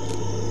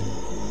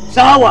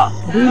 Sawa?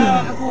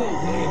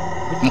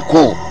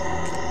 Mkuu,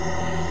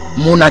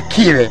 muna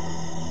kile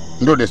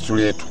ndo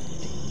desturi yetu.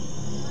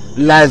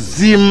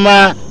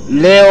 Lazima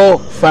leo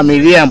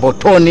familia ya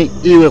Mbotoni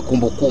iwe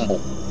kumbukumbu.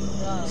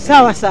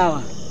 Sawa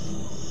sawa.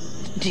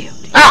 Ndio.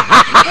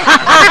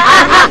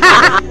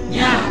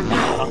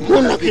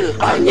 Muna kile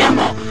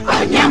nyama,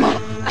 nyama,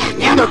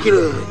 nyama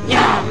kile.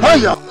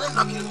 Haya.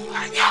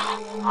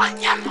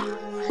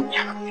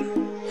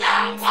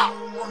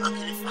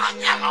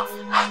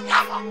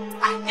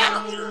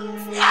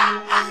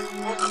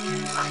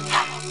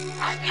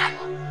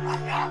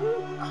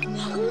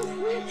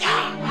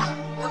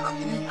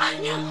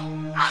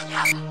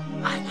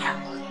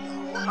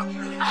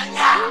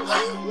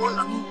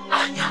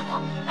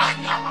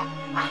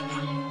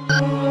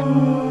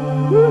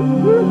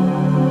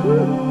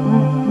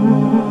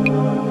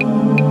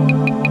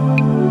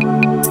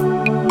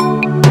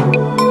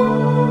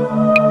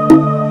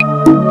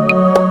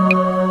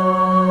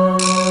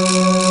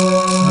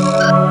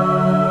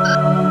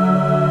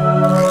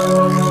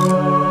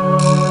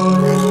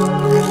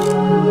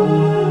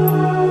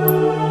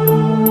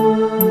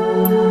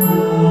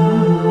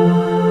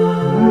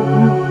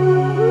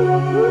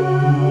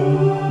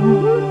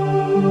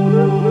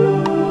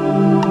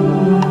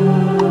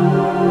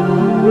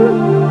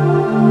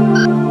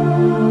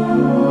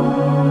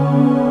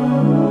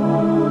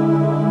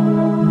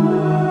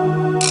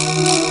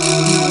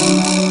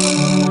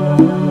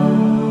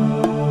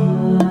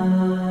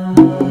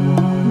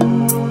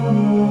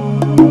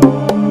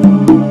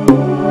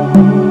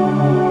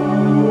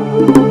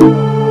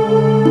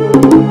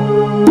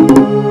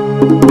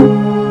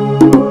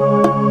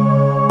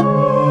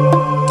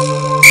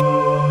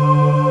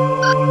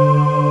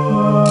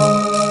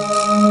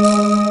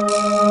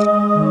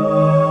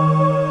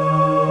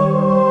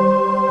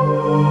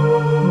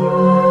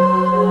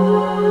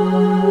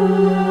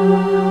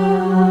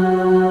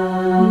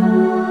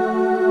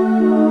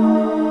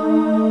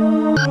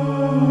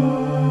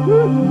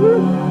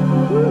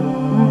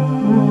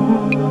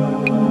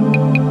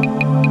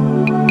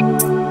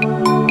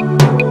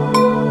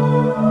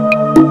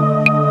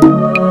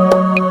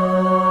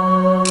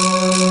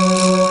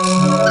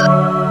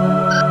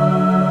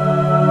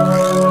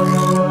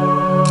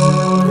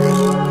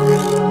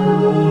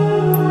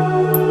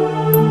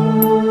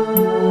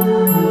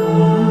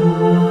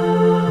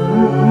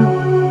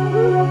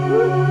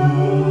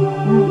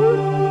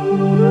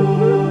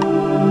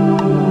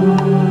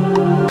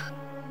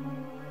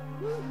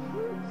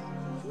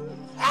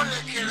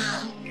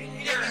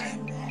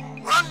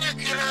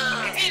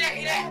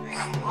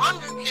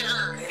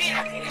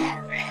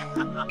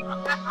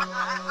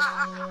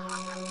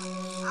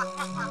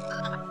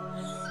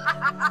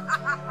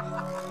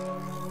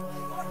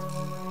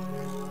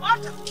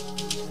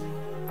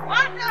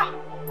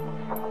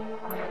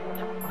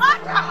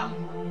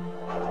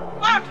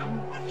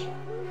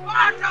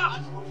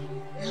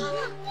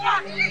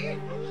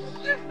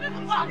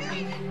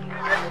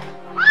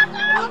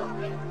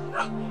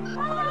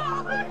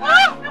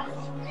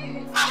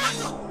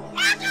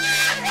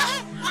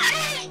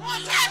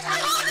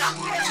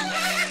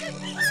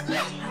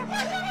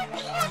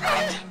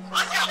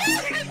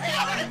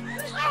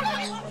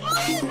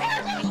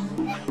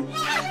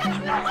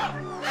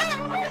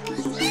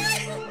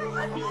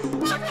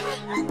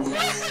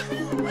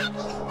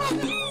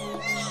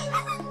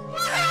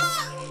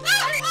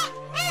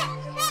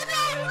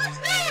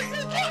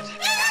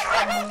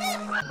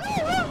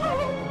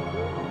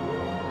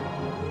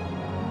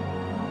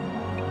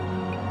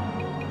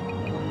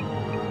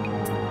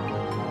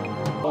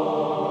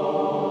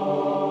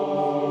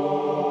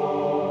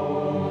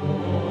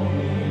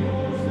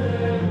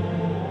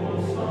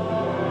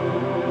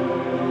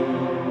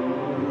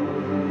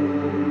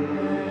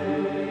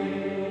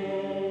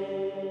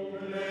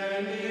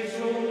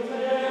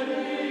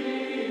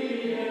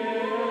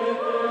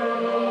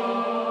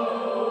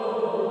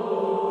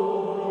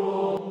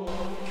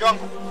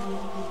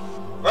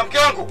 Mke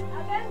wangu.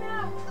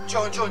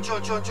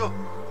 Njoo.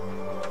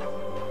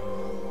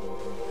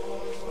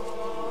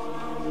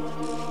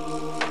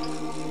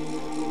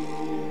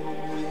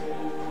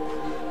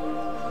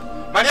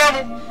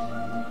 Mariamu.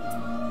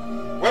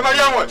 We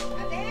Mariamu we.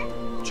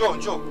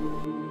 Njoo.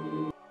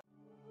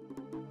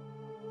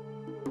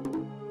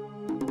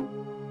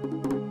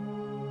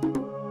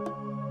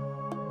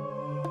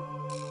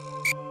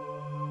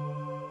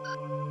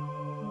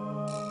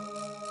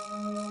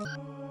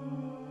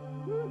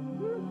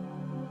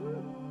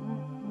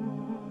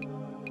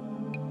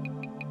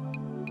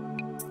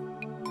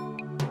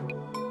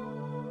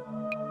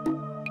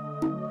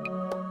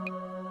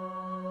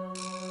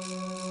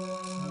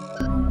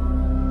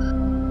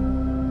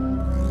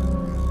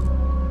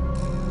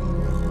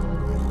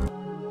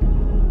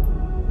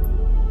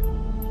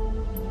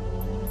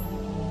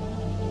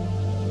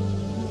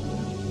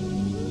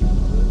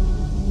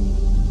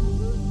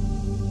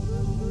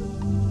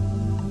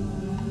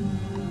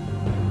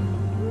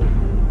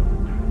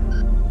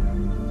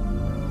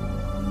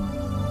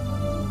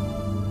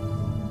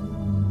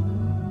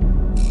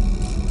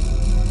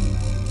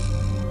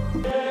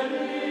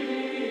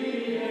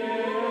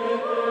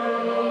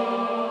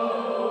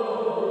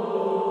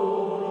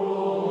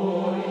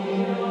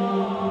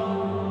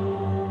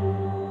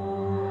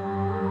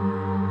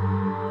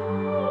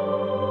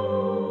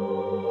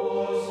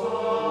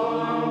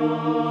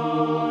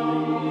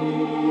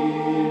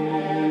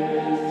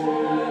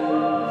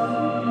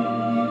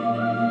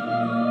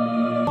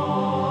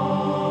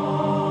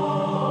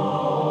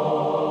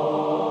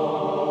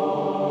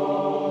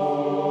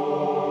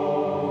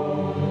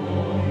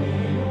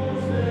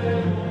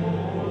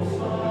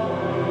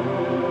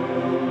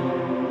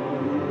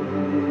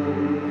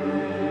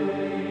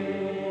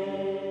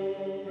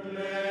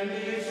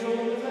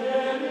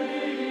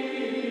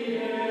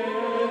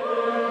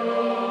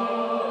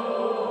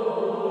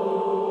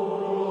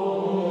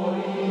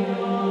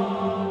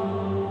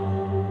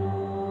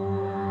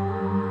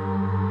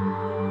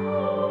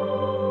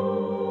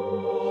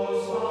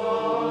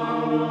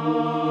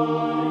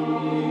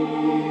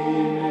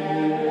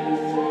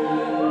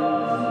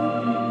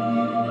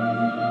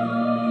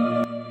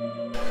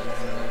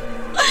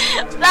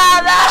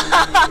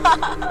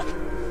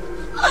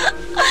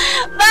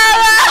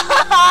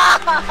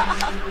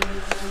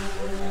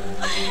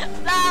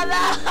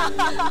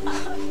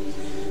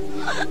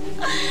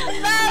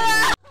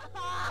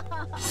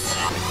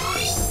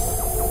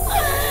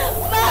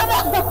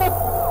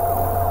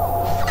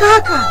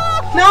 Kaka,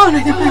 naona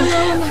jamani.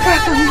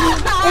 Kaka,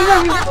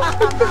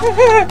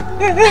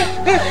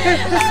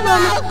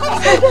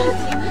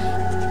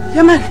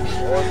 jamani.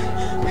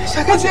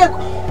 Shakazi yako.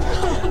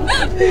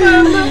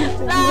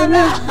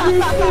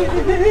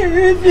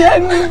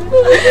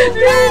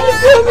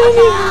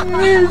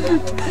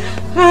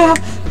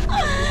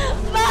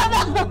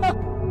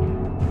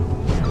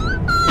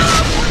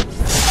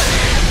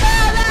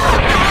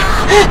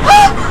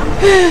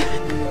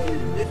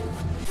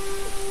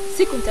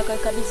 Siku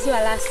nitakayokabidhiwa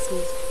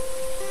rasmi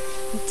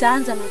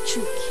nitaanza na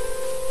chuki.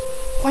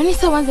 Kwa nini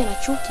sasa uanze na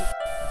chuki?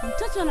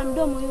 Mtoto ana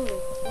mdomo yule,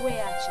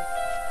 wewe acha.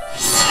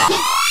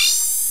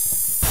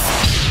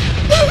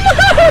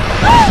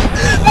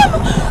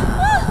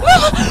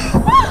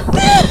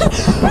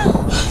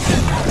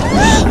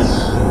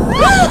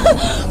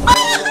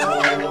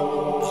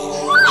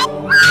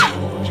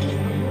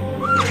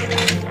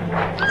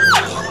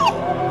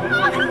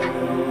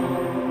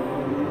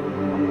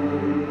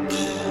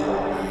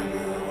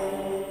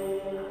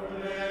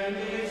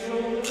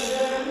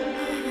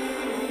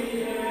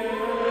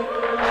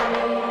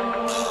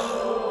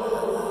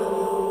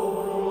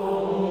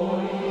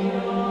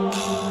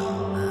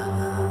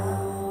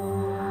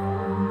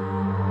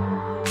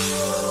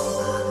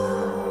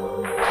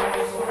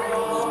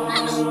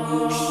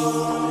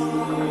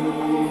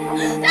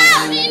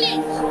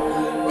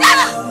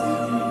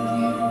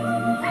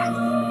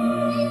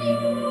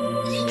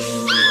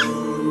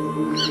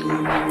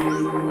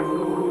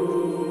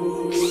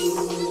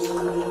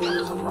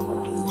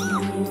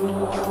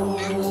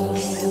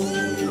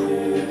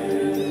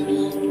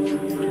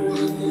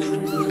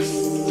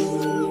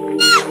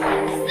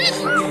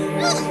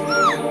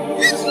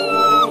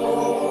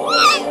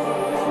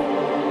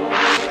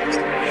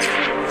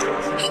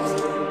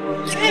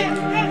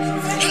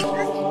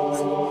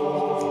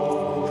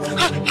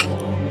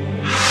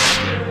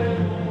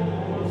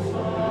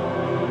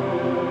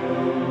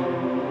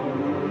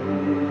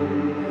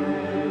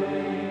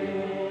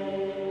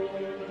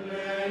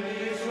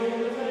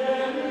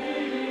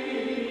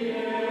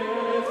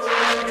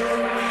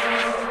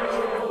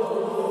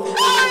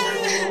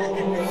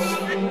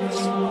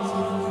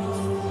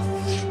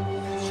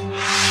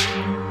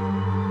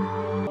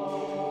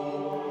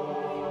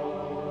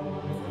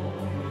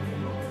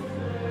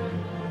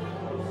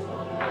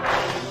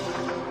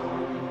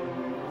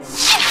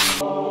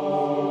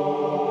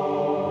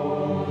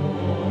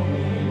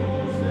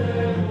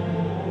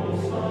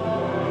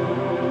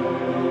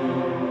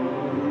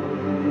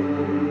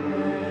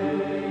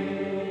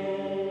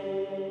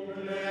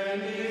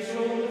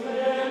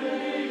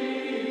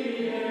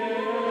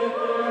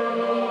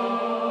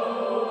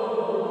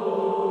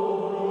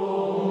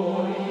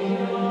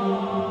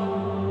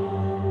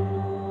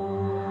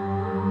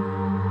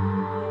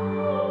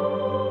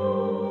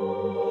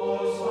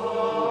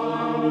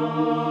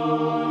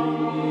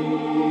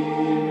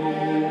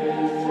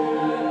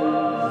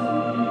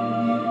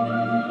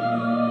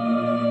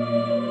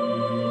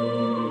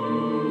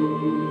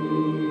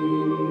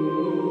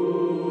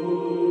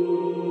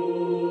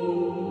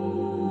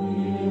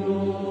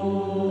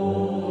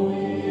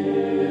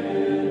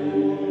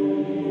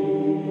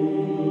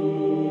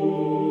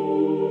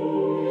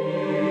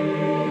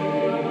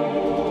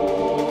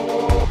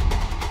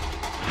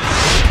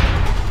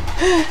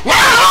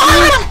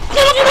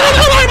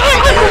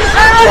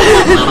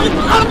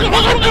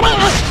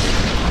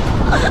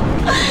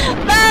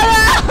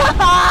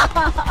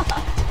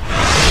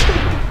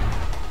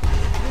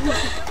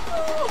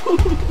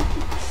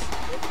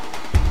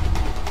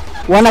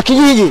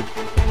 Wanakijiji,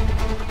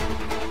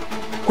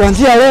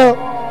 kuanzia leo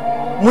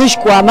mwishi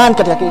kwa amani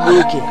katika kijiji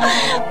hiki.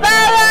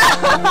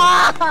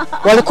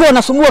 Walikuwa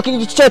wanasumbua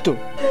kijiji chetu,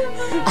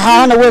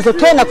 hawana uwezo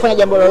tena kufanya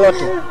jambo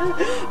lolote.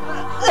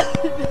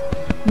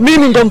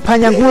 Mimi ndo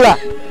Mpanyangula,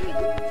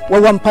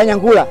 wa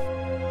Mpanyangula.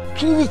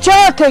 Kijiji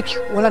chote hiki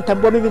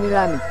wanatambua mimi ni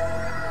nani.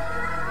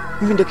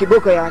 Mimi ndo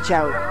kiboko ya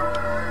wachawi.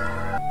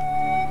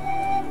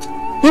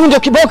 Mimi ndo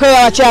kiboko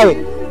ya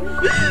wachawi.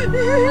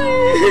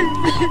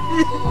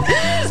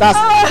 Sasa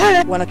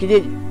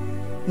wanakijiji,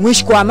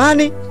 mwishi kwa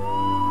amani,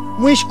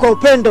 mwishi kwa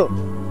upendo.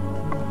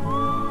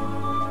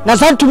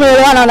 Nadhani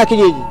tumeelewana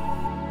wanakijiji.